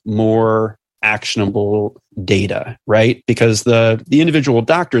become more actionable data, right? Because the individual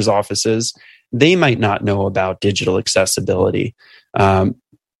doctor's offices, they might not know about digital accessibility,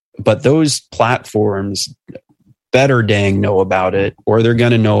 but those platforms better dang know about it, or they're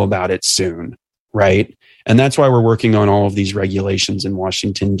going to know about it soon, right? And that's why we're working on all of these regulations in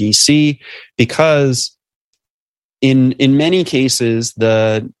Washington, D.C., because in many cases,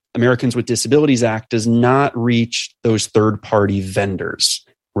 the Americans with Disabilities Act does not reach those third-party vendors,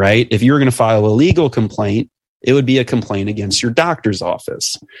 right? If you were going to file a legal complaint, it would be a complaint against your doctor's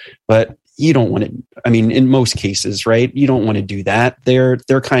office. But you don't want to, in most cases, right? You don't want to do that. They're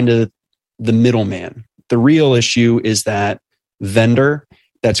kind of the middleman. The real issue is that vendor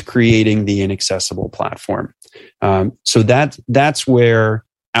that's creating the inaccessible platform. So that's where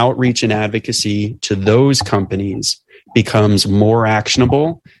outreach and advocacy to those companies becomes more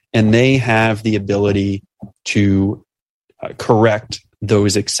actionable, and they have the ability to correct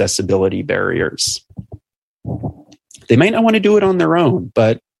those accessibility barriers. They might not want to do it on their own,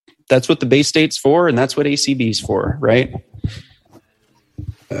 but that's what the Bay State's for, and that's what ACB's for, right?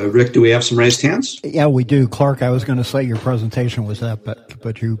 Rick, do we have some raised hands? Yeah, we do. Clark, I was going to say your presentation was epic,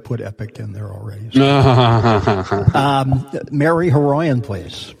 but you put epic in there already. So. Mary Heroyan,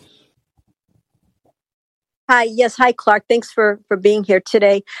 please. Hi. Yes. Hi, Clark. Thanks for being here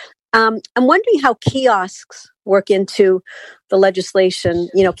today. I'm wondering how kiosks work into the legislation.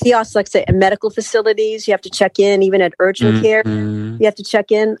 Kiosks, like say, in medical facilities, you have to check in, even at urgent care, you have to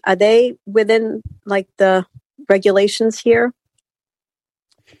check in. Are they within the regulations here?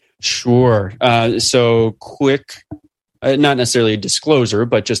 Sure. So quick, not necessarily a disclosure,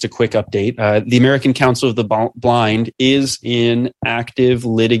 but just a quick update. The American Council of the Blind is in active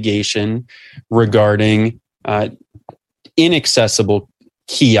litigation regarding inaccessible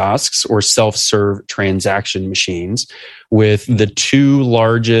kiosks or self-serve transaction machines with the two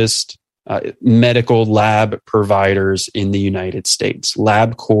largest medical lab providers in the United States,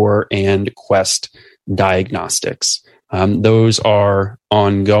 LabCorp and Quest Diagnostics. Those are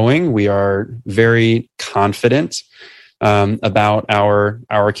ongoing. We are very confident about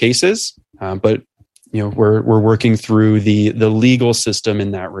our cases, but we're working through the legal system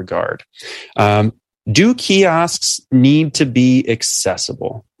in that regard. Do kiosks need to be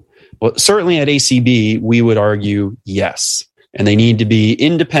accessible? Well, certainly at ACB, we would argue yes, and they need to be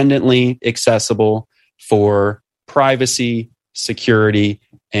independently accessible for privacy, security,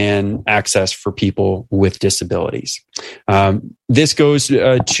 and access for people with disabilities. This goes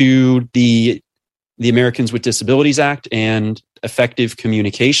to the Americans with Disabilities Act and effective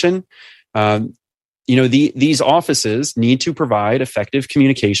communication. These offices need to provide effective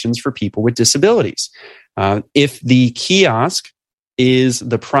communications for people with disabilities. If the kiosk is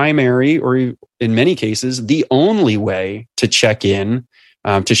the primary, or in many cases, the only way to check in,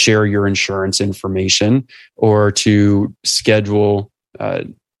 to share your insurance information, or to schedule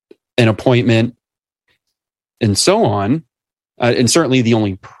an appointment, and so on, and certainly the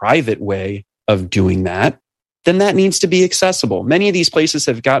only private way of doing that, then that needs to be accessible. Many of these places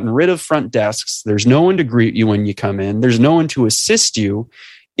have gotten rid of front desks. There's no one to greet you when you come in. There's no one to assist you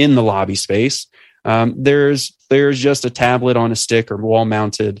in the lobby space. There's just a tablet on a stick or wall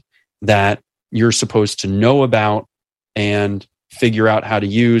mounted that you're supposed to know about and figure out how to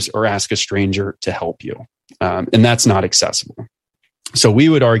use or ask a stranger to help you. And that's not accessible. So we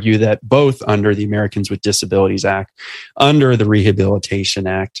would argue that both under the Americans with Disabilities Act, under the Rehabilitation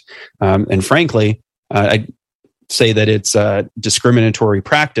Act, and frankly, I'd say that it's a discriminatory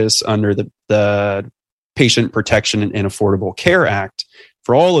practice under the Patient Protection and Affordable Care Act.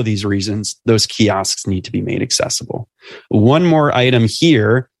 For all of these reasons, those kiosks need to be made accessible. One more item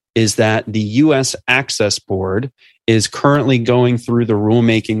here is that the U.S. Access Board is currently going through the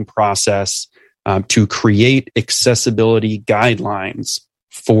rulemaking process to create accessibility guidelines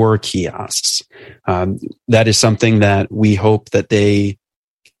for kiosks. That is something that we hope that they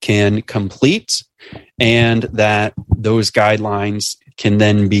can complete, and that those guidelines can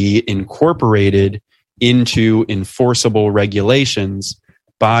then be incorporated into enforceable regulations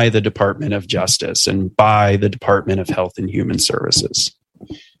by the Department of Justice and by the Department of Health and Human Services.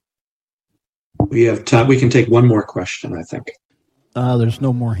 We have time. We can take one more question, I think. There's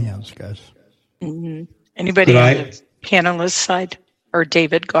no more hands, guys. Mm-hmm. Anybody on the panelist side? Or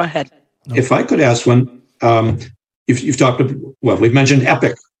David, go ahead. If I could ask one, you've talked, well, we've mentioned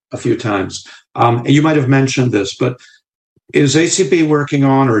EPIC a few times. You might have mentioned this, but is ACB working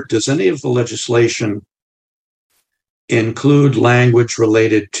on, or does any of the legislation include language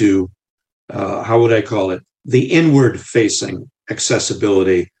related to, how would I call it, the inward-facing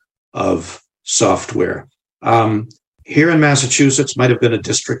accessibility of software? Here in Massachusetts, might have been a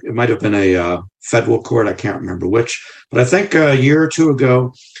district, it might have been a federal court, I can't remember which, but I think a year or two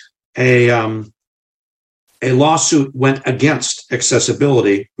ago, a lawsuit went against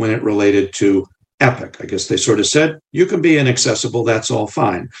accessibility when it related to EPIC. I guess they sort of said, you can be inaccessible, that's all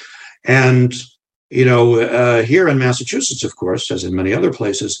fine. And, you know, here in Massachusetts, of course, as in many other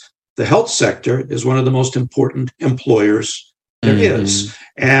places, the health sector is one of the most important employers there is.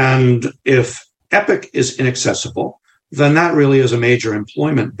 And if EPIC is inaccessible, then that really is a major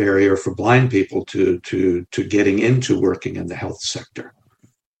employment barrier for blind people to getting into working in the health sector.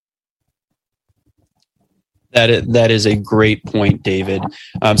 That is a great point, David.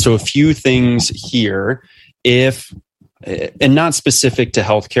 So a few things here, and not specific to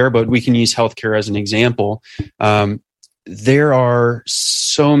healthcare, but we can use healthcare as an example. There are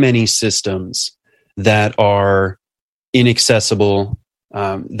so many systems that are inaccessible,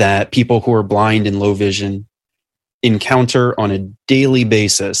 that people who are blind and low vision encounter on a daily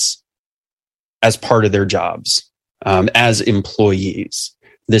basis as part of their jobs, as employees.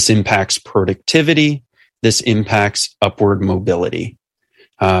 This impacts productivity. This impacts upward mobility.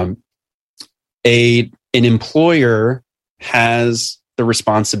 An employer has the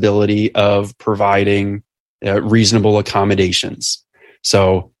responsibility of providing reasonable accommodations.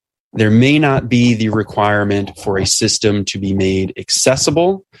 So there may not be the requirement for a system to be made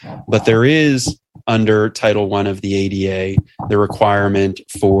accessible, but there is, under Title I of the ADA, the requirement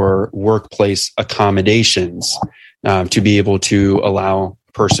for workplace accommodations to be able to allow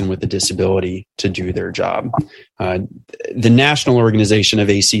a person with a disability to do their job. The national organization of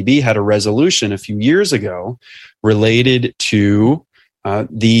ACB had a resolution a few years ago related to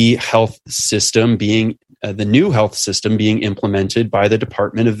the health system being the new health system being implemented by the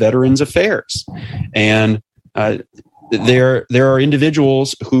Department of Veterans Affairs. And there are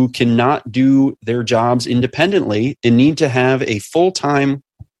individuals who cannot do their jobs independently and need to have a full-time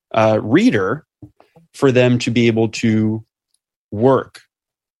reader for them to be able to work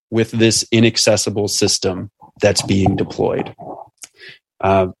with this inaccessible system that's being deployed.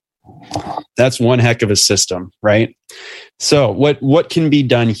 That's one heck of a system, right? So what can be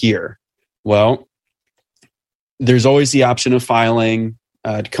done here? Well, there's always the option of filing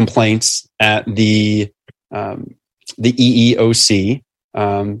complaints at the EEOC,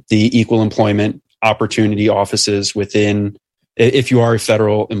 the Equal Employment Opportunity Offices within, if you are a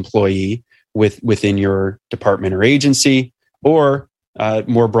federal employee within your department or agency, or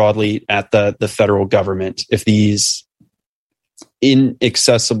more broadly at the federal government. If these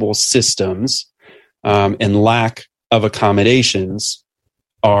inaccessible systems and lack of accommodations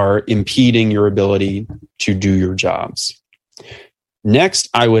are impeding your ability to do your jobs. Next,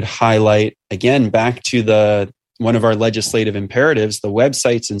 I would highlight, again, back to one of our legislative imperatives, the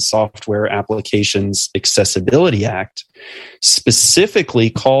Websites and Software Applications Accessibility Act specifically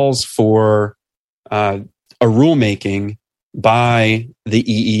calls for a rulemaking by the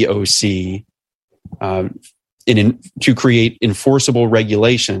EEOC to create enforceable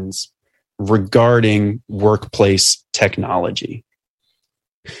regulations regarding workplace technology.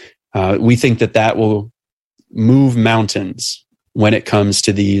 We think that will move mountains when it comes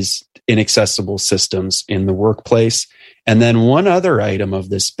to these inaccessible systems in the workplace. And then one other item of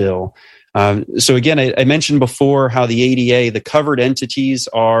this bill, So again, I mentioned before how the ADA, the covered entities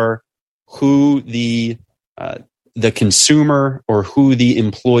are who the consumer or who the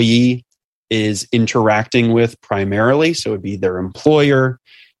employee is interacting with primarily. So it'd be their employer,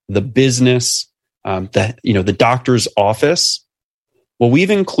 the business, the doctor's office. Well,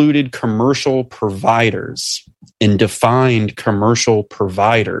 we've included commercial providers and defined commercial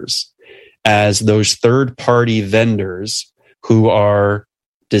providers as those third-party vendors who are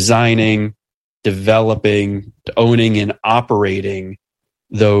designing, developing, owning, and operating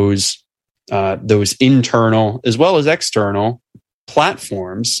those internal as well as external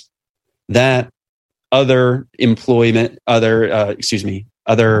platforms that other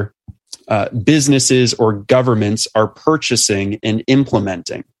businesses or governments are purchasing and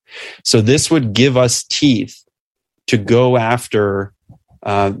implementing. So this would give us teeth to go after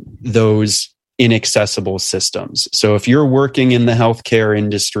those inaccessible systems. So if you're working in the healthcare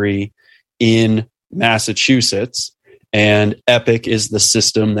industry in Massachusetts and Epic is the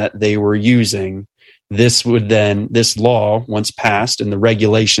system that they were using, this law, once passed and the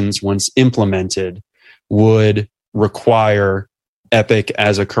regulations once implemented, would require Epic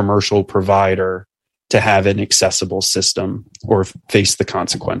as a commercial provider to have an accessible system or face the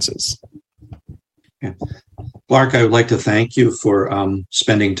consequences. Yeah. Clark, I would like to thank you for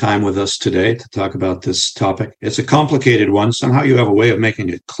spending time with us today to talk about this topic. It's a complicated one. Somehow you have a way of making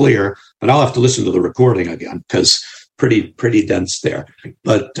it clear, but I'll have to listen to the recording again because pretty dense there.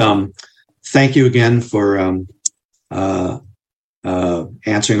 But thank you again for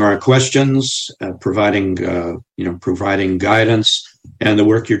answering our questions, providing guidance, and the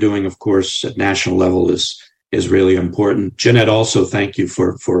work you're doing, of course, at national level is really important. Jeanette, also thank you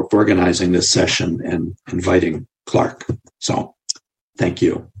for organizing this session and inviting Clark. So thank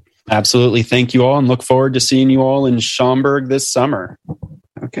you. Absolutely. Thank you all, and look forward to seeing you all in Schaumburg this summer.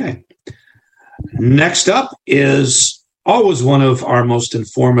 Okay. Next up is always one of our most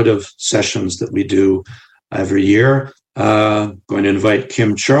informative sessions that we do every year. Going to invite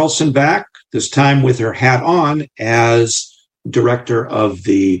Kim Charlson back, this time with her hat on as director of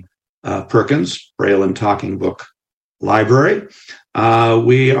the Perkins Braille and Talking Book Library.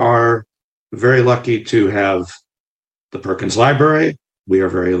 We are very lucky to have the Perkins Library. We are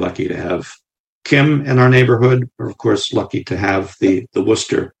very lucky to have Kim in our neighborhood. We're, of course, lucky to have the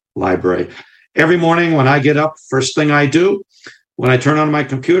Worcester Library. Every morning when I get up, first thing I do when I turn on my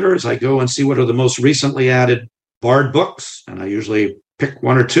computer is I go and see what are the most recently added Bard books, and I usually pick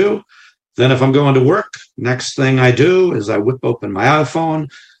one or two. Then if I'm going to work, next thing I do is I whip open my iPhone,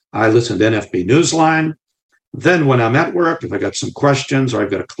 I listen to NFB Newsline. Then when I'm at work, if I got some questions or I've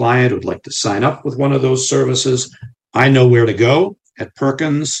got a client who'd like to sign up with one of those services, I know where to go at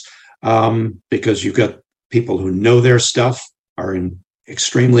Perkins because you've got people who know their stuff, are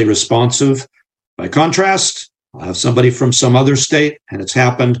extremely responsive. By contrast, I'll have somebody from some other state, and it's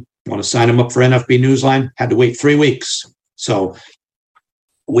happened, want to sign them up for NFB Newsline, had to wait 3 weeks. So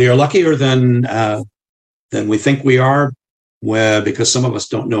we are luckier than we think we are, because some of us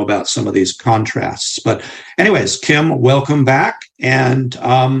don't know about some of these contrasts. But anyways, Kim, welcome back, and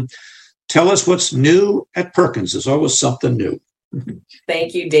tell us what's new at Perkins. There's always something new.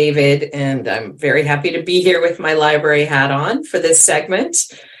 Thank you, David, and I'm very happy to be here with my library hat on for this segment.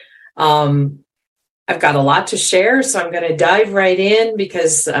 I've got a lot to share, so I'm going to dive right in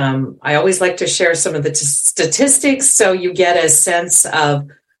because I always like to share some of the statistics so you get a sense of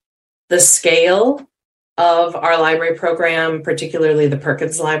the scale of our library program, particularly the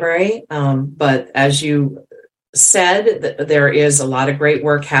Perkins Library. But as you said, there is a lot of great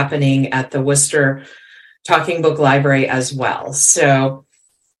work happening at the Worcester Talking Book Library as well.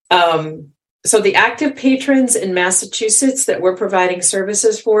 So the active patrons in Massachusetts that we're providing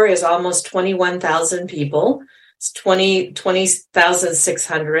services for is almost 21,000 people. It's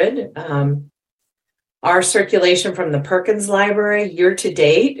 20,600. Our circulation from the Perkins Library year to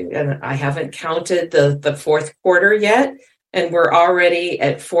date, and I haven't counted the fourth quarter yet, and we're already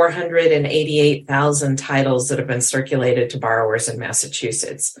at 488,000 titles that have been circulated to borrowers in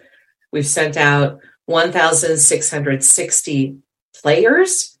Massachusetts. We've sent out 1,660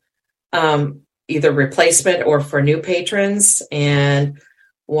 players, either replacement or for new patrons. And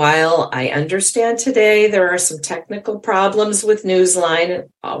while I understand today there are some technical problems with Newsline,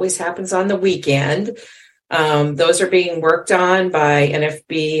 it always happens on the weekend. Those are being worked on by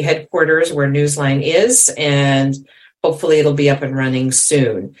NFB headquarters where Newsline is, and hopefully it'll be up and running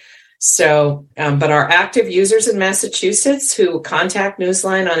soon. So, but our active users in Massachusetts who contact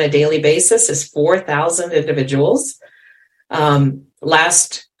Newsline on a daily basis is 4,000 individuals.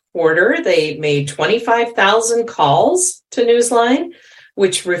 Last quarter, they made 25,000 calls to Newsline,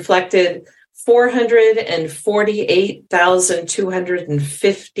 which reflected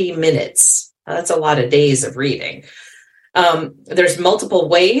 448,250 minutes. That's a lot of days of reading. There's multiple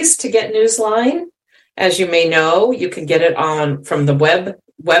ways to get Newsline. As you may know, you can get it from the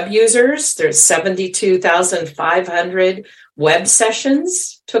web users. There's 72,500 web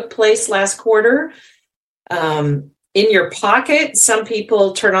sessions took place last quarter. In your pocket, some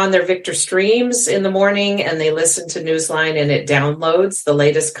people turn on their Victor Streams in the morning and they listen to Newsline, and it downloads the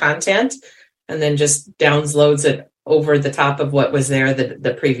latest content and then just downloads it over the top of what was there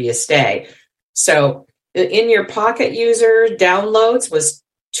the previous day. So in your pocket user downloads was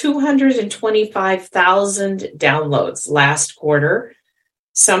 225,000 downloads last quarter.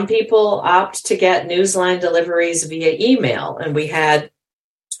 Some people opt to get Newsline deliveries via email, and we had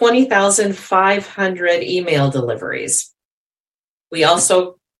 20,500 email deliveries. We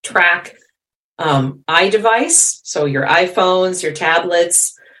also track iDevice, so your iPhones, your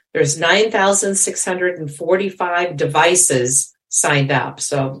tablets. There's 9,645 devices signed up.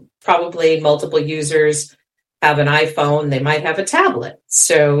 So probably multiple users have an iPhone. They might have a tablet.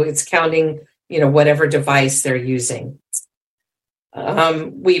 So it's counting, whatever device they're using.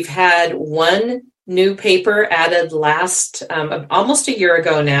 We've had one new paper added almost a year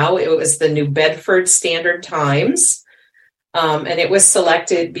ago now. It was the New Bedford Standard Times. And it was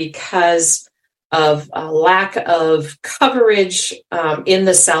selected because of a lack of coverage in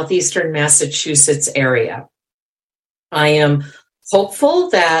the southeastern Massachusetts area. I am hopeful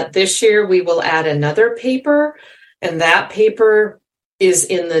that this year we will add another paper, and that paper is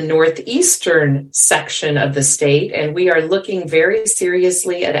in the northeastern section of the state, and we are looking very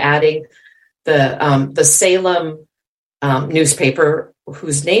seriously at adding the Salem newspaper,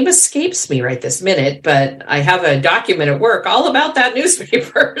 whose name escapes me right this minute, but I have a document at work all about that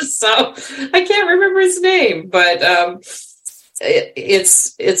newspaper, so I can't remember its name, but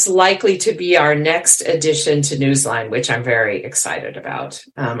it's likely to be our next addition to Newsline, which I'm very excited about.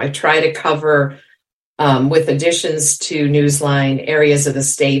 I try to cover with additions to Newsline areas of the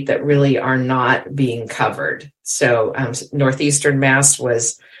state that really are not being covered. So northeastern Mass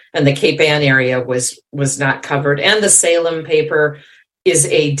and the Cape Ann area was not covered, and the Salem paper is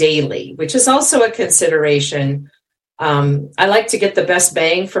a daily, which is also a consideration. I like to get the best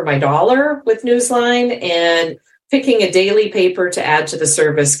bang for my dollar with Newsline, and picking a daily paper to add to the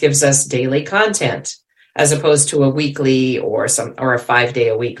service gives us daily content as opposed to a weekly or a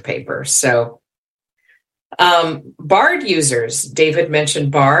 5-day-a-week paper. So Bard users, David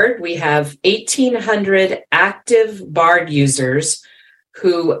mentioned Bard. We have 1,800 active Bard users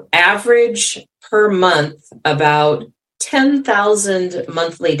who average per month about 10,000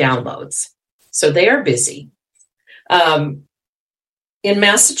 monthly downloads. So they are busy. In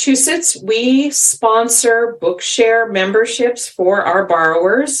Massachusetts, we sponsor Bookshare memberships for our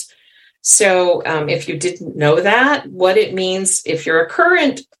borrowers. So if you didn't know that, what it means, if you're a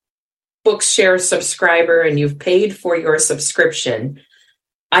current Bookshare subscriber and you've paid for your subscription,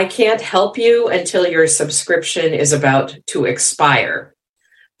 I can't help you until your subscription is about to expire.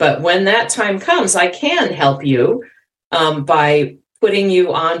 But when that time comes, I can help you by putting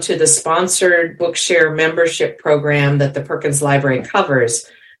you onto the sponsored Bookshare membership program that the Perkins Library covers,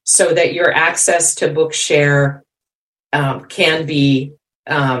 so that your access to Bookshare can be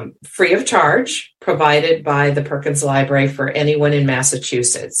free of charge, provided by the Perkins Library for anyone in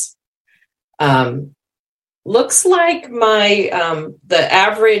Massachusetts. Looks like the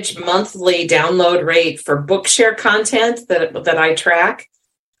average monthly download rate for Bookshare content that I track,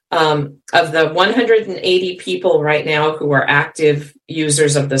 of the 180 people right now who are active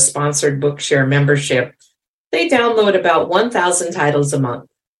users of the sponsored Bookshare membership, they download about 1,000 titles a month.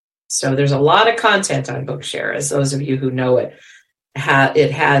 So there's a lot of content on Bookshare, as those of you who know it.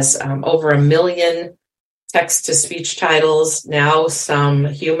 It has over 1 million text-to-speech titles, now some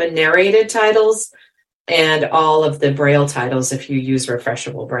human-narrated titles, and all of the Braille titles if you use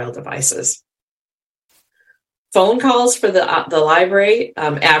refreshable Braille devices. Phone calls for the library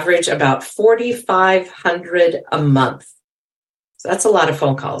average about 4,500 a month. So that's a lot of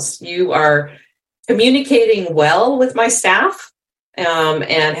phone calls. You are communicating well with my staff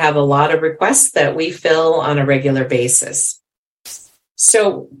and have a lot of requests that we fill on a regular basis.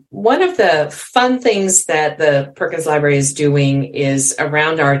 So one of the fun things that the Perkins Library is doing is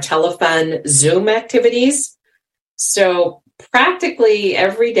around our telefund Zoom activities. So practically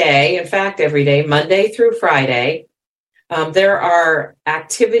every day, in fact, every day, Monday through Friday, there are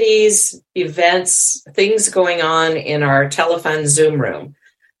activities, events, things going on in our telefund Zoom room.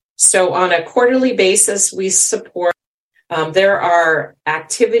 So on a quarterly basis, we support There are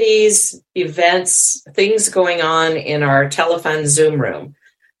activities, events, things going on in our Telefund Zoom room.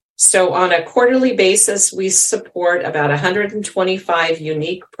 So on a quarterly basis, we support about 125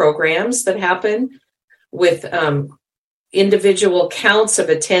 unique programs that happen with individual counts of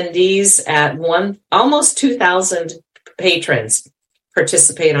attendees at almost 2,000 patrons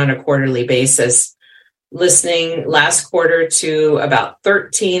participate on a quarterly basis, listening last quarter to about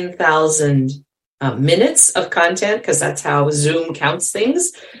 13,000 minutes of content, because that's how Zoom counts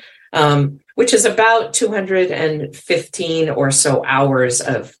things, which is about 215 or so hours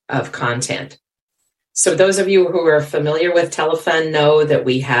of content. So those of you who are familiar with Telefund know that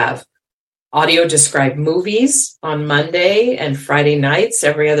we have audio described movies on Monday and Friday nights,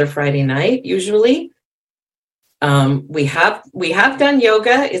 every other Friday night, usually. We have done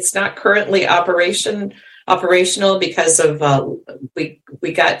yoga. It's not currently operational because of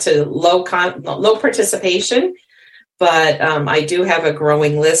we got to low participation, but I do have a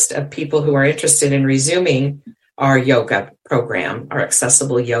growing list of people who are interested in resuming our yoga program, our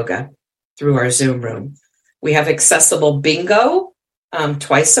accessible yoga, through our Zoom room. We have accessible bingo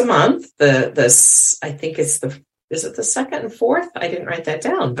twice a month. I think is it the second and fourth? I didn't write that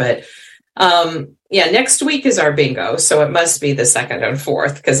down, but next week is our bingo, so it must be the second and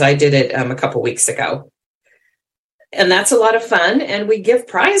fourth because I did it a couple weeks ago. And that's a lot of fun, and we give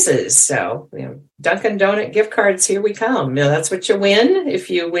prizes. So, Dunkin' Donut gift cards, here we come. That's what you win. If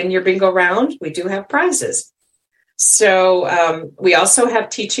you win your bingo round, we do have prizes. So we also have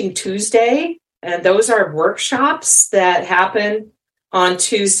Teaching Tuesday, and those are workshops that happen on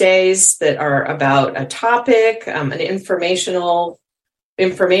Tuesdays that are about a topic, an information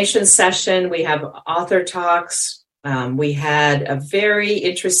session. We have author talks. We had a very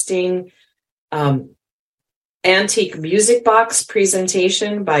interesting antique music box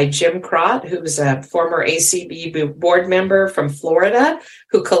presentation by Jim Crott, who's a former ACB board member from Florida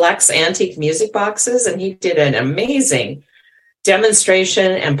who collects antique music boxes. And he did an amazing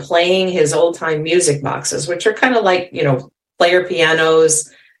demonstration and playing his old-time music boxes, which are kind of like, player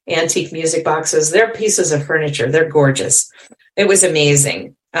pianos, antique music boxes. They're pieces of furniture. They're gorgeous. It was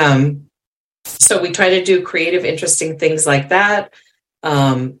amazing. So we try to do creative, interesting things like that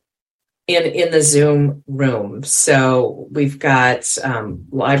in the Zoom room. So we've got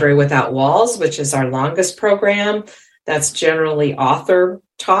Library Without Walls, which is our longest program. That's generally author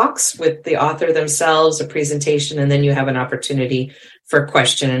talks with the author themselves, a presentation, and then you have an opportunity for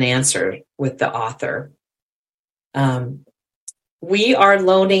question and answer with the author. We are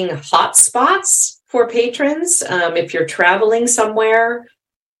loaning hotspots for patrons. If you're traveling somewhere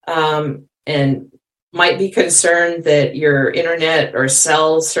and might be concerned that your internet or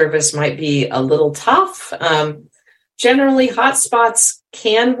cell service might be a little tough, generally hotspots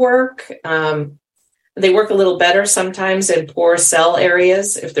can work. They work a little better sometimes in poor cell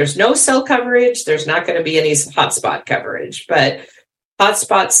areas. If there's no cell coverage, there's not going to be any hotspot coverage, but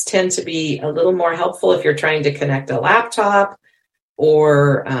hotspots tend to be a little more helpful if you're trying to connect a laptop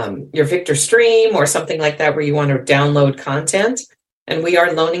or your Victor Stream or something like that where you want to download content. And we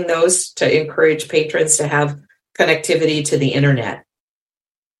are loaning those to encourage patrons to have connectivity to the internet.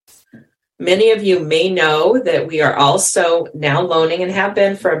 Many of you may know that we are also now loaning, and have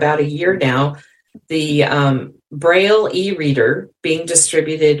been for about a year now, the Braille e-reader being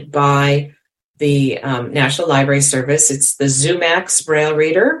distributed by the National Library Service. It's the ZooMax Braille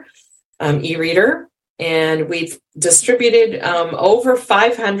reader, e-reader, and we've distributed over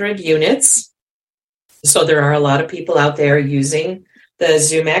 500 units. So there are a lot of people out there using the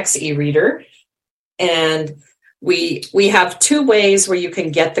ZooMax e-reader. And we have two ways where you can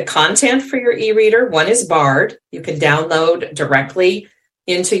get the content for your e-reader. One is Bard. You can download directly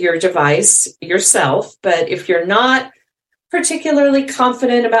into your device yourself. But if you're not particularly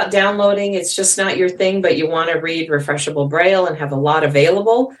confident about downloading, it's just not your thing, but you want to read refreshable Braille and have a lot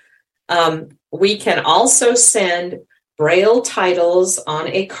available, we can also send Braille titles on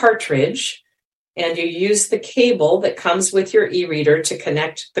a cartridge, and you use the cable that comes with your e-reader to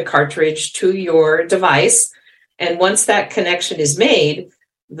connect the cartridge to your device. And once that connection is made,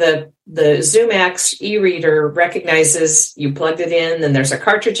 the ZooMax e-reader recognizes you plugged it in, then there's a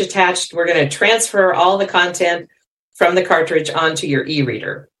cartridge attached. We're going to transfer all the content from the cartridge onto your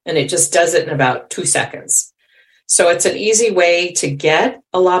e-reader. And it just does it in about 2 seconds. So it's an easy way to get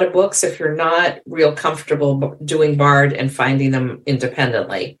a lot of books if you're not real comfortable doing Bard and finding them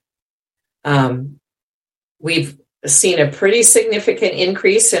independently. We've seen a pretty significant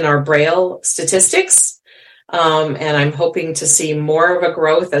increase in our Braille statistics. And I'm hoping to see more of a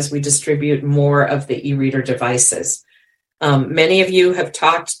growth as we distribute more of the e-reader devices. Many of you have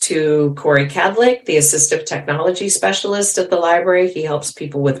talked to Corey Cadlick, the assistive technology specialist at the library. He helps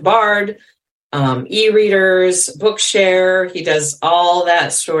people with BARD, e-readers, Bookshare. He does all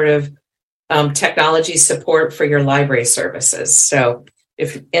that sort of technology support for your library services. So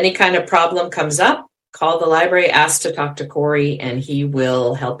if any kind of problem comes up, call the library, ask to talk to Corey, and he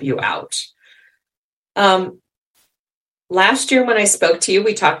will help you out. Last year when I spoke to you,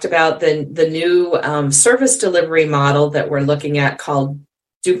 we talked about the new service delivery model that we're looking at called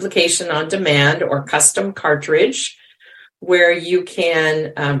duplication on demand or custom cartridge, where you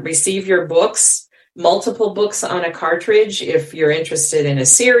can receive your books, multiple books on a cartridge. If you're interested in a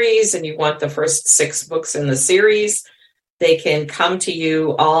series and you want the first 6 books in the series, they can come to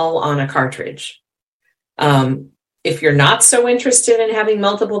you all on a cartridge. If you're not so interested in having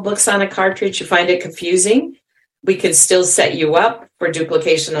multiple books on a cartridge, you find it confusing, we could still set you up for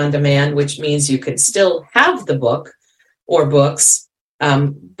duplication on demand, which means you could still have the book or books,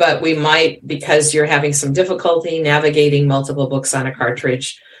 but we might, because you're having some difficulty navigating multiple books on a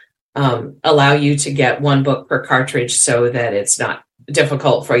cartridge, allow you to get 1 book per cartridge so that it's not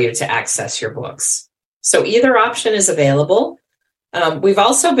difficult for you to access your books. So either option is available. We've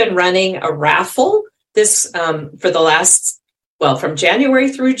also been running a raffle this for the last, from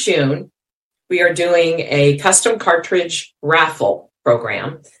January through June. We are doing a custom cartridge raffle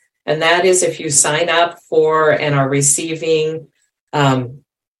program. And that is if you sign up for and are receiving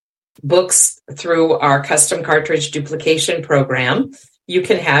books through our custom cartridge duplication program, you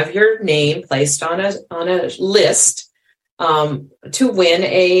can have your name placed on a list to win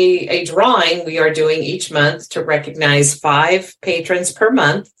a drawing we are doing each month to recognize 5 patrons per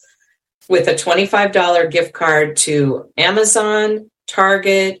month with a $25 gift card to Amazon,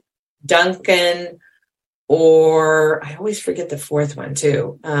 Target, Duncan, or I always forget the 4th one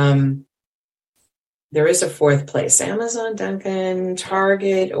too. There is a 4th place, Amazon, Duncan,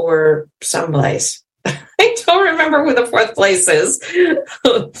 Target, or someplace. I don't remember who the 4th place is.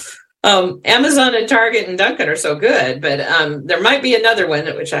 Amazon and Target and Duncan are so good, but there might be another one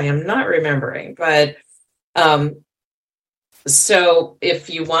which I am not remembering. But so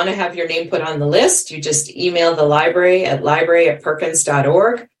if you want to have your name put on the list, you just email the library at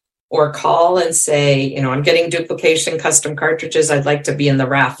library@perkins.org or call and say, I'm getting duplication custom cartridges. I'd like to be in the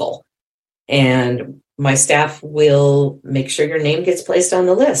raffle. And my staff will make sure your name gets placed on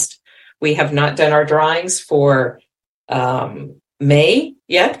the list. We have not done our drawings for May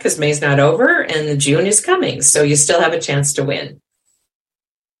yet because May's not over and June is coming. So you still have a chance to win.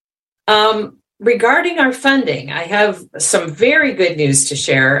 Regarding our funding, I have some very good news to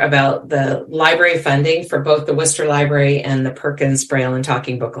share about the library funding for both the Worcester Library and the Perkins Braille and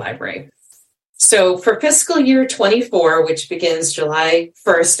Talking Book Library. So for fiscal year 24, which begins July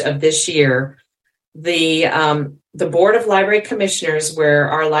 1st of this year, the Board of Library Commissioners, where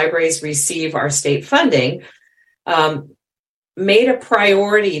our libraries receive our state funding, made a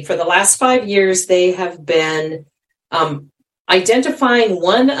priority. For the last 5 years, they have been identifying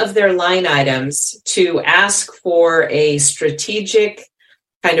one of their line items to ask for a strategic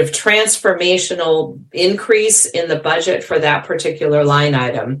kind of transformational increase in the budget for that particular line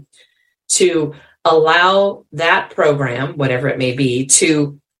item to allow that program, whatever it may be,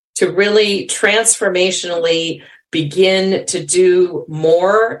 to really transformationally begin to do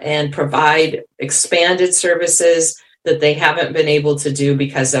more and provide expanded services that they haven't been able to do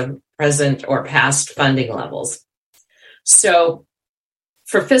because of present or past funding levels. So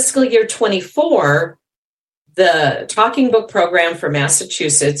for fiscal year 24, the Talking Book program for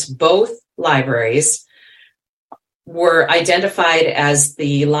Massachusetts, both libraries were identified as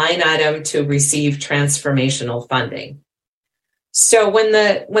the line item to receive transformational funding. So when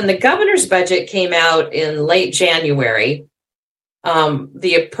the governor's budget came out in late January,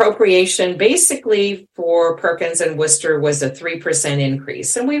 the appropriation basically for Perkins and Worcester was a 3%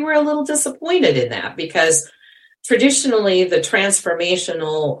 increase. And we were a little disappointed in that because traditionally the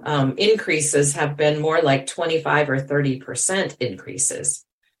transformational increases have been more like 25 or 30% increases.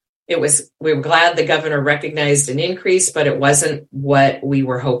 We were glad the governor recognized an increase, but it wasn't what we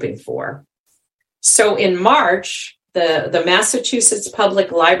were hoping for. So in March, the Massachusetts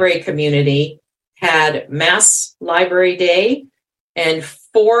Public Library community had Mass Library Day, and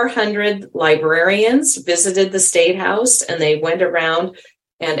 400 librarians visited the State House, and they went around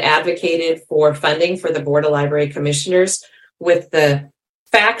and advocated for funding for the Board of Library Commissioners with the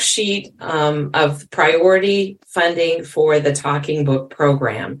fact sheet of priority funding for the Talking Book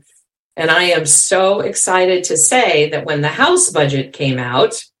program. And I am so excited to say that when the House budget came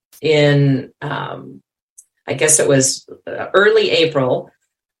out in, I guess it was early April,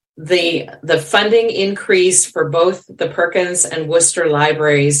 The funding increase for both the Perkins and Worcester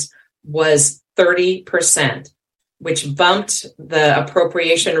libraries was 30%, which bumped the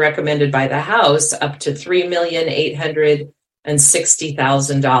appropriation recommended by the House up to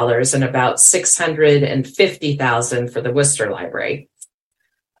 $3,860,000 and about $650,000 for the Worcester Library.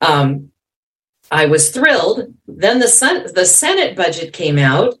 I was thrilled. Then the Senate budget came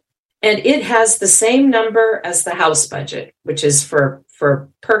out, and it has the same number as the House budget, which is for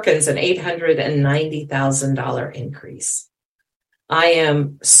Perkins an $890,000 increase. I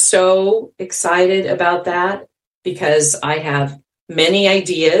am so excited about that because I have many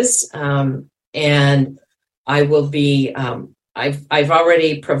ideas, and I will be. I've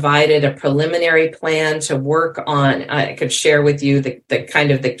already provided a preliminary plan to work on. I could share with you the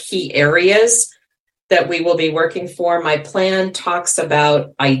kind of the key areas that we will be working for. My plan talks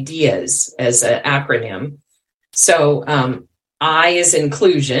about ideas as an acronym. So I is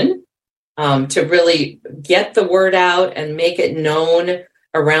inclusion, to really get the word out and make it known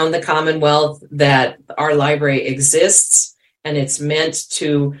around the Commonwealth that our library exists, and it's meant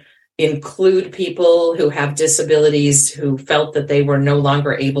to include people who have disabilities who felt that they were no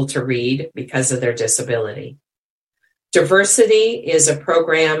longer able to read because of their disability. Diversity is a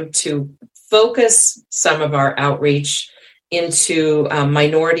program to focus some of our outreach into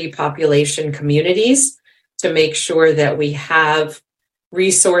minority population communities to make sure that we have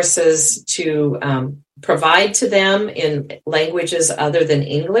resources to provide to them in languages other than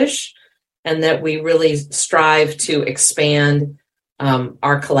English, and that we really strive to expand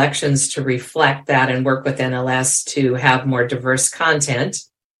our collections to reflect that and work with NLS to have more diverse content.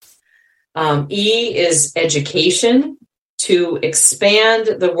 E is education, to expand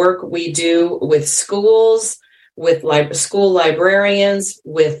the work we do with schools, with school librarians,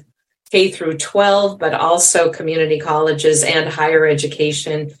 with K through 12, but also community colleges and higher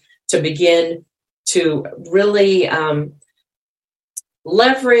education, to begin to really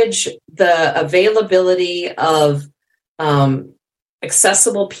leverage the availability of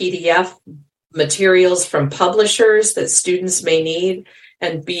accessible PDF materials from publishers that students may need,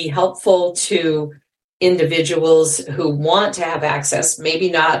 and be helpful to individuals who want to have access, maybe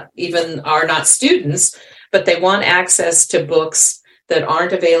not even are not students, but they want access to books that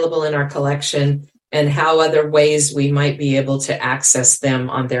aren't available in our collection, and how other ways we might be able to access them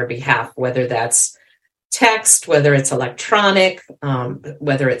on their behalf, whether that's text, whether it's electronic,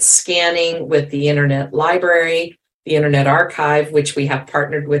 whether it's scanning with the Internet Library, the Internet Archive, which we have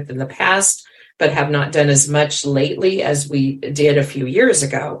partnered with in the past, but have not done as much lately as we did a few years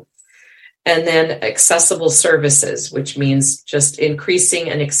ago. And then accessible services, which means just increasing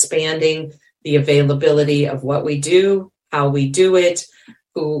and expanding the availability of what we do, how we do it,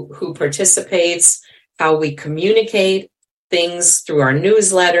 who participates, how we communicate things through our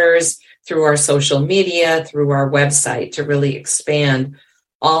newsletters, through our social media, through our website, to really expand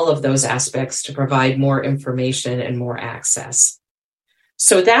all of those aspects to provide more information and more access.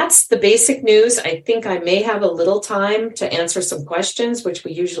 So that's the basic news. I think I may have a little time to answer some questions, which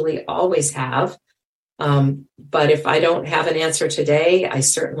we usually always have. But if I don't have an answer today, I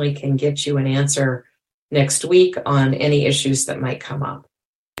certainly can get you an answer next week on any issues that might come up.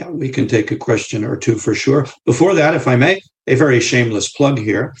 Yeah, we can take a question or two for sure. Before that, if I may, a very shameless plug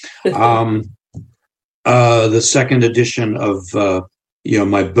here. The second edition of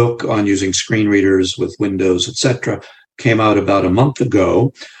my book on using screen readers with Windows, etc., came out about a month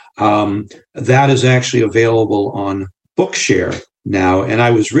ago. That is actually available on Bookshare now, and I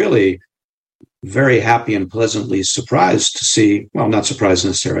was really very happy and pleasantly surprised to see, well, not surprised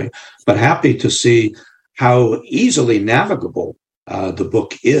necessarily, but happy to see how easily navigable the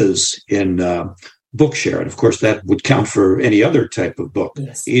book is in Bookshare. And of course, that would count for any other type of book.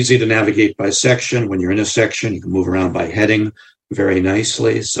 Yes. Easy to navigate by section. When you're in a section, you can move around by heading very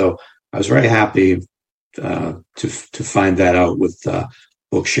nicely. So I was very happy to find that out with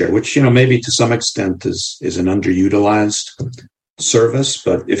Bookshare, which, maybe to some extent is an underutilized service.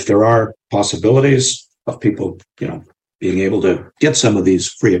 But if there are possibilities of people, being able to get some of these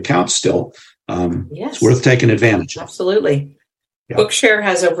free accounts still, yes, it's worth taking advantage of. Absolutely. Yeah. Bookshare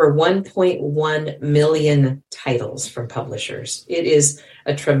has over 1.1 million titles from publishers. It is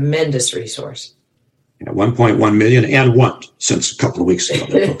a tremendous resource. 1.1 million and one since a couple of weeks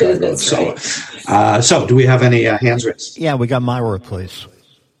ago. That's right. So do we have any hands raised? Yeah, we got Myra, please.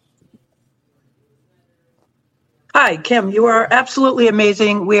 Hi, Kim. You are absolutely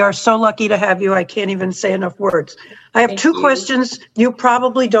amazing. We are so lucky to have you. I can't even say enough words. I have two questions. You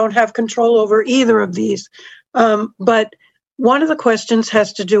probably don't have control over either of these. But one of the questions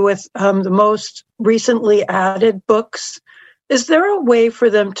has to do with the most recently added books is there a way for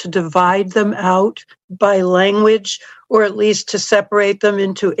them to divide them out by language, or at least to separate them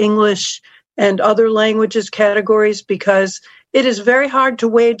into English and other languages categories? Because it is very hard to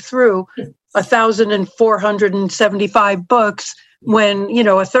wade through 1,475 books when, you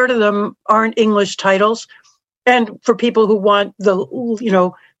know, a third of them aren't English titles. And for people who want the, you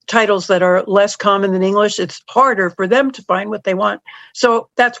know, titles that are less common than English, it's harder for them to find what they want. So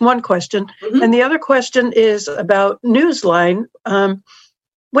that's one question. Mm-hmm. And the other question is about Newsline.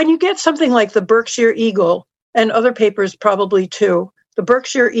 When you get something like the Berkshire Eagle, and other papers probably too, the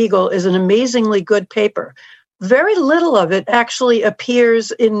Berkshire Eagle is an amazingly good paper. Very little of it actually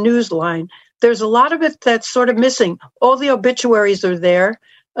appears in Newsline. There's a lot of it that's sort of missing. All the obituaries are there,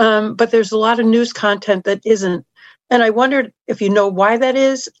 but there's a lot of news content that isn't. And I wondered if you know why that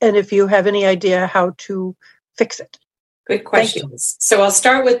is, and if you have any idea how to fix it. Good questions. So I'll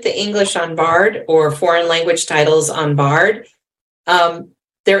start with the English on Bard, or foreign language titles on Bard.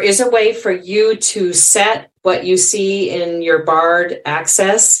 There is a way for you to set what you see in your Bard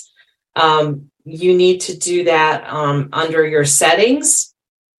access. You need to do that under your settings.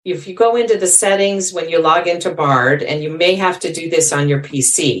 If you go into the settings when you log into Bard, and you may have to do this on your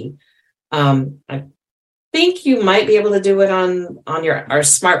PC, I think you might be able to do it on our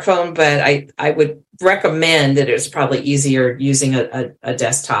smartphone, but I would recommend that it's probably easier using a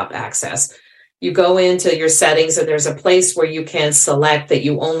desktop access. You go into your settings, and there's a place where you can select that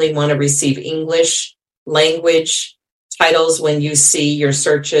you only want to receive English language titles when you see your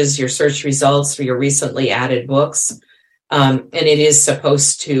searches, your search results for your recently added books. And it is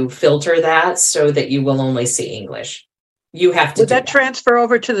supposed to filter that so that you will only see English. You have to. Would that transfer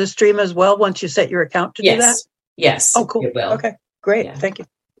over to the stream as well once you set your account to do that? Yes. Oh, cool. It will. Okay, great. Yeah. Thank you.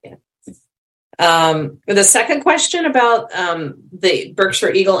 Yeah. The second question about the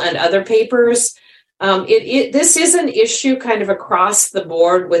Berkshire Eagle and other papers, this is an issue kind of across the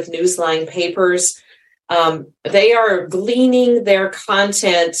board with Newsline papers. They are gleaning their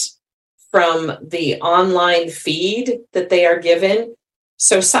content from the online feed that they are given.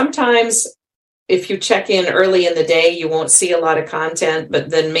 So sometimes if you check in early in the day, you won't see a lot of content, but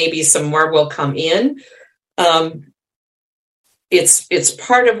then maybe some more will come in. It's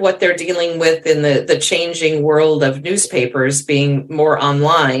part of what they're dealing with in the changing world of newspapers being more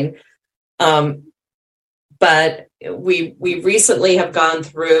online. But we recently have gone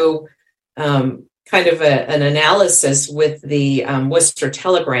through kind of an analysis with the Worcester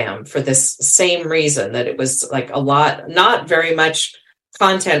Telegram for this same reason, that it was like a lot, not very much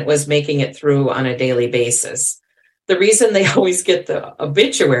content was making it through on a daily basis. The reason they always get the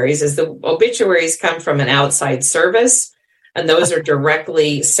obituaries is the obituaries come from an outside service, and those are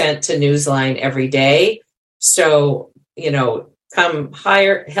directly sent to Newsline every day. So, you know, come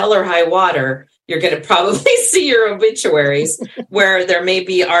hell or high water, you're going to probably see your obituaries where there may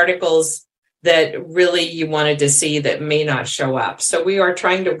be articles that really you wanted to see that may not show up. So we are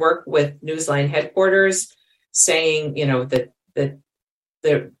trying to work with Newsline headquarters, saying, you know, that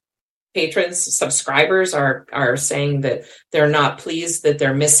the patrons, subscribers are saying that they're not pleased that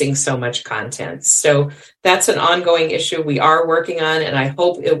they're missing so much content. So that's an ongoing issue we are working on, and I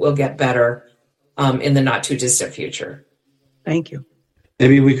hope it will get better in the not too distant future. Thank you.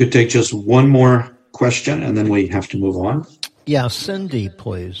 Maybe we could take just one more question, and then we have to move on. Yeah, Cindy,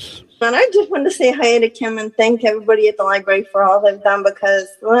 please. And I just want to say hi to Kim and thank everybody at the library for all they've done, because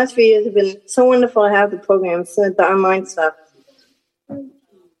the last few years have been so wonderful to have the programs, the online stuff.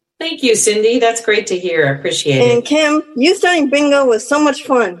 Thank you, Cindy. That's great to hear. I appreciate it. And Kim, you starting bingo was so much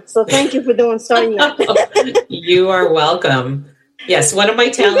fun. So thank you for starting that. You are welcome. Yes, one of my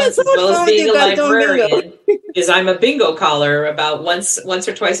talents, as well as being a librarian, is I'm a bingo caller. About once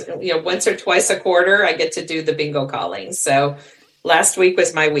or twice a quarter, I get to do the bingo calling. So last week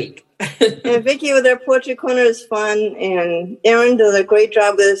was my week. And Vicky with her Poetry Corner is fun, and Aaron does a great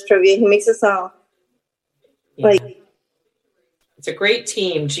job with his trivia. He makes us all it's a great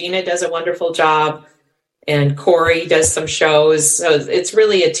team. Gina does a wonderful job, and Corey does some shows. So it's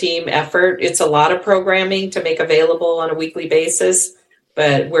really a team effort. It's a lot of programming to make available on a weekly basis,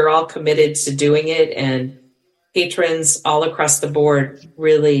 but we're all committed to doing it. And patrons all across the board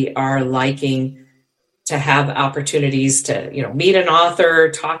really are liking to have opportunities to, you know, meet an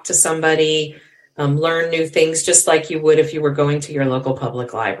author, talk to somebody, learn new things, just like you would if you were going to your local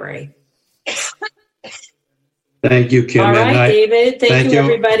public library. Thank you, Kim. All right, David. Thank you,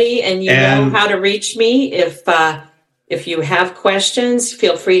 everybody. And you know how to reach me. If you have questions,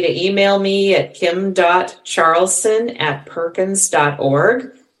 feel free to email me at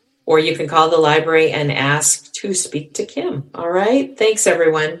kim.charlson@perkins.org, or you can call the library and ask to speak to Kim. All right. Thanks,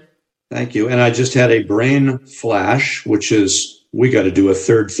 everyone. Thank you. And I just had a brain flash, which is we got to do a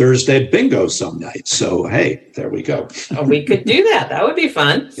third Thursday bingo some night. So, hey, there we go. Oh, we could do that. That would be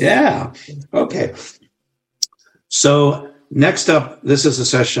fun. Yeah. Okay. So next up, this is a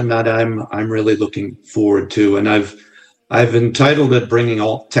session that I'm really looking forward to, and I've entitled it "Bringing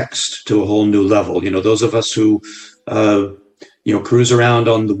Alt Text to a Whole New Level." You know, those of us who cruise around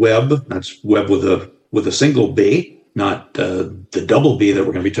on the web. That's web with a single B. Not the double B that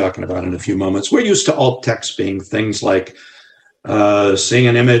we're going to be talking about in a few moments. We're used to alt text being things like seeing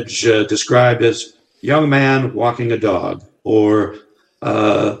an image described as young man walking a dog, or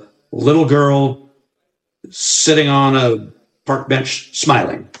little girl sitting on a park bench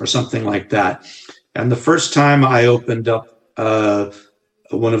smiling, or something like that. And the first time I opened up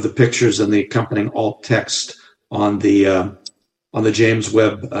one of the pictures and the accompanying alt text on the James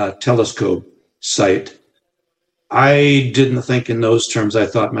Webb Telescope site, I didn't think in those terms. I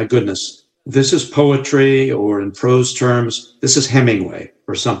thought, my goodness, this is poetry, or in prose terms, this is Hemingway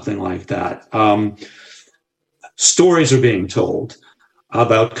or something like that. Stories are being told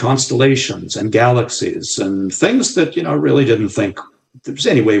about constellations and galaxies and things that, really didn't think there's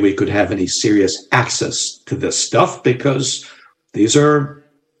any way we could have any serious access to this stuff, because these are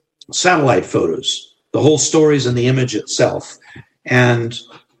satellite photos. The whole story's in the image itself. And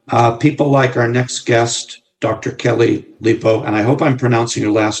people like our next guest, Dr. Kelly Lipo, and I hope I'm pronouncing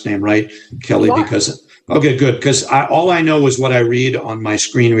your last name right, Kelly, because, okay, good, because all I know is what I read on my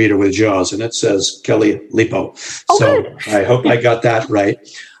screen reader with JAWS, and it says Kelly Lipo. So good. I hope I got that right.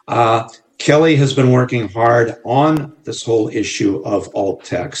 Kelly has been working hard on this whole issue of alt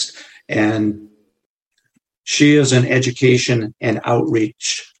text, and she is an education and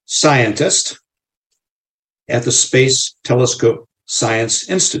outreach scientist at the Space Telescope Science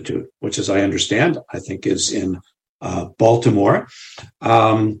Institute, which, as I understand, I think is in Baltimore.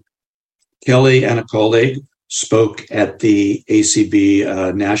 Kelly and a colleague spoke at the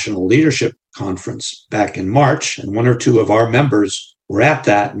ACB National Leadership Conference back in March, and one or two of our members were at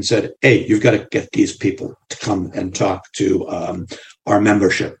that and said, hey, you've got to get these people to come and talk to our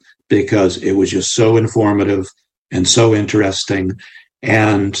membership, because it was just so informative and so interesting.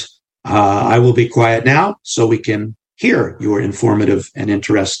 And I will be quiet now so we can hear your informative and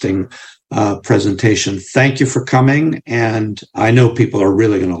interesting presentation. Thank you for coming, and I know people are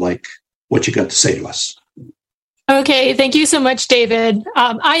really going to like what you got to say to us. Okay, thank you so much, David.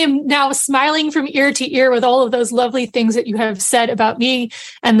 I am now smiling from ear to ear with all of those lovely things that you have said about me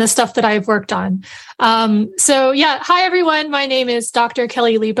and the stuff that I've worked on. Hi, everyone. My name is Dr.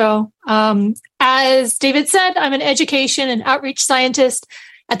 Kelly Lipo. As David said, I'm an education and outreach scientist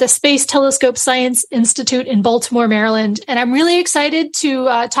at the Space Telescope Science Institute in Baltimore, Maryland. And I'm really excited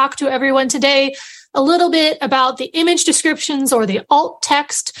to talk to everyone today a little bit about the image descriptions, or the alt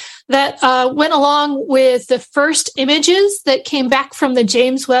text that went along with the first images that came back from the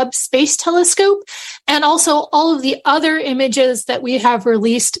James Webb Space Telescope, and also all of the other images that we have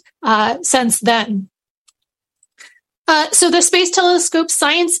released since then. So the Space Telescope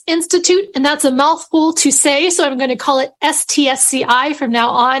Science Institute, and that's a mouthful to say, so I'm going to call it STSCI from now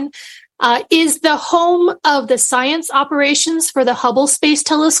on, is the home of the science operations for the Hubble Space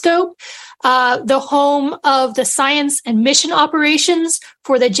Telescope, the home of the science and mission operations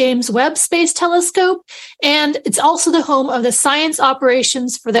for the James Webb Space Telescope, and it's also the home of the science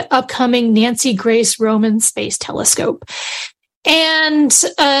operations for the upcoming Nancy Grace Roman Space Telescope. And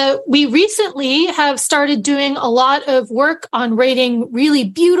we recently have started doing a lot of work on writing really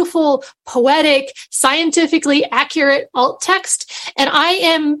beautiful, poetic, scientifically accurate alt text. And I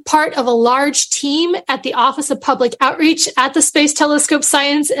am part of a large team at the Office of Public Outreach at the Space Telescope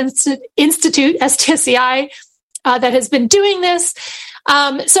Science Institute, STSCI, that has been doing this.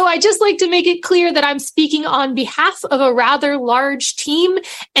 So I just like to make it clear that I'm speaking on behalf of a rather large team,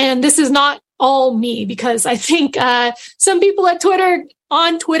 and this is not all me, because I think some people at Twitter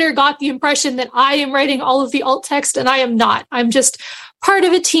got the impression that I am writing all of the alt text, and I am not. I'm just part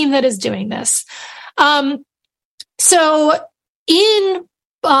of a team that is doing this. So in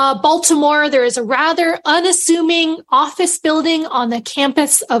Baltimore, there is a rather unassuming office building on the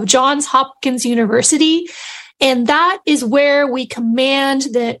campus of Johns Hopkins University, and that is where we command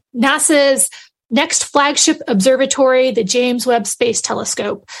NASA's next flagship observatory, the James Webb Space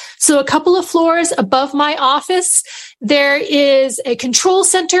Telescope. So a couple of floors above my office, there is a control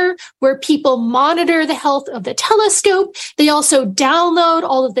center where people monitor the health of the telescope. They also download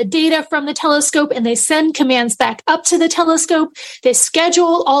all of the data from the telescope, and they send commands back up to the telescope. They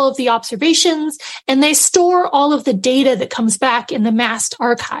schedule all of the observations, and they store all of the data that comes back in the MAST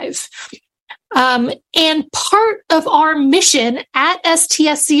archive. And part of our mission at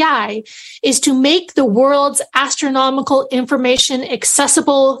STSCI is to make the world's astronomical information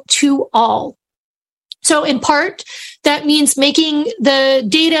accessible to all. So in part, that means making the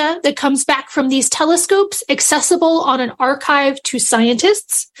data that comes back from these telescopes accessible on an archive to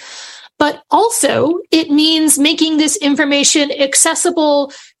scientists. But also, it means making this information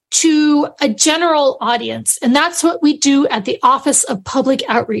accessible to a general audience. And that's what we do at the Office of Public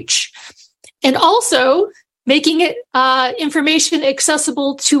Outreach. And also, making it information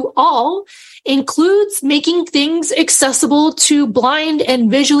accessible to all includes making things accessible to blind and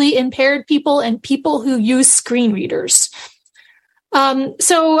visually impaired people and people who use screen readers.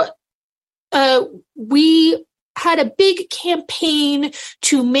 So we had a big campaign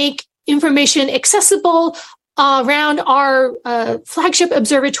to make information accessible around our flagship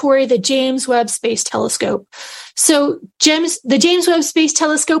observatory, the James Webb Space Telescope. So the James Webb Space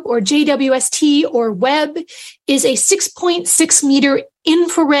Telescope, or JWST, or Webb, is a 6.6 meter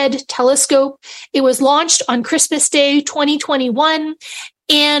infrared telescope. It was launched on Christmas Day 2021,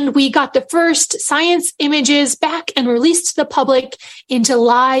 and we got the first science images back and released to the public in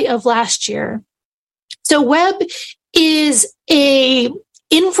July of last year. So Webb is a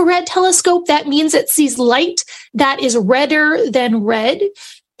infrared telescope. That means it sees light that is redder than red.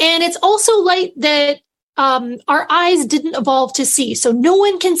 And it's also light that our eyes didn't evolve to see. So no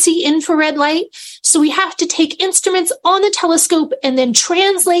one can see infrared light. So we have to take instruments on the telescope and then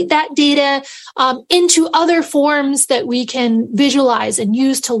translate that data into other forms that we can visualize and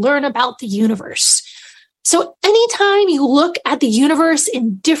use to learn about the universe. So anytime you look at the universe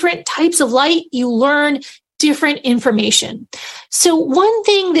in different types of light, you learn different information. So one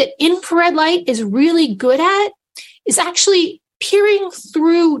thing that infrared light is really good at is actually peering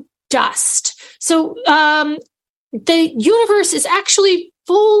through dust. So the universe is actually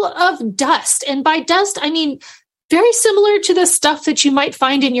full of dust. And by dust, I mean very similar to the stuff that you might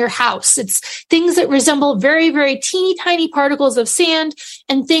find in your house. It's things that resemble very, very teeny tiny particles of sand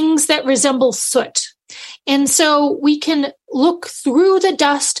and things that resemble soot. And so we can look through the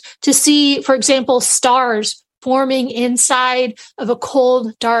dust to see, for example, stars forming inside of a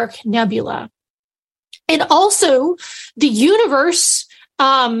cold, dark nebula. And also, the universe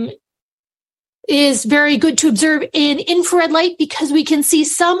is very good to observe in infrared light because we can see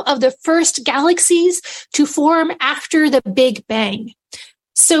some of the first galaxies to form after the Big Bang.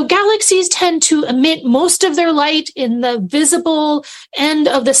 So galaxies tend to emit most of their light in the visible end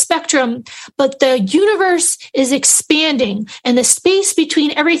of the spectrum, but the universe is expanding and the space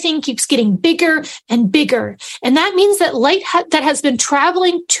between everything keeps getting bigger and bigger. And that means that light that has been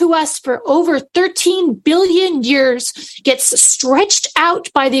traveling to us for over 13 billion years gets stretched out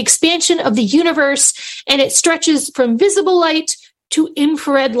by the expansion of the universe, and it stretches from visible light to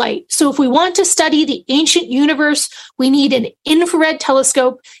infrared light. So if we want to study the ancient universe, we need an infrared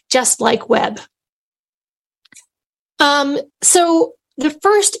telescope just like Webb. So the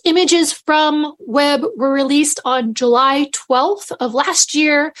first images from Webb were released on July 12th of last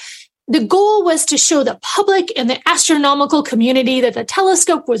year. The goal was to show the public and the astronomical community that the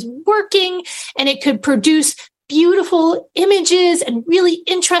telescope was working and it could produce beautiful images and really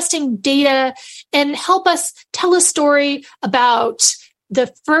interesting data and help us tell a story about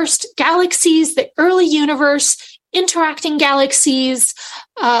the first galaxies, the early universe, interacting galaxies,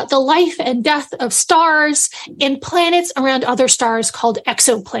 the life and death of stars, and planets around other stars called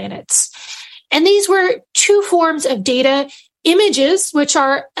exoplanets. And these were two forms of data: images, which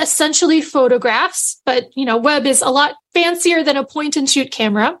are essentially photographs, but Webb is a lot fancier than a point and shoot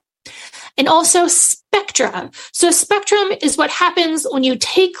camera. And also spectra. So spectrum is what happens when you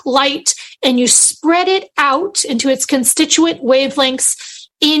take light and you spread it out into its constituent wavelengths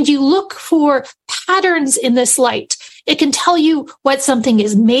and you look for patterns in this light. It can tell you what something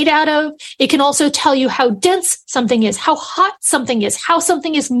is made out of. It can also tell you how dense something is, how hot something is, how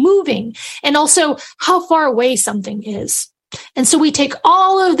something is moving, and also how far away something is. And so we take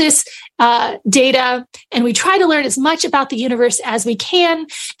all of this data and we try to learn as much about the universe as we can.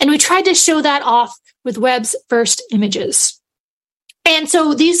 And we tried to show that off with Webb's first images. And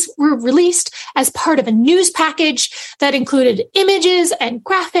so these were released as part of a news package that included images and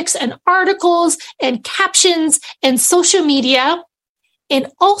graphics and articles and captions and social media and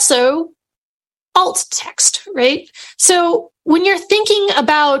also alt text, right? So when you're thinking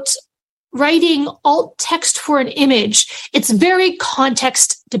about writing alt text for an image, it's very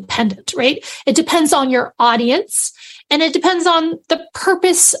context dependent, right? It depends on your audience and it depends on the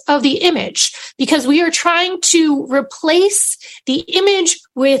purpose of the image, because we are trying to replace the image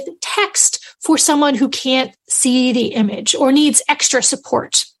with text for someone who can't see the image or needs extra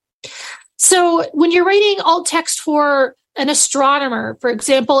support. So when you're writing alt text for an astronomer, for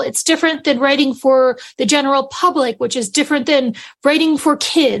example, it's different than writing for the general public, which is different than writing for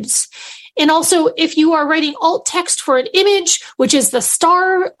kids. And also, if you are writing alt text for an image, which is the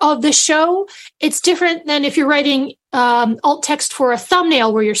star of the show, it's different than if you're writing alt text for a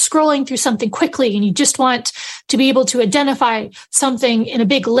thumbnail where you're scrolling through something quickly and you just want to be able to identify something in a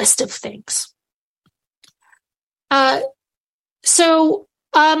big list of things.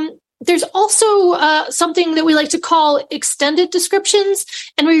 There's also something that we like to call extended descriptions,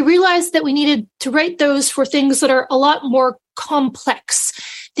 and we realized that we needed to write those for things that are a lot more complex,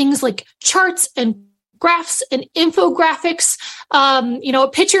 things like charts and graphs and infographics. A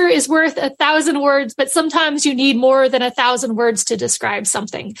picture is worth 1,000 words, but sometimes you need more than 1,000 words to describe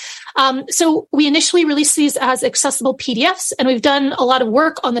something. So we initially released these as accessible PDFs, and we've done a lot of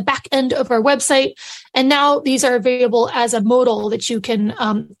work on the back end of our website. And now these are available as a modal that you can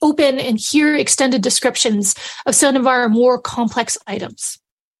open and hear extended descriptions of some of our more complex items.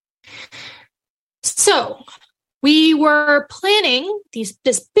 So we were planning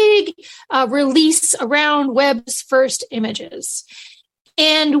this big release around web's first images.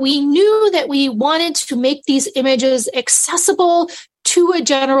 And we knew that we wanted to make these images accessible to a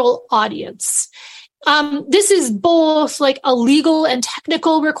general audience. This is both like a legal and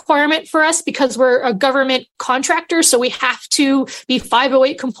technical requirement for us because we're a government contractor, so we have to be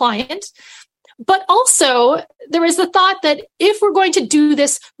 508 compliant. But also, there is the thought that if we're going to do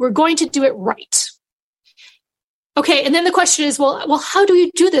this, we're going to do it right. Okay, and then the question is, well, how do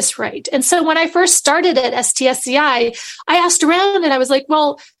you do this right? And so when I first started at STSCI, I asked around and I was like,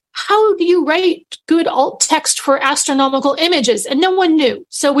 well, how do you write good alt text for astronomical images? And no one knew.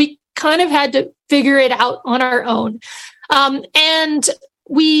 So we kind of had to figure it out on our own. And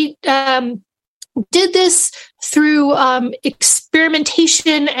we did this through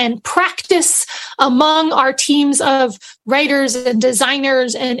experimentation and practice among our teams of writers and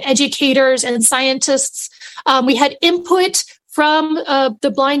designers and educators and scientists. We had input from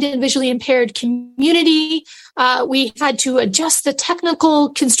the blind and visually impaired community. We had to adjust the technical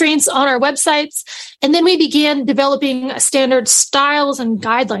constraints on our websites. And then we began developing standard styles and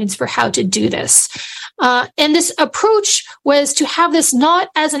guidelines for how to do this. And this approach was to have this not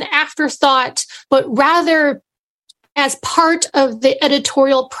as an afterthought, but rather as part of the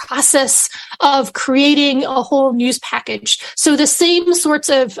editorial process of creating a whole news package. So the same sorts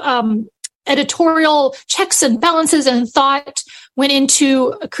of editorial checks and balances and thought went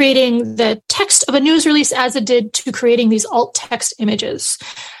into creating the text of a news release as it did to creating these alt text images.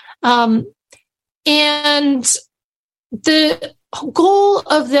 And the goal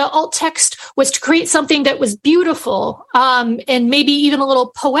of the alt text was to create something that was beautiful and maybe even a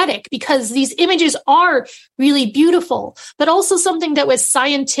little poetic, because these images are really beautiful, but also something that was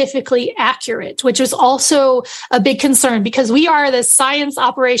scientifically accurate, which was also a big concern because we are the science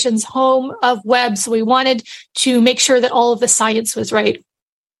operations home of web. So we wanted to make sure that all of the science was right.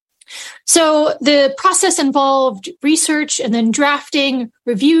 So the process involved research and then drafting,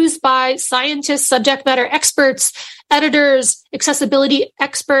 reviews by scientists, subject matter experts, editors, accessibility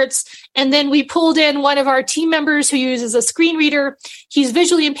experts, and then we pulled in one of our team members who uses a screen reader. He's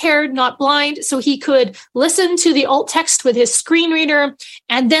visually impaired, not blind, so he could listen to the alt text with his screen reader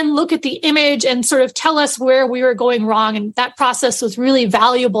and then look at the image and sort of tell us where we were going wrong. And that process was really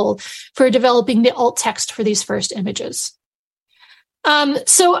valuable for developing the alt text for these first images.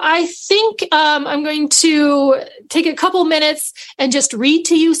 So I think I'm going to take a couple minutes and just read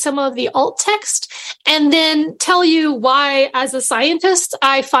to you some of the alt text and then tell you why, as a scientist,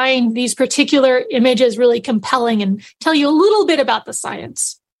 I find these particular images really compelling and tell you a little bit about the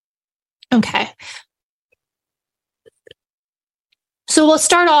science. Okay. So we'll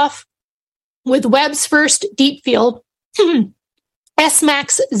start off with Webb's first deep field,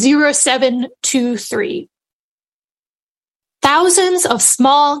 SMAX 0723. Thousands of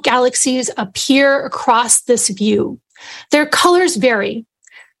small galaxies appear across this view. Their colors vary.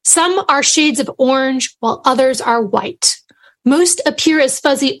 Some are shades of orange, while others are white. Most appear as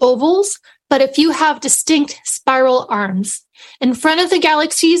fuzzy ovals, but a few have distinct spiral arms. In front of the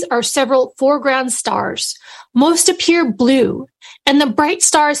galaxies are several foreground stars. Most appear blue, and the bright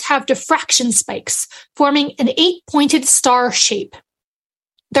stars have diffraction spikes, forming an 8-pointed star shape.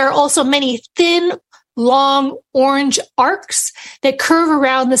 There are also many thin, long orange arcs that curve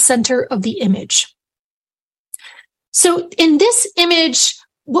around the center of the image. So in this image,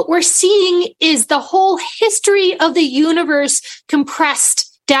 what we're seeing is the whole history of the universe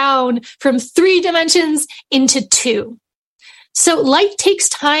compressed down from 3 dimensions into 2. So light takes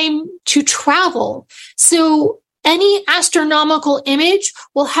time to travel. So any astronomical image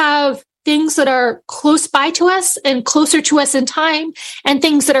will have things that are close by to us and closer to us in time, and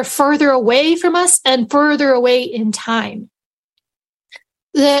things that are further away from us and further away in time.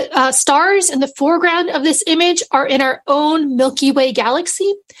 The stars in the foreground of this image are in our own Milky Way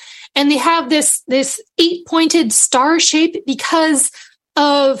galaxy, and they have this 8-pointed star shape because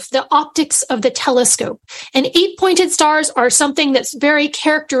of the optics of the telescope. And 8-pointed stars are something that's very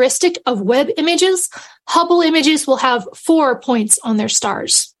characteristic of Webb images. Hubble images will have 4 points on their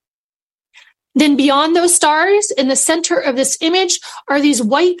stars. Then beyond those stars, in the center of this image, are these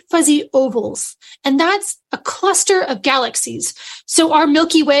white fuzzy ovals. And that's a cluster of galaxies. So our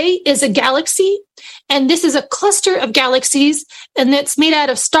Milky Way is a galaxy, and this is a cluster of galaxies, and it's made out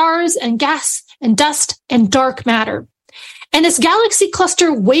of stars and gas and dust and dark matter. And this galaxy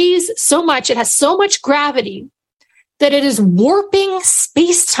cluster weighs so much, it has so much gravity, that it is warping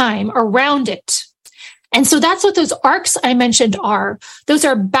space-time around it. And so that's what those arcs I mentioned are. Those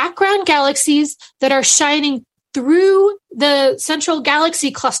are background galaxies that are shining through the central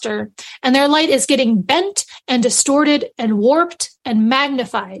galaxy cluster, and their light is getting bent and distorted and warped and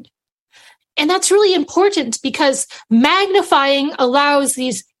magnified. And that's really important because magnifying allows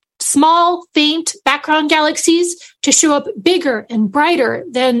these small, faint background galaxies to show up bigger and brighter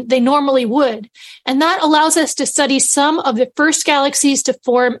than they normally would. And that allows us to study some of the first galaxies to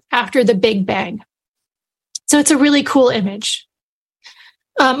form after the Big Bang. So it's a really cool image.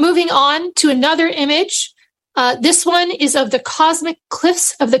 Moving on to another image. This one is of the cosmic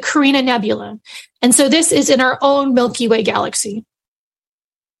cliffs of the Carina Nebula. And so this is in our own Milky Way galaxy.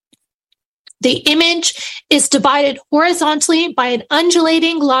 The image is divided horizontally by an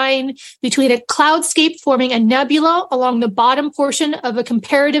undulating line between a cloudscape forming a nebula along the bottom portion of a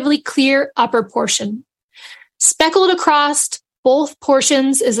comparatively clear upper portion. Speckled across both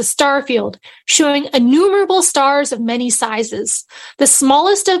portions is a star field showing innumerable stars of many sizes. The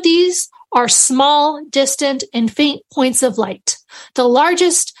smallest of these are small, distant, and faint points of light. The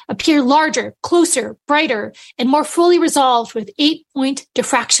largest appear larger, closer, brighter, and more fully resolved with 8-point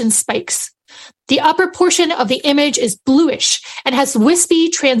diffraction spikes. The upper portion of the image is bluish and has wispy,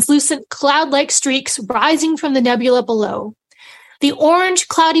 translucent cloud-like streaks rising from the nebula below. The orange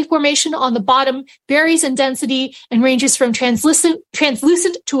cloudy formation on the bottom varies in density and ranges from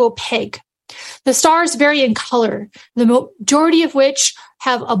translucent to opaque. The stars vary in color, the majority of which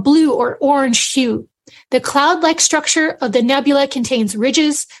have a blue or orange hue. The cloud-like structure of the nebula contains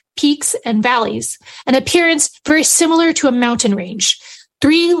ridges, peaks, and valleys, an appearance very similar to a mountain range.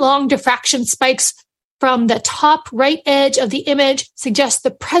 3 long diffraction spikes from the top right edge of the image suggest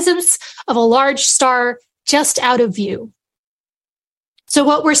the presence of a large star just out of view. So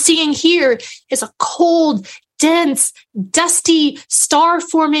what we're seeing here is a cold, dense, dusty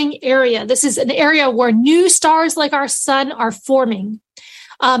star-forming area. This is an area where new stars like our sun are forming.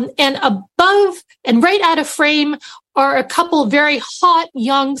 And above and right out of frame are a couple very hot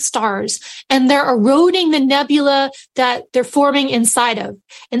young stars, and they're eroding the nebula that they're forming inside of.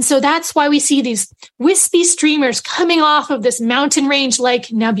 And so that's why we see these wispy streamers coming off of this mountain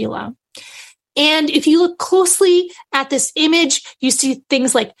range-like nebula. And if you look closely at this image, you see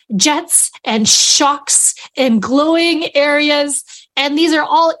things like jets and shocks and glowing areas. And these are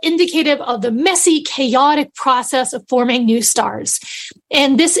all indicative of the messy, chaotic process of forming new stars.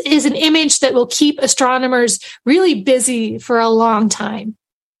 And this is an image that will keep astronomers really busy for a long time.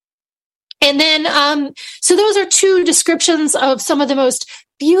 And then, so those are 2 descriptions of some of the most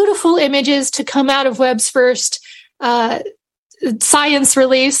beautiful images to come out of Webb's first science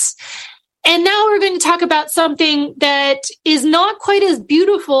release. And now we're going to talk about something that is not quite as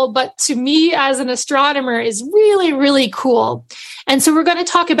beautiful, but to me as an astronomer is really, really cool. And so we're going to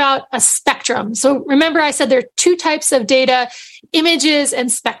talk about a spectrum. So remember I said there are 2 types of data, images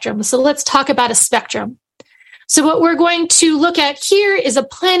and spectrum. So let's talk about a spectrum. So what we're going to look at here is a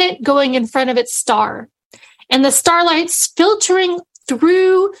planet going in front of its star. And the starlight's filtering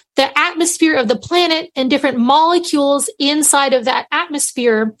through the atmosphere of the planet, and different molecules inside of that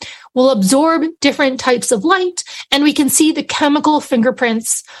atmosphere will absorb different types of light, and we can see the chemical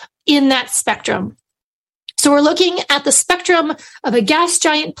fingerprints in that spectrum. So we're looking at the spectrum of a gas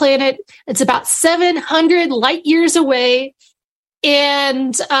giant planet. It's about 700 light years away,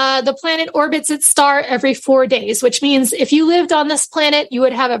 and the planet orbits its star every 4 days, which means if you lived on this planet, you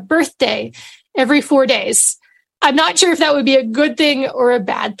would have a birthday every 4 days. I'm not sure if that would be a good thing or a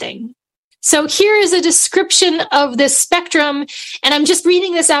bad thing. So here is a description of this spectrum, and I'm just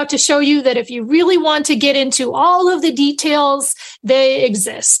reading this out to show you that if you really want to get into all of the details, they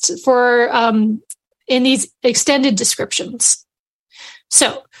exist for in these extended descriptions.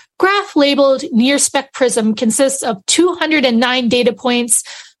 So graph labeled near spec prism consists of 209 data points,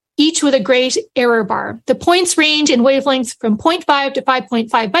 each with a gray error bar. The points range in wavelengths from 0.5 to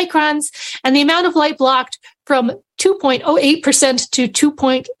 5.5 microns, and the amount of light blocked from 2.08% to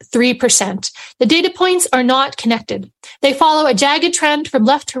 2.3%. The data points are not connected. They follow a jagged trend from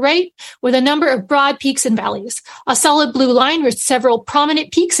left to right with a number of broad peaks and valleys. A solid blue line with several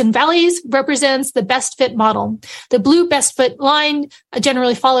prominent peaks and valleys represents the best fit model. The blue best fit line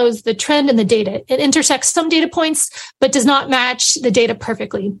generally follows the trend in the data. It intersects some data points, but does not match the data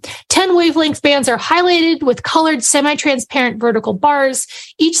perfectly. 10 wavelength bands are highlighted with colored semi-transparent vertical bars,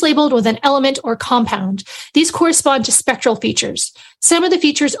 each labeled with an element or compound. These correspond to spectral features. Some of the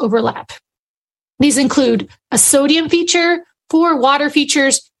features overlap. These include a sodium feature, 4 water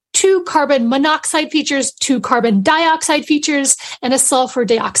features, 2 carbon monoxide features, 2 carbon dioxide features, and a sulfur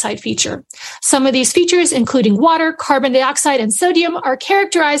dioxide feature. Some of these features, including water, carbon dioxide, and sodium, are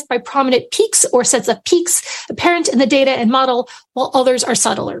characterized by prominent peaks or sets of peaks apparent in the data and model, while others are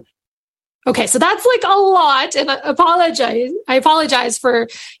subtler. Okay, so that's like a lot, and I apologize for,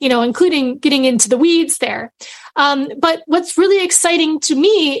 including getting into the weeds there. But what's really exciting to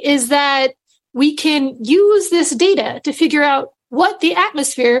me is that we can use this data to figure out what the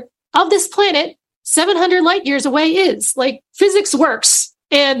atmosphere of this planet 700 light years away is. Like, physics works.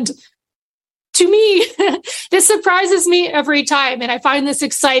 And to me, this surprises me every time. And I find this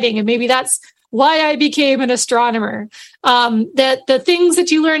exciting. And maybe that's why I became an astronomer. That the things that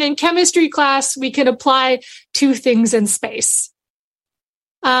you learn in chemistry class, we can apply to things in space.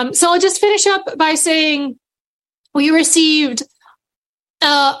 So I'll just finish up by saying we received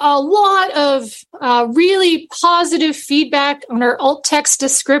a lot of really positive feedback on our alt text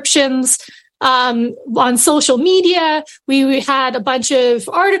descriptions on social media. We had a bunch of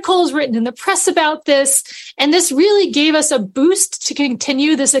articles written in the press about this, and this really gave us a boost to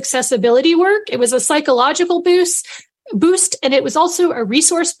continue this accessibility work. It was a psychological boost, and it was also a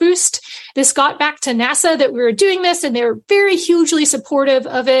resource boost. This got back to NASA that we were doing this, and they were very hugely supportive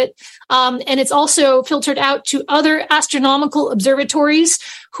of it. And it's also filtered out to other astronomical observatories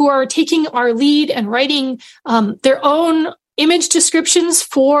who are taking our lead and writing their own image descriptions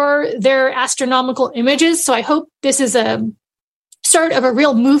for their astronomical images. So I hope this is a start of a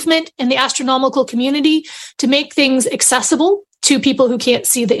real movement in the astronomical community to make things accessible to people who can't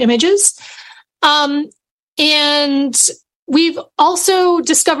see the images. And we've also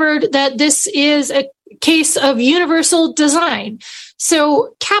discovered that this is a case of universal design.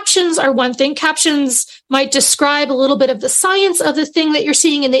 So captions are one thing. Captions might describe a little bit of the science of the thing that you're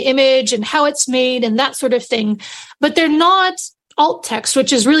seeing in the image and how it's made and that sort of thing. But they're not alt text,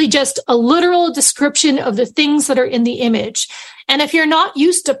 which is really just a literal description of the things that are in the image. And if you're not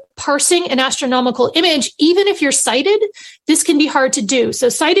used to parsing an astronomical image, even if you're sighted, this can be hard to do. So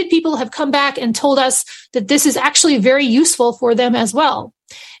sighted people have come back and told us that this is actually very useful for them as well.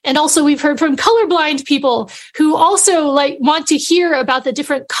 And also we've heard from colorblind people who also want to hear about the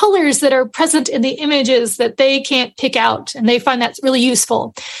different colors that are present in the images that they can't pick out. And they find that's really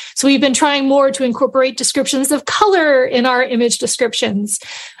useful. So we've been trying more to incorporate descriptions of color in our image descriptions.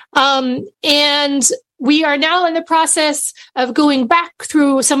 And we are now in the process of going back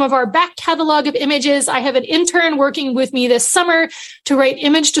through some of our back catalog of images. I have an intern working with me this summer to write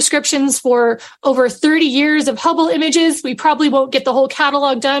image descriptions for over 30 years of Hubble images. We probably won't get the whole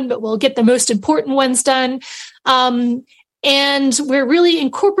catalog done, but we'll get the most important ones done. And we're really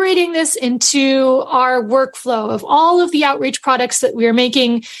incorporating this into our workflow of all of the outreach products that we are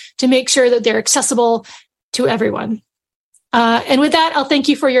making to make sure that they're accessible to everyone. And with that, I'll thank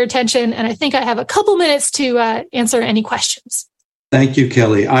you for your attention. And I think I have a couple minutes to answer any questions. Thank you,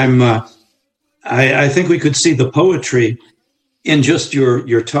 Kelly. I think we could see the poetry in just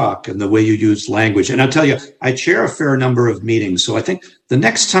your talk and the way you use language. And I'll tell you, I chair a fair number of meetings. So I think the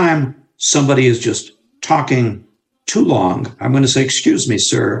next time somebody is just talking too long, I'm going to say, excuse me,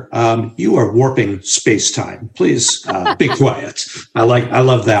 sir, you are warping space-time. Please be quiet. I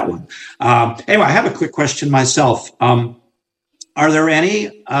love that one. Anyway, I have a quick question myself. Are there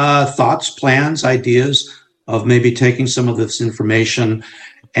any thoughts, plans, ideas of maybe taking some of this information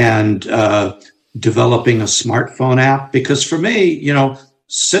and developing a smartphone app? Because for me,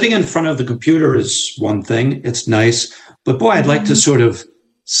 sitting in front of the computer is one thing. It's nice. But boy, I'd like to sort of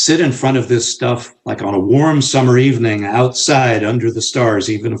sit in front of this stuff like on a warm summer evening outside under the stars,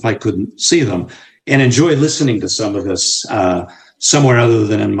 even if I couldn't see them, and enjoy listening to some of this somewhere other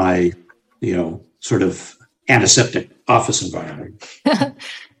than in my, sort of antiseptic office environment.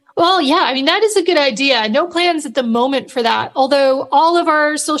 Well, yeah, I mean, that is a good idea. No plans at the moment for that. Although all of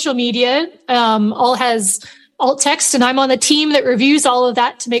our social media all has alt text, and I'm on the team that reviews all of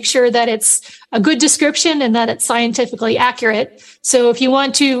that to make sure that it's a good description and that it's scientifically accurate. So if you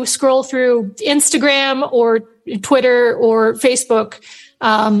want to scroll through Instagram or Twitter or Facebook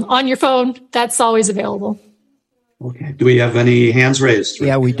on your phone, that's always available. Okay. Do we have any hands raised?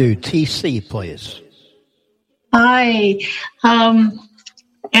 Yeah, we do. TC, please. Hi.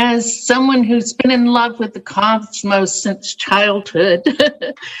 As someone who's been in love with the cosmos since childhood,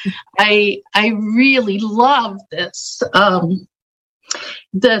 I really love this.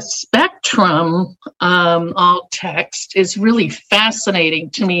 The spectrum alt text is really fascinating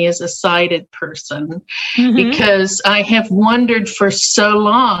to me as a sighted person, because I have wondered for so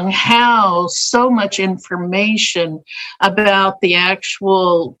long how so much information about the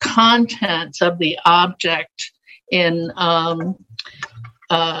actual content of the object in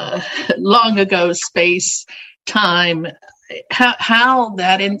long ago space time, how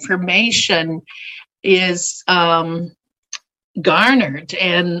that information is garnered,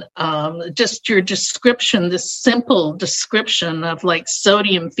 and just your description, this simple description of like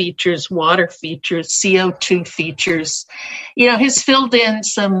sodium features, water features, CO2 features, has filled in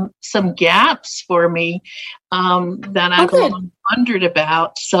some gaps for me that I've long wondered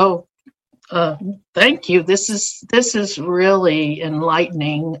about. So thank you. This is really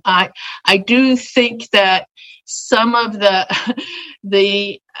enlightening. I do think that some of I'm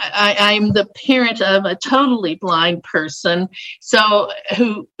the parent of a totally blind person, so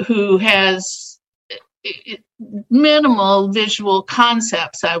who has minimal visual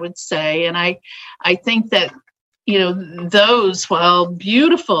concepts, I would say, and I think that those, while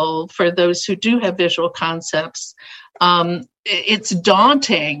beautiful for those who do have visual concepts, it's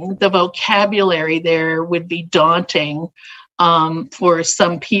daunting. The vocabulary there would be daunting for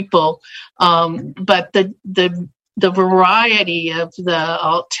some people, but the variety of the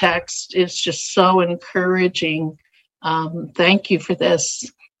alt text is just so encouraging. Thank you for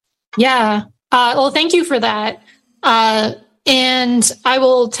this. Yeah. Well, thank you for that. And I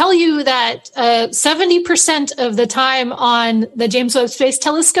will tell you that 70% of the time on the James Webb Space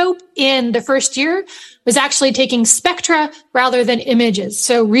Telescope in the first year was actually taking spectra rather than images.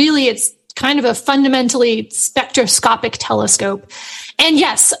 So really, it's kind of a fundamentally spectroscopic telescope. And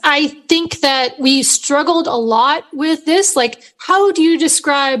yes, I think that we struggled a lot with this. Like, how do you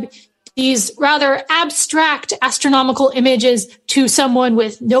describe these rather abstract astronomical images to someone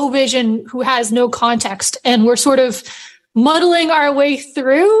with no vision who has no context? And we're sort of muddling our way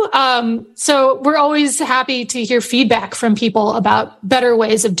through. So we're always happy to hear feedback from people about better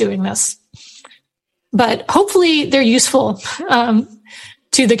ways of doing this. But hopefully they're useful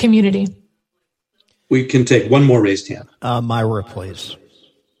to the community. We can take one more raised hand. Myra, please.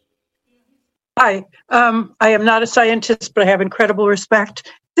 Hi. I am not a scientist, but I have incredible respect.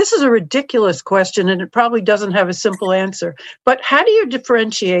 This is a ridiculous question, and it probably doesn't have a simple answer. But how do you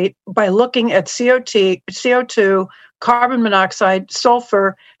differentiate by looking at CO2, carbon monoxide,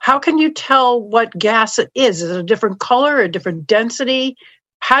 sulfur? How can you tell what gas it is? Is it a different color, a different density?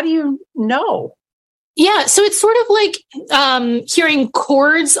 How do you know? Yeah, so it's sort of like hearing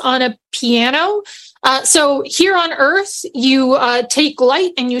chords on a piano. So here on Earth, you take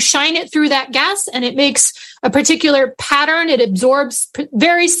light and you shine it through that gas, and it makes a particular pattern. It absorbs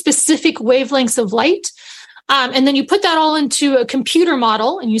very specific wavelengths of light. And then you put that all into a computer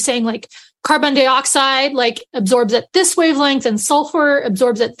model, and you're saying like carbon dioxide absorbs at this wavelength and sulfur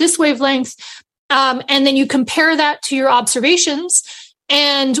absorbs at this wavelength. And then you compare that to your observations.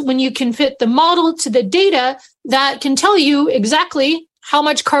 And when you can fit the model to the data, that can tell you exactly how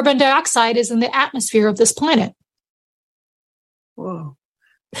much carbon dioxide is in the atmosphere of this planet. Whoa.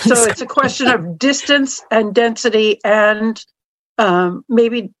 So it's a question of distance and density and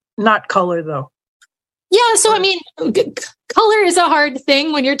maybe not color, though. Yeah, so I mean, color is a hard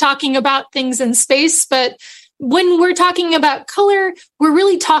thing when you're talking about things in space, but when we're talking about color, we're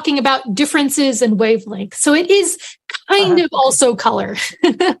really talking about differences in wavelength. So it is kind of also color.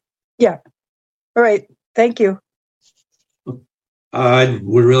 Yeah. All right. Thank you. I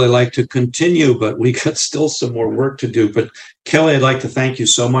would really like to continue, but we got still some more work to do. But Kelly, I'd like to thank you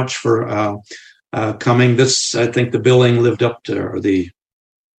so much for coming. This, I think the billing lived up to, or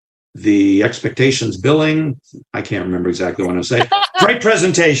the expectations billing. I can't remember exactly what I was saying. Great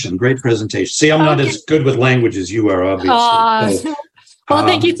presentation. See, I'm not as good with language as you are, obviously. Well,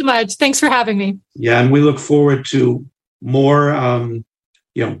 thank you so much. Thanks for having me. Yeah, and we look forward to more,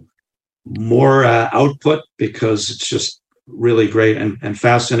 more output, because it's just really great and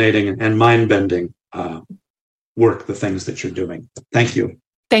fascinating and mind-bending work, the things that you're doing. Thank you.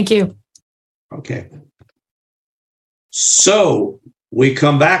 Thank you. Okay. So we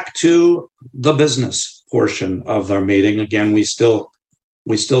come back to the business portion of our meeting. Again, we still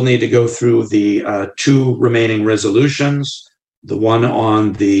need to go through the two remaining resolutions, the one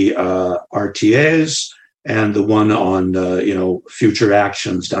on the RTAs and the one on future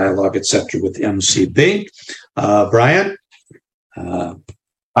actions, dialogue, etc. with MCB. Brian,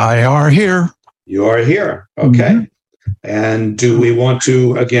 I are here. You are here. Okay. Mm-hmm. And do we want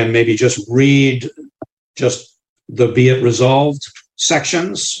to again maybe just read just the be it resolved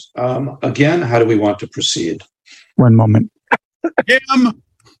sections again? How do we want to proceed? One moment. Jim.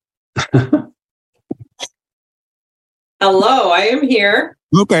 Hello, I am here.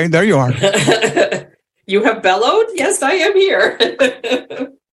 Okay, there you are. You have bellowed? Yes, I am here.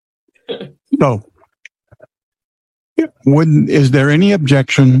 So, is there any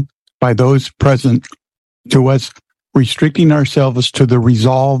objection by those present to us restricting ourselves to the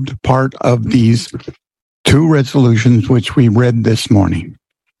resolved part of these two resolutions which we read this morning?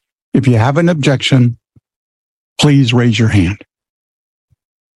 If you have an objection, please raise your hand.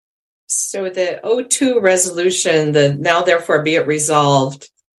 So the O2 resolution, the now therefore be it resolved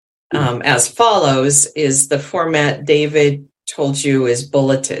as follows, is the format David told you is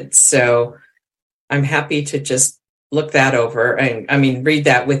bulleted. So I'm happy to just look that over and read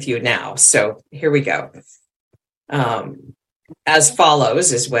that with you now. So here we go. As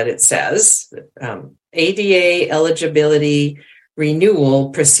follows is what it says. ADA eligibility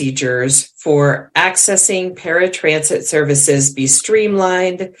renewal procedures for accessing paratransit services be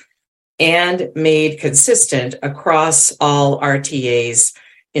streamlined and made consistent across all RTAs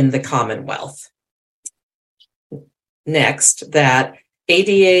in the Commonwealth. Next, that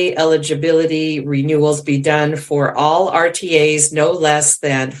ADA eligibility renewals be done for all RTAs no less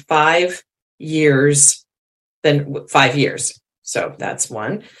than 5 years. So that's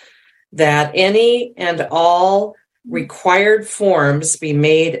one. That any and all required forms be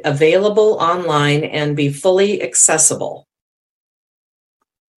made available online and be fully accessible.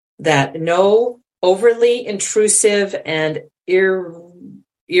 That no overly intrusive and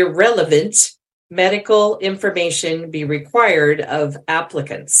irrelevant medical information be required of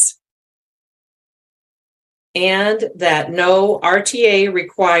applicants. And that no RTA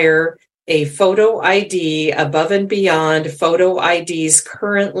require a photo ID above and beyond photo IDs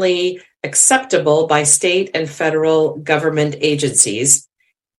currently acceptable by state and federal government agencies.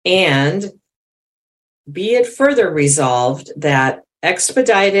 And be it further resolved that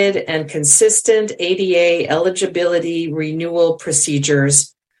expedited and consistent ADA eligibility renewal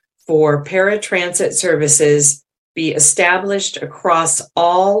procedures for paratransit services be established across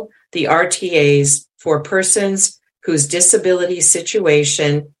all the RTAs for persons whose disability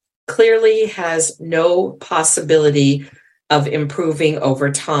situation clearly has no possibility of improving over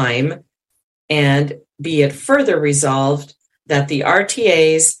time. And be it further resolved that the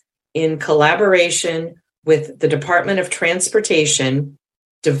RTAs, in collaboration with the Department of Transportation,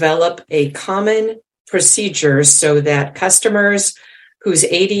 develop a common procedure so that customers whose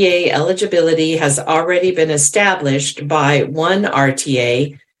ADA eligibility has already been established by one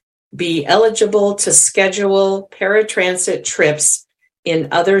RTA be eligible to schedule paratransit trips in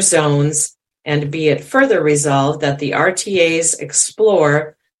other zones, and be it further resolved that the RTAs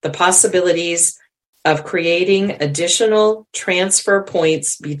explore the possibilities of creating additional transfer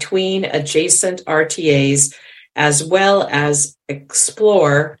points between adjacent RTAs, as well as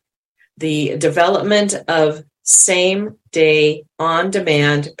explore the development of same-day,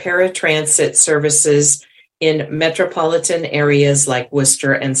 on-demand paratransit services in metropolitan areas like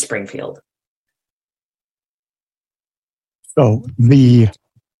Worcester and Springfield. So the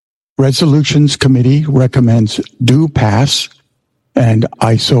Resolutions Committee recommends do pass, and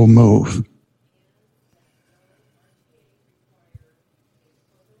I so move.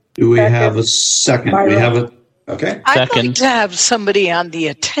 Do we have a second? We have a okay. I'd like to have somebody on the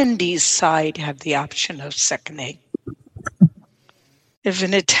attendees side have the option of seconding. If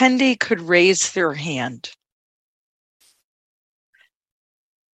an attendee could raise their hand.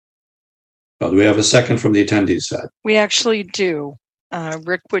 Well, do we have a second from the attendees side? We actually do.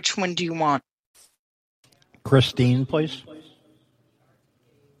 Rick, which one do you want? Christine, please.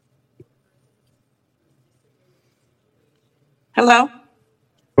 Hello?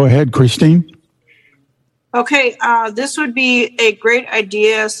 Go ahead, Christine. Okay, this would be a great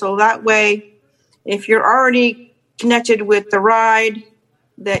idea. So that way, if you're already connected with the ride,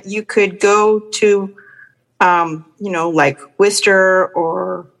 that you could go to, like Worcester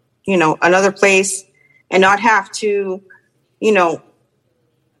or, another place and not have to,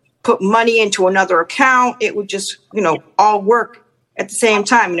 put money into another account. It would just, all work at the same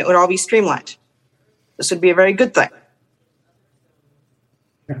time and it would all be streamlined. This would be a very good thing.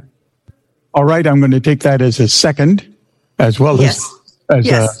 All right, I'm going to take that as a second, as well as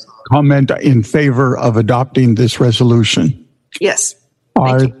a comment in favor of adopting this resolution. Yes.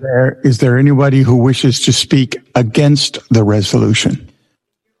 Is there anybody who wishes to speak against the resolution?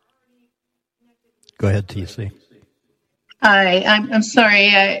 Go ahead, TC. Hi, I'm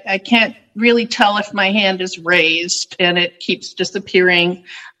sorry. I can't really tell if my hand is raised and it keeps disappearing.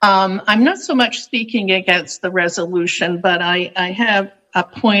 I'm not so much speaking against the resolution, but I have a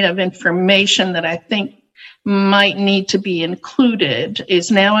point of information that I think might need to be included.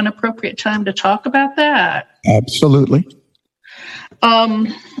 Is now an appropriate time to talk about that? Absolutely.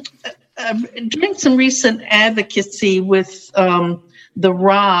 Doing some recent advocacy with the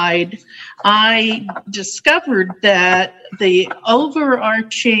ride, I discovered that the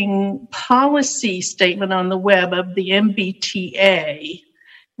overarching policy statement on the web of the MBTA,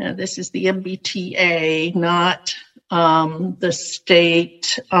 now this is the MBTA, not the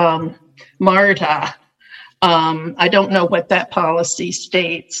state MARTA. I don't know what that policy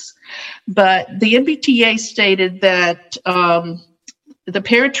states, but the MBTA stated that the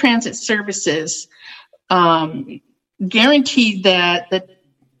paratransit services guaranteed that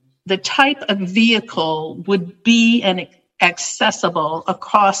the type of vehicle would be accessible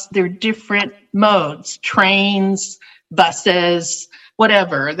across their different modes, trains, buses,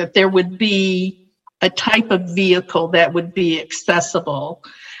 whatever, that there would be a type of vehicle that would be accessible.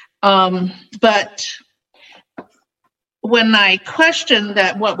 But when I questioned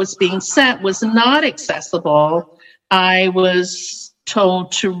that what was being sent was not accessible, I was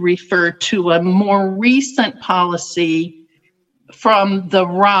told to refer to a more recent policy from the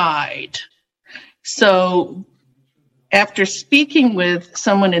ride. So after speaking with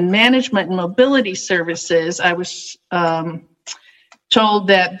someone in management and mobility services, I was told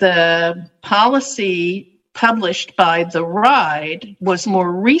that the policy published by the ride was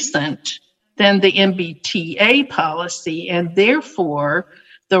more recent than the MBTA policy, and therefore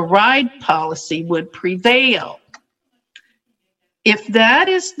the ride policy would prevail. If that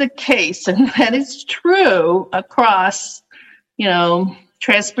is the case, and that is true across,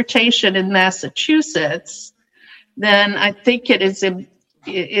 transportation in Massachusetts, then I think it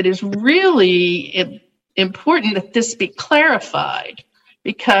is really important that this be clarified,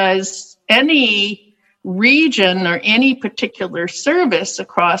 because any region or any particular service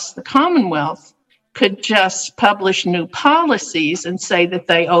across the Commonwealth could just publish new policies and say that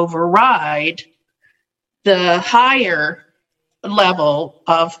they override the higher level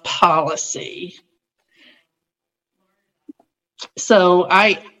of policy. So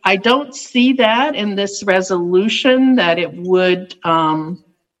I don't see that in this resolution, that it would,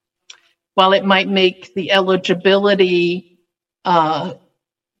 while it might make the eligibility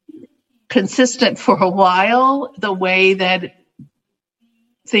consistent for a while, the way that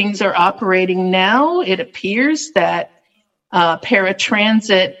things are operating now, it appears that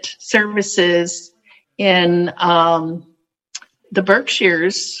paratransit services in the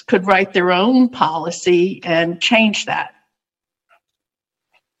Berkshires could write their own policy and change that.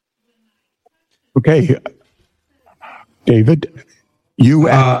 Okay. David, you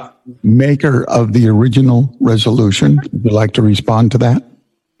as maker of the original resolution, would you like to respond to that?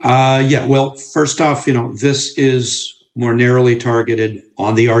 Yeah, well, first off, this is more narrowly targeted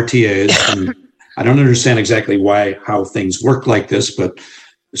on the RTAs. And I don't understand exactly how things work like this, but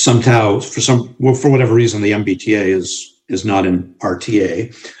somehow, for whatever reason, the MBTA is not an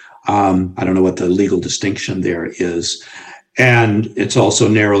RTA. I don't know what the legal distinction there is. And it's also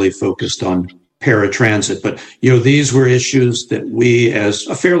narrowly focused on paratransit. But, these were issues that we, as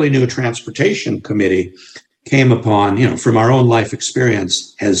a fairly new transportation committee, came upon, from our own life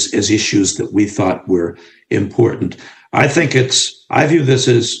experience as issues that we thought were important. I view this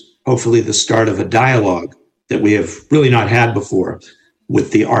as hopefully the start of a dialogue that we have really not had before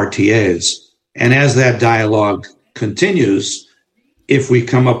with the RTAs. And as that dialogue continues, if we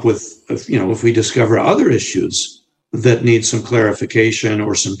come up with, if we discover other issues that need some clarification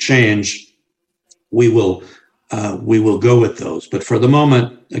or some change, we will go with those. But for the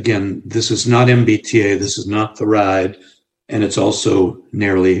moment, again, this is not MBTA, this is not the ride, and it's also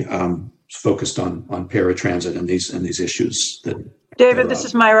narrowly focused on paratransit and these issues. David, this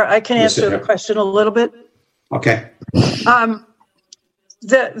is Myra. I can answer the question a little bit. Okay.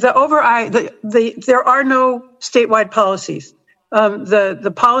 There are no statewide policies.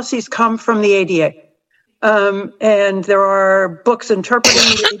 The policies come from the ADA. And there are books interpreting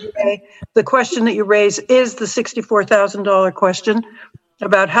the ADA. The question that you raise is the $64,000 question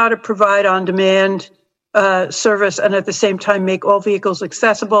about how to provide on-demand service and at the same time make all vehicles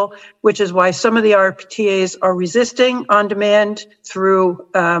accessible, which is why some of the RTAs are resisting on-demand through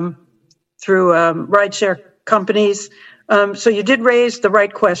through rideshare companies. So you did raise the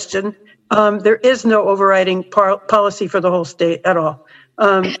right question. There is no overriding policy for the whole state at all.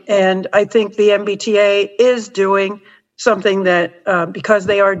 And I think the MBTA is doing something that, because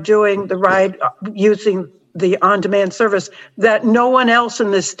they are doing the ride using the on-demand service that no one else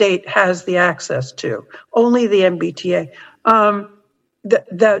in the state has the access to, only the MBTA.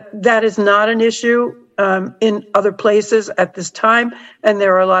 That is not an issue in other places at this time, and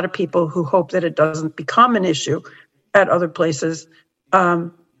there are a lot of people who hope that it doesn't become an issue at other places.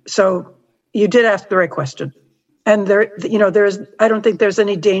 So you did ask the right question, and I don't think there's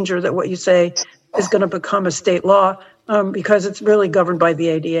any danger that what you say is going to become a state law because it's really governed by the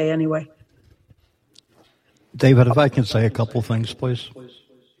ADA anyway. David, if I can say a couple things, please.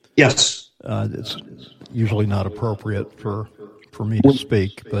 Yes. It's usually not appropriate for me to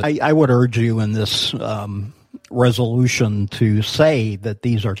speak, but I would urge you in this resolution to say that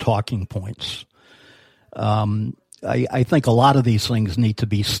these are talking points. I think a lot of these things need to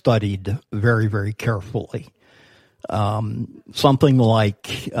be studied very, very carefully. Something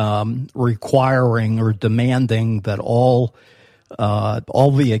like requiring or demanding that all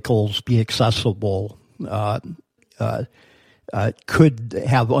vehicles be accessible could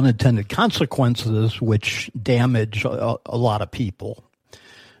have unintended consequences which damage a lot of people.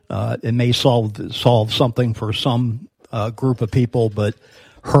 It may solve something for some group of people, but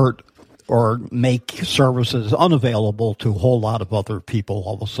hurt or make services unavailable to a whole lot of other people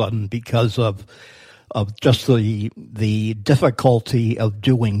all of a sudden because of just the difficulty of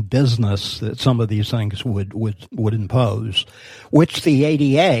doing business that some of these things would impose, which the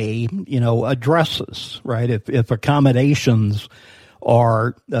ADA, addresses, right? If accommodations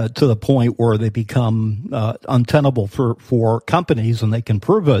are to the point where they become untenable for companies and they can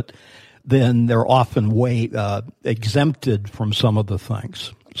prove it, then they're often exempted from some of the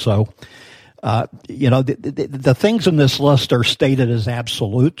things. So, the things in this list are stated as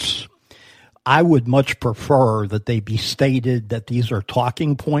absolutes. I would much prefer that they be stated that these are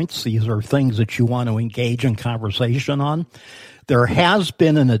talking points. These are things that you want to engage in conversation on. There was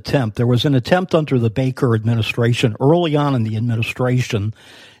an attempt under the Baker administration, early on in the administration,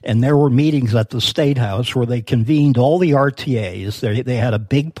 and there were meetings at the State House where they convened all the RTAs. They had a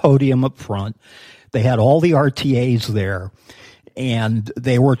big podium up front. They had all the RTAs there, and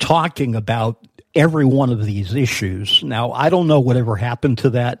they were talking about every one of these issues. Now, I don't know whatever happened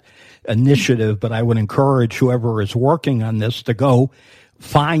to that initiative, but I would encourage whoever is working on this to go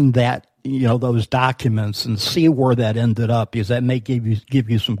find that, those documents and see where that ended up, because that may give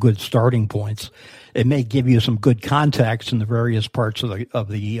you some good starting points. It may give you some good contacts in the various parts of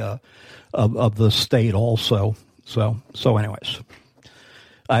the state also. So anyways,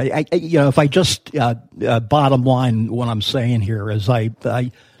 if I just bottom line what I'm saying here is I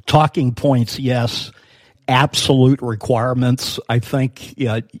talking points, yes. Absolute requirements, I think,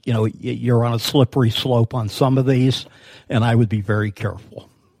 you're on a slippery slope on some of these, and I would be very careful.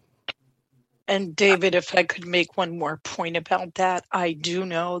 And David, if I could make one more point about that, I do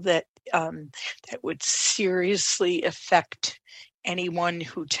know that that would seriously affect anyone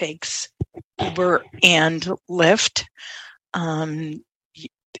who takes Uber and Lyft. And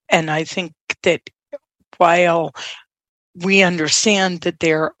I think that while we understand that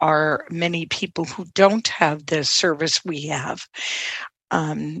there are many people who don't have the service we have,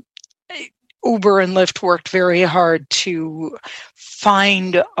 Uber and Lyft worked very hard to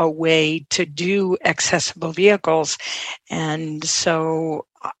find a way to do accessible vehicles. And so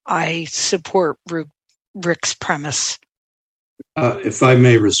I support Rick's premise. If I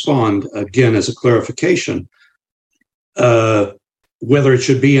may respond, again, as a clarification, whether it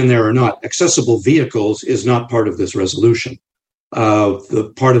should be in there or not, accessible vehicles is not part of this resolution.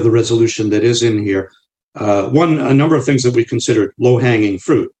 The part of the resolution that is in here, a number of things that we considered low-hanging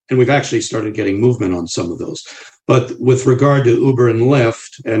fruit, and we've actually started getting movement on some of those. But with regard to Uber and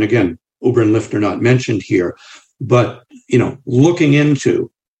Lyft, and again, Uber and Lyft are not mentioned here, but looking into,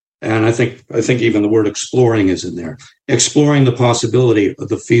 and I think even the word exploring is in there, exploring the possibility of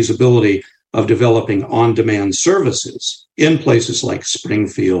the feasibility of developing on-demand services in places like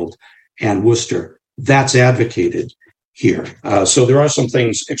Springfield and Worcester. That's advocated here. So there are some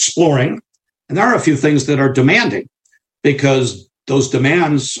things exploring, and there are a few things that are demanding, because those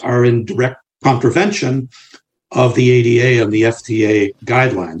demands are in direct contravention of the ADA and the FTA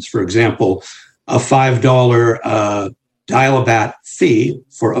guidelines. For example, a $5 dial-a-bat fee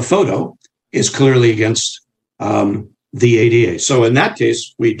for a photo is clearly against the ADA. So in that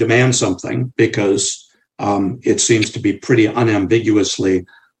case, we demand something because it seems to be pretty unambiguously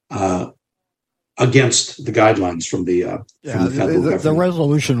against the guidelines from the federal government. The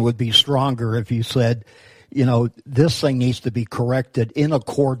resolution would be stronger if you said, this thing needs to be corrected in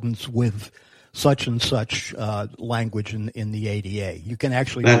accordance with such and such language in the ADA. You can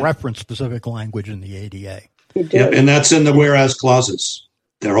actually reference specific language in the ADA. Yeah, and that's in the whereas clauses.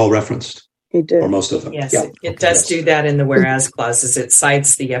 They're all referenced. He did. Or most of them. Yes, it does do that in the whereas clauses. It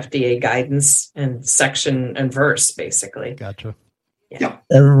cites the FDA guidance and section and verse, basically. Gotcha. Yeah.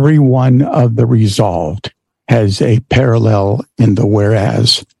 Every one of the resolved has a parallel in the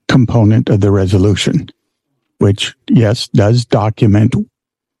whereas component of the resolution, which, yes, does document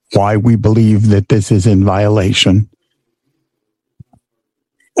why we believe that this is in violation.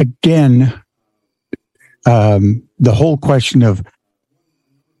 Again, the whole question of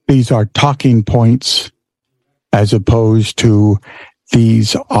these are talking points as opposed to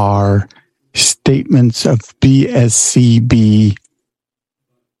these are statements of BSCB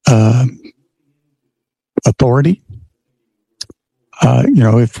authority.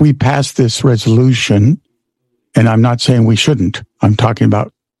 If we pass this resolution, and I'm not saying we shouldn't, I'm talking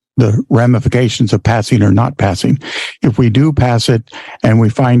about the ramifications of passing or not passing. If we do pass it and we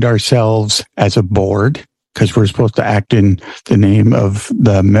find ourselves as a board, because we're supposed to act in the name of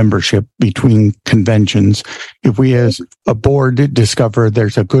the membership between conventions, if we as a board discover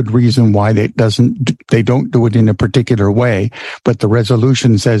there's a good reason why they don't do it in a particular way, but the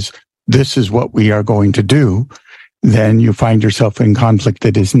resolution says this is what we are going to do, then you find yourself in conflict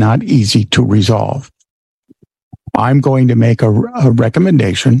that is not easy to resolve. I'm going to make a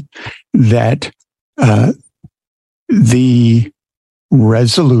recommendation that the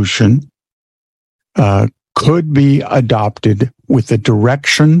resolution could be adopted with the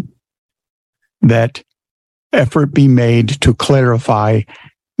direction that effort be made to clarify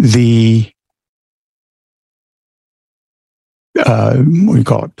the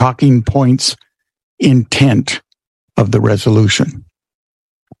talking points intent of the resolution.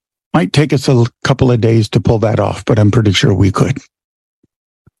 Might take us a couple of days to pull that off, but I'm pretty sure we could.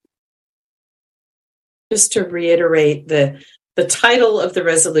 Just to reiterate, the title of the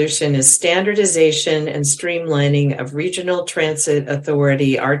resolution is Standardization and Streamlining of Regional Transit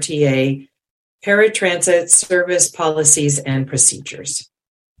Authority, RTA, Paratransit Service Policies and Procedures.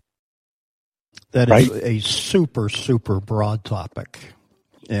 That is a super, super broad topic.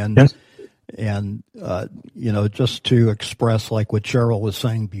 And yes. And, just to express like what Cheryl was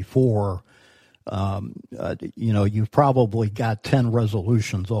saying before, you've probably got 10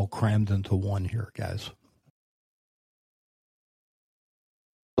 resolutions all crammed into one here, guys.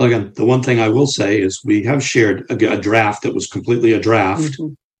 Well, again, the one thing I will say is we have shared a draft that was completely a draft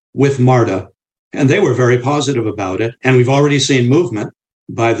with MARTA, and they were very positive about it. And we've already seen movement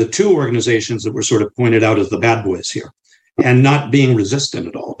by the two organizations that were sort of pointed out as the bad boys here, and not being resistant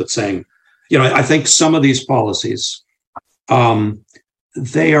at all, but saying, I think some of these policies,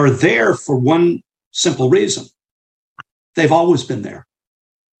 they are there for one simple reason. They've always been there.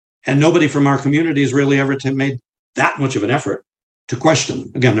 And nobody from our community has really ever made that much of an effort to question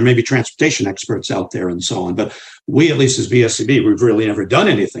them. Again, there may be transportation experts out there and so on, but we, at least as BSCB, we've really never done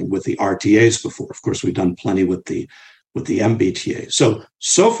anything with the RTAs before. Of course, we've done plenty with the MBTA.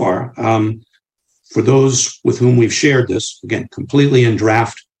 So far, for those with whom we've shared this, again, completely in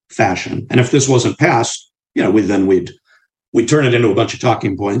draft fashion. And if this wasn't passed, we'd turn it into a bunch of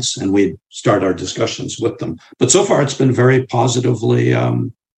talking points and we'd start our discussions with them. But so far, it's been very positively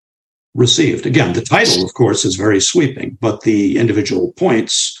received. Again, the title, of course, is very sweeping, but the individual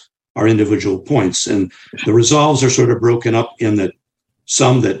points are individual points. And the resolves are sort of broken up in that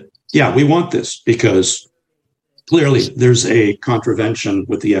some that, we want this because clearly there's a contravention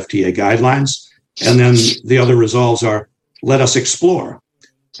with the FTA guidelines. And then the other resolves are, let us explore.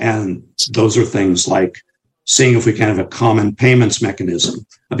 And those are things like seeing if we can have a common payments mechanism,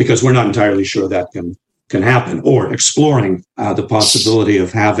 because we're not entirely sure that can happen, or exploring the possibility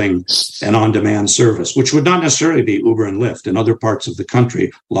of having an on-demand service, which would not necessarily be Uber and Lyft. In other parts of the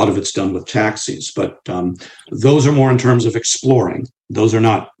country, a lot of it's done with taxis, but those are more in terms of exploring. Those are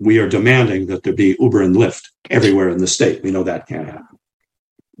not, we are demanding that there be Uber and Lyft everywhere in the state. We know that can't happen.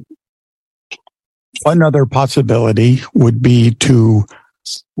 One other possibility would be to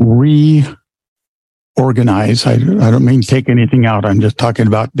reorganize. I don't mean take anything out. I'm just talking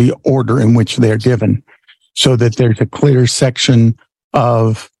about the order in which they're given, so that there's a clear section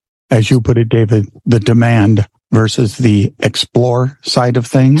of, as you put it, David, the demand versus the explore side of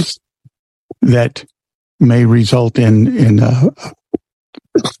things that may result in a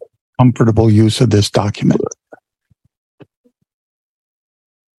comfortable use of this document.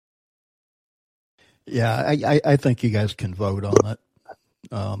 Yeah, I think you guys can vote on it.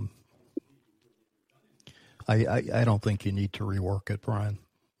 I don't think you need to rework it, Brian.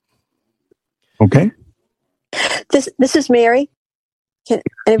 Okay. This is Mary. Can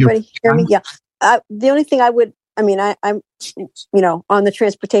anybody hear me? Yeah. The only thing I'm on the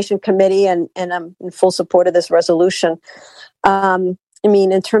transportation committee and I'm in full support of this resolution.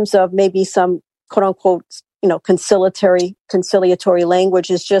 In terms of maybe some quote unquote, conciliatory language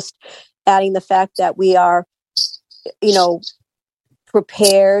is just adding the fact that we are,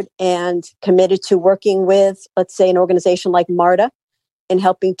 prepared and committed to working with, let's say, an organization like MARTA and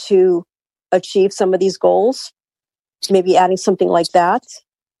helping to achieve some of these goals. Maybe adding something like that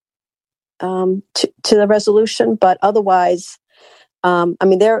to the resolution. But otherwise,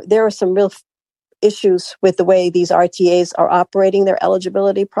 there are some real issues with the way these RTAs are operating their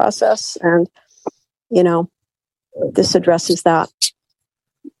eligibility process. And, this addresses that.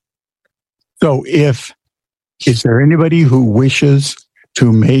 So is there anybody who wishes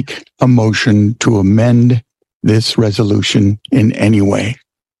to make a motion to amend this resolution in any way?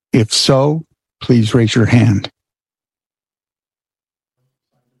 If so, please raise your hand.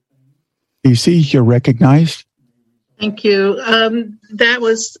 DC, you're recognized. Thank you. I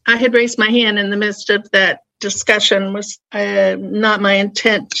had raised my hand in the midst of that discussion. Was not my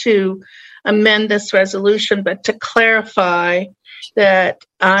intent to amend this resolution, but to clarify that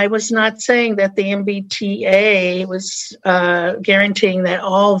I was not saying that the MBTA was guaranteeing that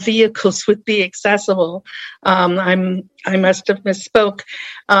all vehicles would be accessible. I must have misspoke,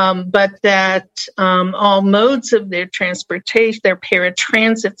 but that all modes of their transportation, their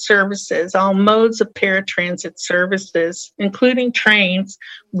paratransit services, all modes of paratransit services, including trains,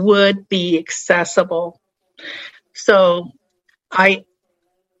 would be accessible. So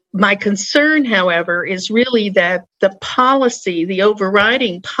my concern, however, is really that the policy, the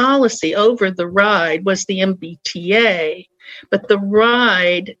overriding policy over the ride was the MBTA, but the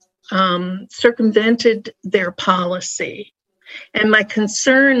ride circumvented their policy. And my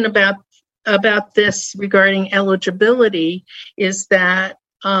concern about this regarding eligibility is that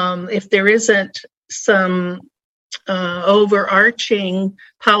if there isn't some overarching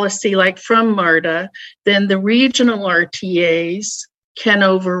policy like from MARTA, then the regional RTAs can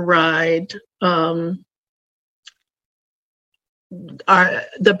override the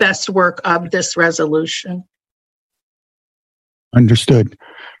best work of this resolution. Understood.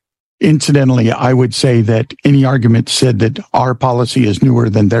 Incidentally, I would say that any argument said that our policy is newer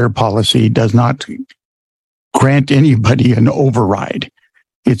than their policy does not grant anybody an override.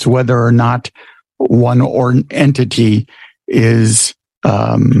 It's whether or not one entity is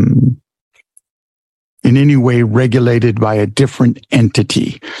in any way regulated by a different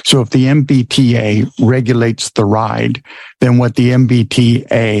entity. So if the MBTA regulates the ride, then what the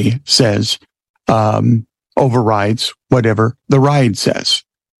MBTA says overrides whatever the ride says.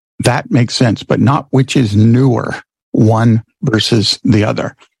 That makes sense, but not which is newer, one versus the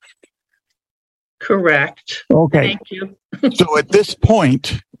other. Correct. Okay. Thank you. So at this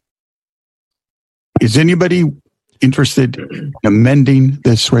point, is anybody interested in amending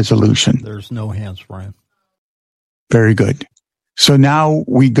this resolution? There's no hands, Brian. Very good. So now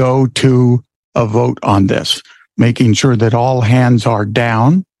we go to a vote on this, making sure that all hands are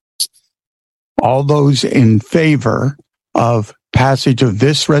down. All those in favor of passage of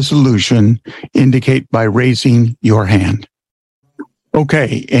this resolution indicate by raising your hand.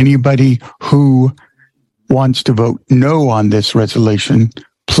 Okay, anybody who wants to vote no on this resolution,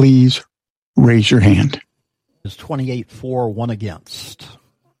 please raise your hand. It's 28-4, 1 against.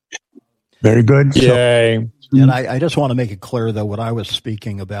 Very good. Yay. And I just want to make it clear, though, what I was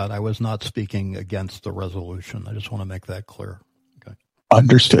speaking about, I was not speaking against the resolution. I just want to make that clear. Okay.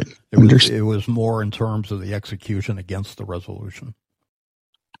 Understood. It was more in terms of the execution against the resolution.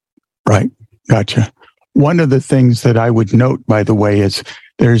 Right. Gotcha. One of the things that I would note, by the way, is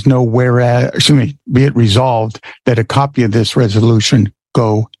there's no be it resolved that a copy of this resolution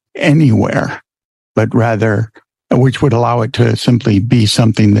go anywhere, but rather, which would allow it to simply be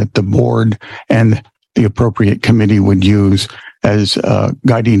something that the board and the appropriate committee would use as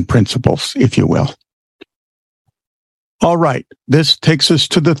guiding principles, if you will. All right. This takes us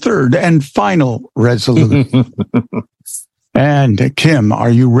to the third and final resolution. And Kim, are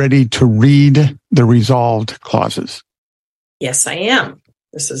you ready to read the resolved clauses? Yes, I am.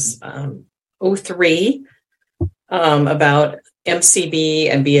 This is 03 about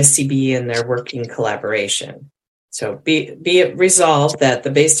MCB and BSCB and their working collaboration. So be it resolved that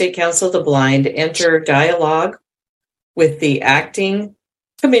the Bay State Council of the Blind enter dialogue with the acting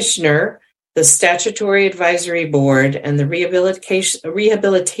commissioner, the statutory advisory board, and the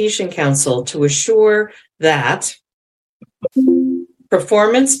rehabilitation council to assure that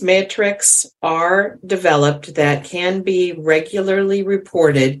Performance metrics are developed that can be regularly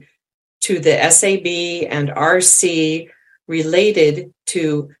reported to the SAB and RC related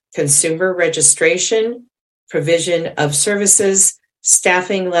to consumer registration, provision of services,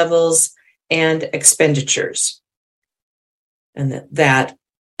 staffing levels, and expenditures. And that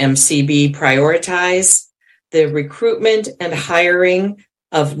MCB prioritize the recruitment and hiring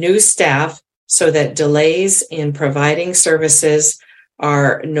of new staff so that delays in providing services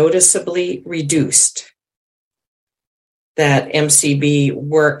are noticeably reduced. That MCB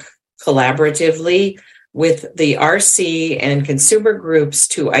work collaboratively with the RC and consumer groups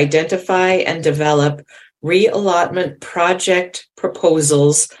to identify and develop reallotment project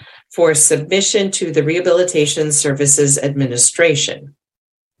proposals for submission to the Rehabilitation Services Administration.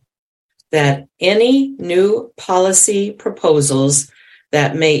 That any new policy proposals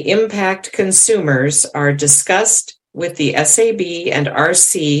that may impact consumers are discussed with the SAB and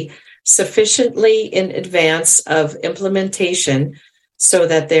RC sufficiently in advance of implementation so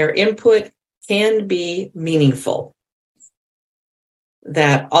that their input can be meaningful.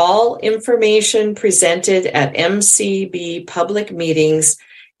 That all information presented at MCB public meetings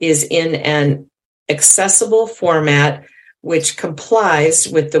is in an accessible format which complies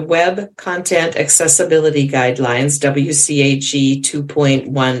with the Web Content Accessibility Guidelines, WCAG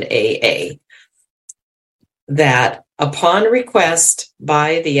 2.1AA. That upon request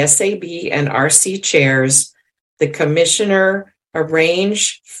by the SAB and RC chairs, the commissioner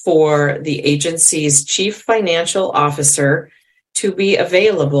arrange for the agency's chief financial officer to be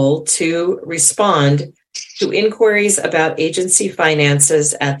available to respond to inquiries about agency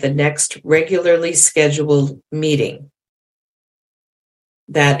finances at the next regularly scheduled meeting.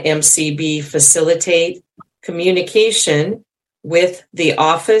 That MCB facilitate communication with the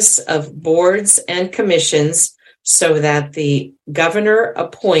Office of Boards and Commissions so that the governor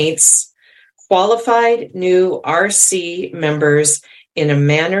appoints qualified new RC members in a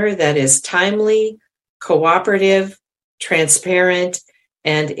manner that is timely, cooperative, transparent,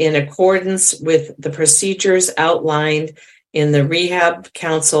 and in accordance with the procedures outlined in the Rehab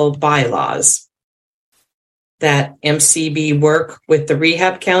Council bylaws. That MCB work with the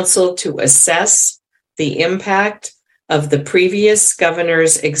Rehab Council to assess the impact of the previous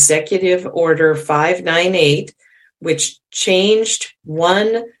governor's Executive Order 598, which changed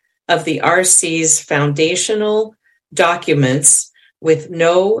one of the RC's foundational documents with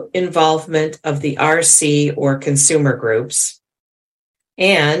no involvement of the RC or consumer groups,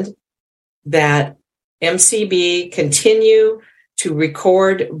 and that MCB continue to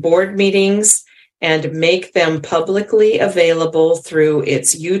record board meetings and make them publicly available through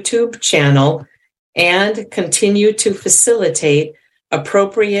its YouTube channel and continue to facilitate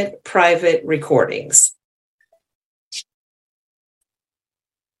appropriate private recordings.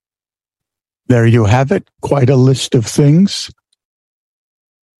 There you have it. Quite a list of things.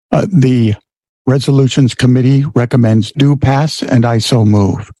 The Resolutions Committee recommends do pass, and I so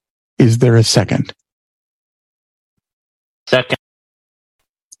move. Is there a second? Second.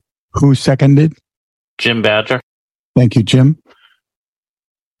 Who seconded? Jim Badger. Thank you, Jim.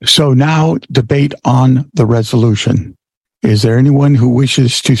 So now debate on the resolution. Is there anyone who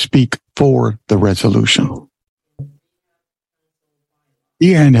wishes to speak for the resolution?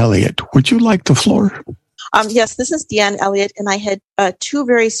 Deanne Elliott, would you like the floor? Yes, this is Deanne Elliott, and I had two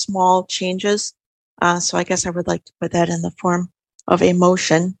very small changes. So I guess I would like to put that in the form of a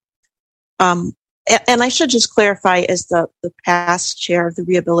motion. And I should just clarify, as the past chair of the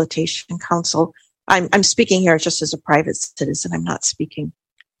Rehabilitation Council, I'm speaking here just as a private citizen. I'm not speaking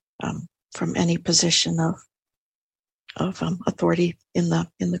from any position of authority in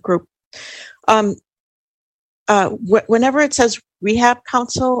the group. Whenever it says Rehab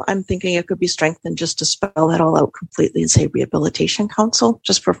Council, I'm thinking it could be strengthened just to spell that all out completely and say Rehabilitation Council,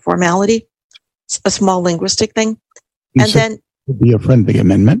 just for formality. It's a small linguistic thing. And then would be a friendly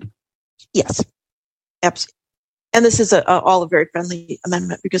amendment. Yes, absolutely. And this is all a very friendly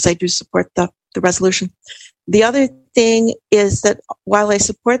amendment because I do support the resolution. The other thing is that while I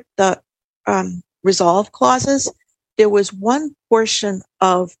support the resolve clauses, there was one portion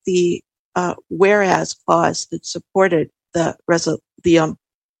of the whereas clause that supported the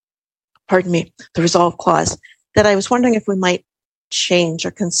resolve clause that I was wondering if we might change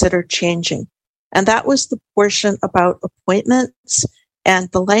or consider changing. And that was the portion about appointments. And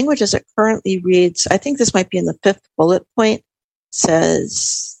the language as it currently reads, I think this might be in the 5th bullet point,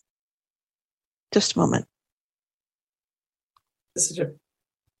 says, just a moment. This is a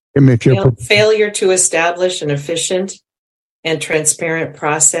failure to establish an efficient and transparent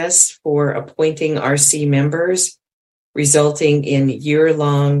process for appointing RC members resulting in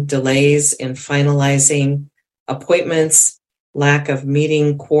year-long delays in finalizing appointments, lack of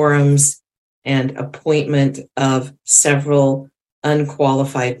meeting quorums, and appointment of several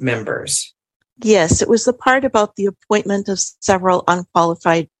unqualified members. Yes, it was the part about the appointment of several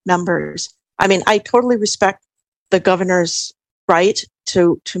unqualified members. I mean, I totally respect the governor's right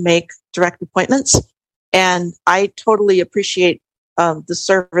to make direct appointments, and I totally appreciate the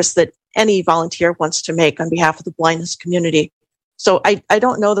service that any volunteer wants to make on behalf of the blindness community. So I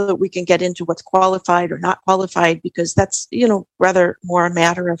don't know that we can get into what's qualified or not qualified, because that's, rather more a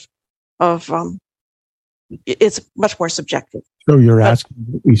matter of it's much more subjective. So you're asking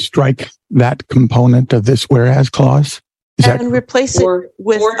that we strike that component of this whereas clause? Replace it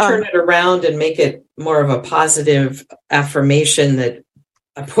with... Or turn it around and make it more of a positive affirmation that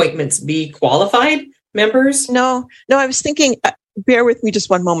appointments be qualified members? No, I was thinking, bear with me just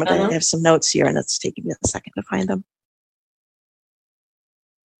one moment. I have some notes here, and it's taking me a second to find them.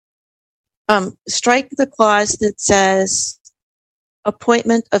 Strike the clause that says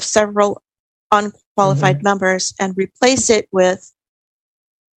appointment of several unqualified members and replace it with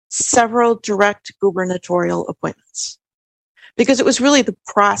several direct gubernatorial appointments. Because it was really the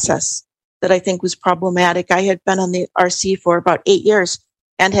process that I think was problematic. I had been on the RC for about 8 years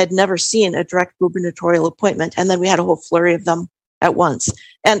and had never seen a direct gubernatorial appointment. And then we had a whole flurry of them at once.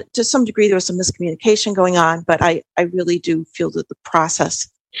 And to some degree, there was some miscommunication going on, but I really do feel that the process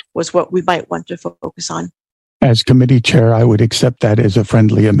was what we might want to focus on. As committee chair, I would accept that as a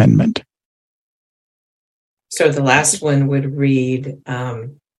friendly amendment. So the last one would read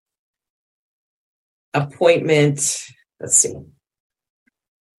appointment, let's see.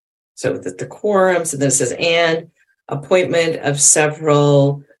 So the quorums, and this is and appointment of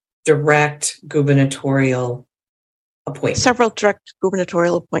several direct gubernatorial appointments. Several direct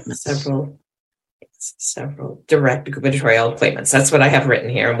gubernatorial appointments. Several direct gubernatorial appointments. That's what I have written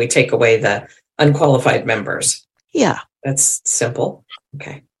here. And we take away the unqualified members. Yeah. That's simple.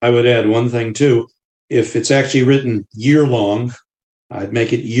 Okay. I would add one thing too. If it's actually written year long, I'd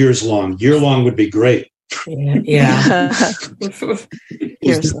make it years long. Year long would be great. Yeah.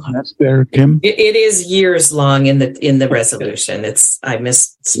 Years long. That's there, Kim. It is years long in the resolution. I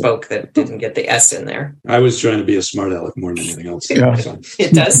misspoke that didn't get the S in there. I was trying to be a smart aleck more than anything else. Yeah.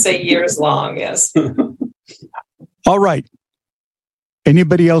 It does say years long, yes. All right.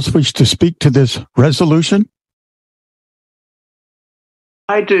 Anybody else wish to speak to this resolution?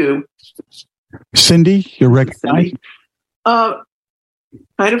 I do. Cindy, you're recognized.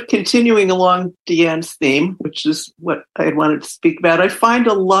 Kind of continuing along Deanne's theme, which is what I had wanted to speak about. I find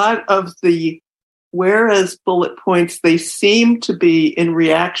a lot of the whereas bullet points, they seem to be in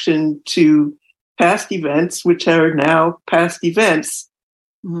reaction to past events, which are now past events.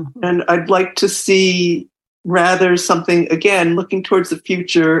 Mm-hmm. And I'd like to see rather something, again, looking towards the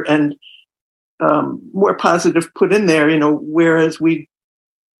future and more positive put in there, whereas we'd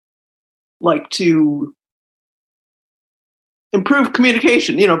like to improve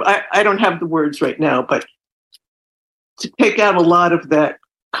communication. I don't have the words right now, but to take out a lot of that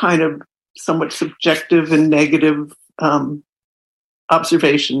kind of somewhat subjective and negative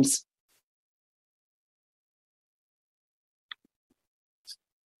observations.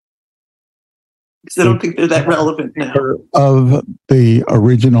 Because I don't think they're that relevant now. Of the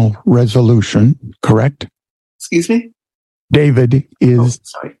original resolution, correct? Excuse me? David is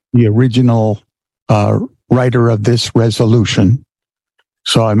the original writer of this resolution.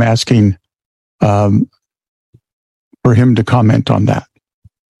 So I'm asking for him to comment on that.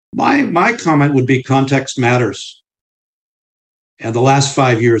 My comment would be context matters. And the last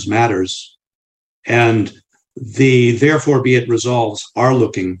 5 years matters. And the therefore be it resolves are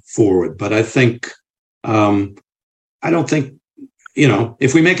looking forward. But I think, I don't think,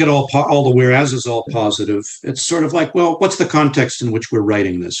 if we make it all the whereas is all positive, it's sort of like, well, what's the context in which we're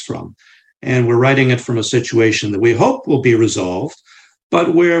writing this from? And we're writing it from a situation that we hope will be resolved,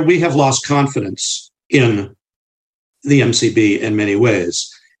 but where we have lost confidence in the MCB in many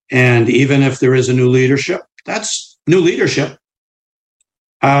ways. And even if there is a new leadership, that's new leadership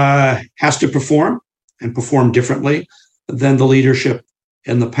has to perform and perform differently than the leadership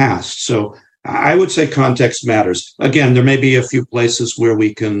in the past. So I would say context matters. Again, there may be a few places where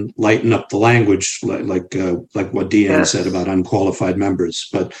we can lighten up the language, like what Deanne said about unqualified members.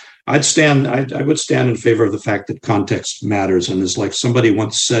 But I would stand in favor of the fact that context matters. And as like somebody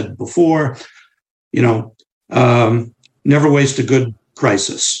once said before, never waste a good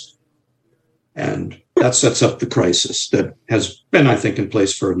crisis. And that sets up the crisis that has been, I think, in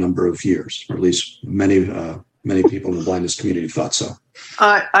place for a number of years, or at least many people in the blindness community thought so.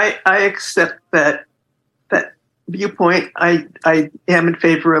 I accept that viewpoint, I am in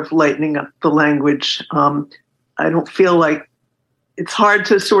favor of lightening up the language. I don't feel like it's hard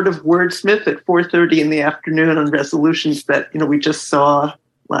to sort of wordsmith at 4:30 in the afternoon on resolutions that we just saw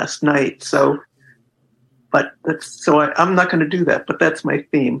last night. So, I'm not going to do that. But that's my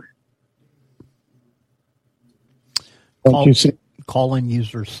theme. Call in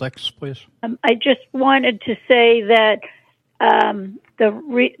user 6, please. I just wanted to say that the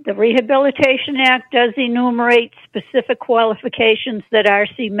Rehabilitation Act does enumerate specific qualifications that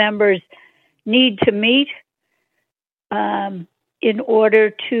RC members need to meet in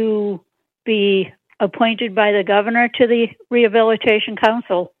order to be appointed by the governor to the Rehabilitation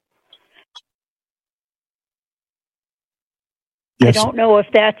Council. Yes. I don't know if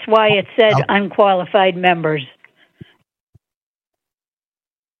that's why it said unqualified members.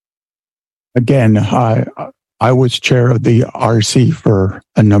 Again, I was chair of the RC for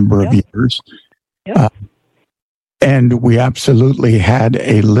a number of years. Yep. And we absolutely had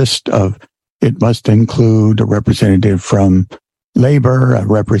a list of, it must include a representative from labor, a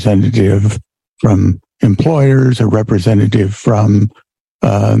representative from employers, a representative from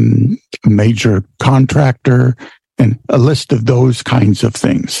a major contractor, and a list of those kinds of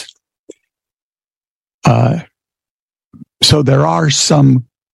things. So there are some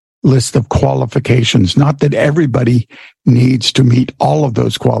list of qualifications, not that everybody needs to meet all of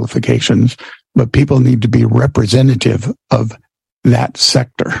those qualifications, but people need to be representative of that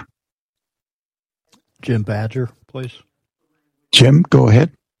sector. Jim Badger, please. Jim, go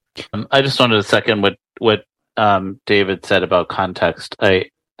ahead. I just wanted to second what David said about context.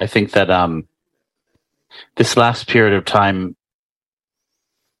 I think that this last period of time,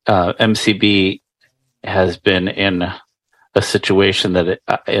 MCB has been in a situation that,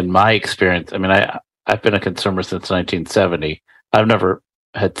 in my experience, I mean, I've been a consumer since 1970. I've never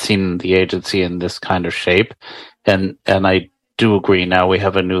had seen the agency in this kind of shape, and I do agree. Now we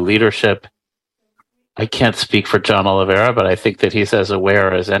have a new leadership. I can't speak for John Oliveira, but I think that he's as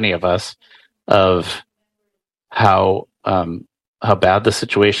aware as any of us of how bad the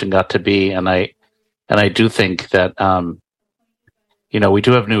situation got to be, and I do think that we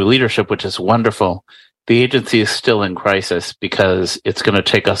do have new leadership, which is wonderful. The agency is still in crisis because it's going to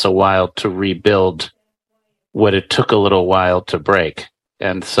take us a while to rebuild what it took a little while to break.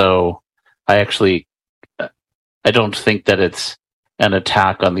 And so I don't think that it's an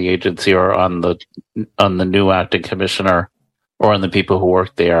attack on the agency or on the new acting commissioner or on the people who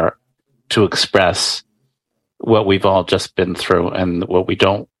work there to express what we've all just been through and what we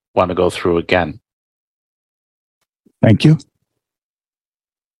don't want to go through again. Thank you.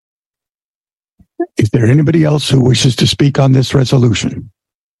 Is there anybody else who wishes to speak on this resolution?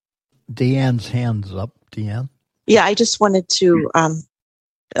 Deanne's hand's up. Deanne? Yeah, I just wanted to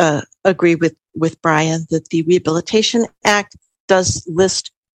agree with Brian that the Rehabilitation Act does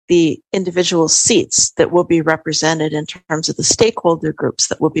list the individual seats that will be represented in terms of the stakeholder groups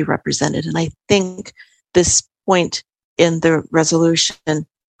that will be represented. And I think this point in the resolution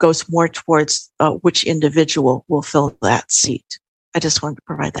goes more towards which individual will fill that seat. I just wanted to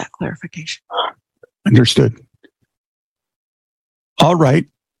provide that clarification. Understood. All right.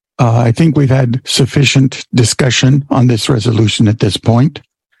 I think we've had sufficient discussion on this resolution at this point.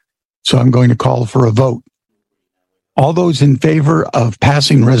 So I'm going to call for a vote. All those in favor of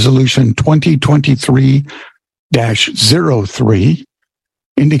passing resolution 2023-03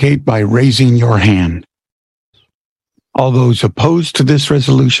 indicate by raising your hand. All those opposed to this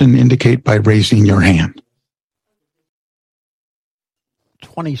resolution indicate by raising your hand.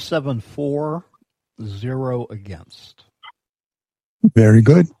 27-4, 0 against. Very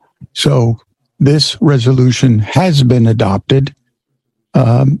good. So this resolution has been adopted,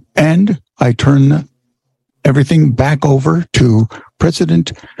 and I turn everything back over to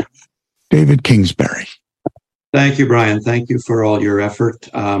President David Kingsbury. Thank you, Brian. Thank you for all your effort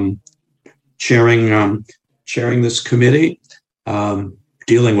chairing this committee,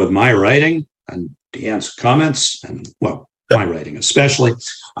 dealing with my writing and Deanne's comments, and well, my writing especially.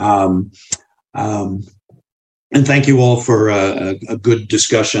 And thank you all for a good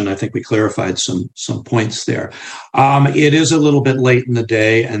discussion. I think we clarified some points there. It is a little bit late in the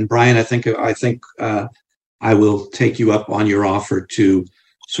day, and Brian, I think I will take you up on your offer to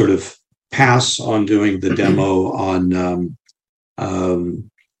sort of pass on doing the demo on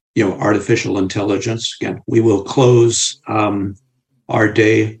artificial intelligence. Again, we will close our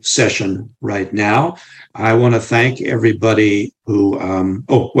day session right now. I want to thank everybody who.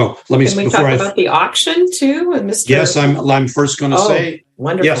 Let me. Can we talk about the auction too, and Mr. Yes, I'm first going to say.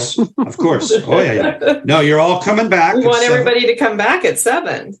 Wonderful. Yes, of course. Oh yeah. No, you're all coming back. We want everybody to come back at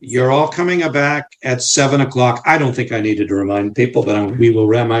 7. You're all coming back at 7:00. I don't think I needed to remind people, but we will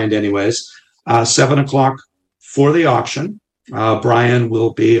remind anyways. 7:00 for the auction. Brian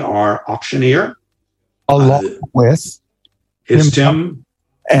will be our auctioneer. Along with Tim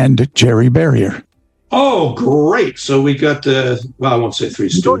and Jerry Barrier. Oh, great. So we got, I won't say three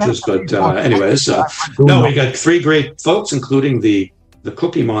stooges, but anyways, no, we got 3 great folks, including the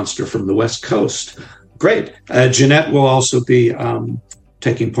Cookie Monster from the West Coast. Great. Jeanette will also be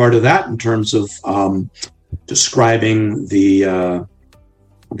taking part of that in terms of describing the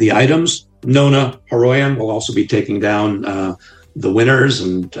items. Nona Haroyan will also be taking down the winners,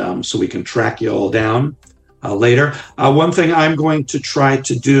 and so we can track you all down later. One thing I'm going to try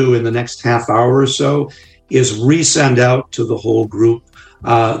to do in the next half hour or so is resend out to the whole group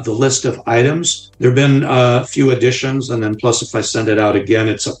the list of items. There have been a few additions, and then plus if I send it out again,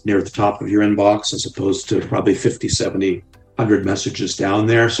 it's up near the top of your inbox as opposed to probably 50, 70, 100 messages down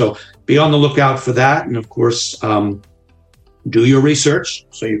there. So be on the lookout for that. And of course, do your research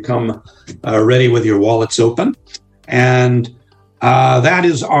so you come ready with your wallets open. And that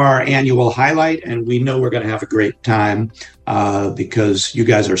is our annual highlight, and we know we're going to have a great time because you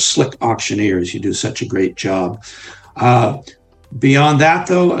guys are slick auctioneers. You do such a great job. Beyond that,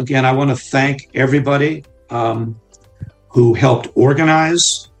 though, again, I want to thank everybody who helped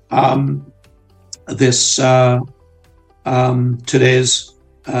organize this today's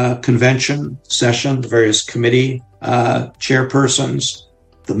convention session, the various committee chairpersons,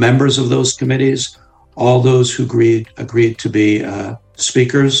 the members of those committees, all those who agreed to be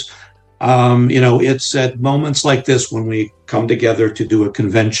speakers. It's at moments like this when we come together to do a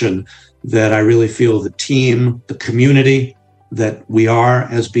convention that I really feel the team, the community that we are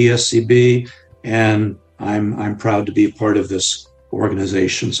as BSCB, and I'm proud to be a part of this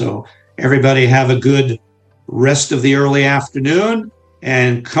organization. So everybody have a good rest of the early afternoon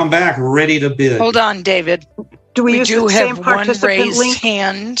and come back ready to bid. Hold on, David. Do we use do the same have one participant raised link?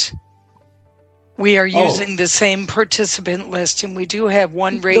 hand. We are using the same participant list, and we do have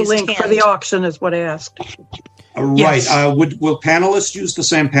one raised The link hand. for the auction is what I asked. Right. Yes. Will panelists use the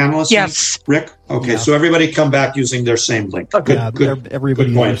same panelist? Yes. Rick? Okay, Yeah. so everybody come back using their same link. Okay. Good. Everybody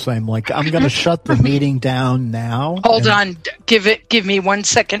good has point. the same link. I'm going to shut the meeting down now. Hold on. Give me 1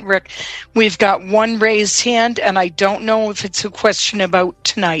 second, Rick. We've got one raised hand, and I don't know if it's a question about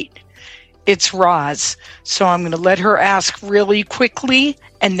tonight. It's Roz. So I'm going to let her ask really quickly,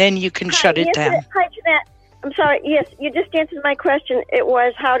 and then you can shut it down. Hi, Jeanette. I'm sorry. Yes, you just answered my question. It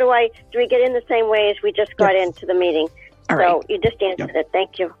was, do we get in the same way as we just got into the meeting? All so right. you just answered it.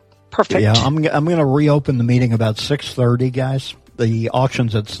 Thank you. Perfect. Yeah, I'm going to reopen the meeting about 6:30, guys. The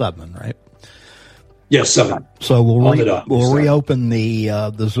auction's at 7, right? Yes, 7. So On the dot. we'll reopen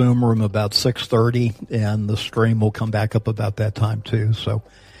the Zoom room about 6:30, and the stream will come back up about that time too. So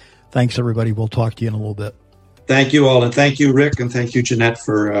thanks, everybody. We'll talk to you in a little bit. Thank you all, and thank you, Rick, and thank you, Jeanette,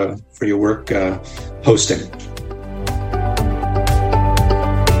 for your work hosting.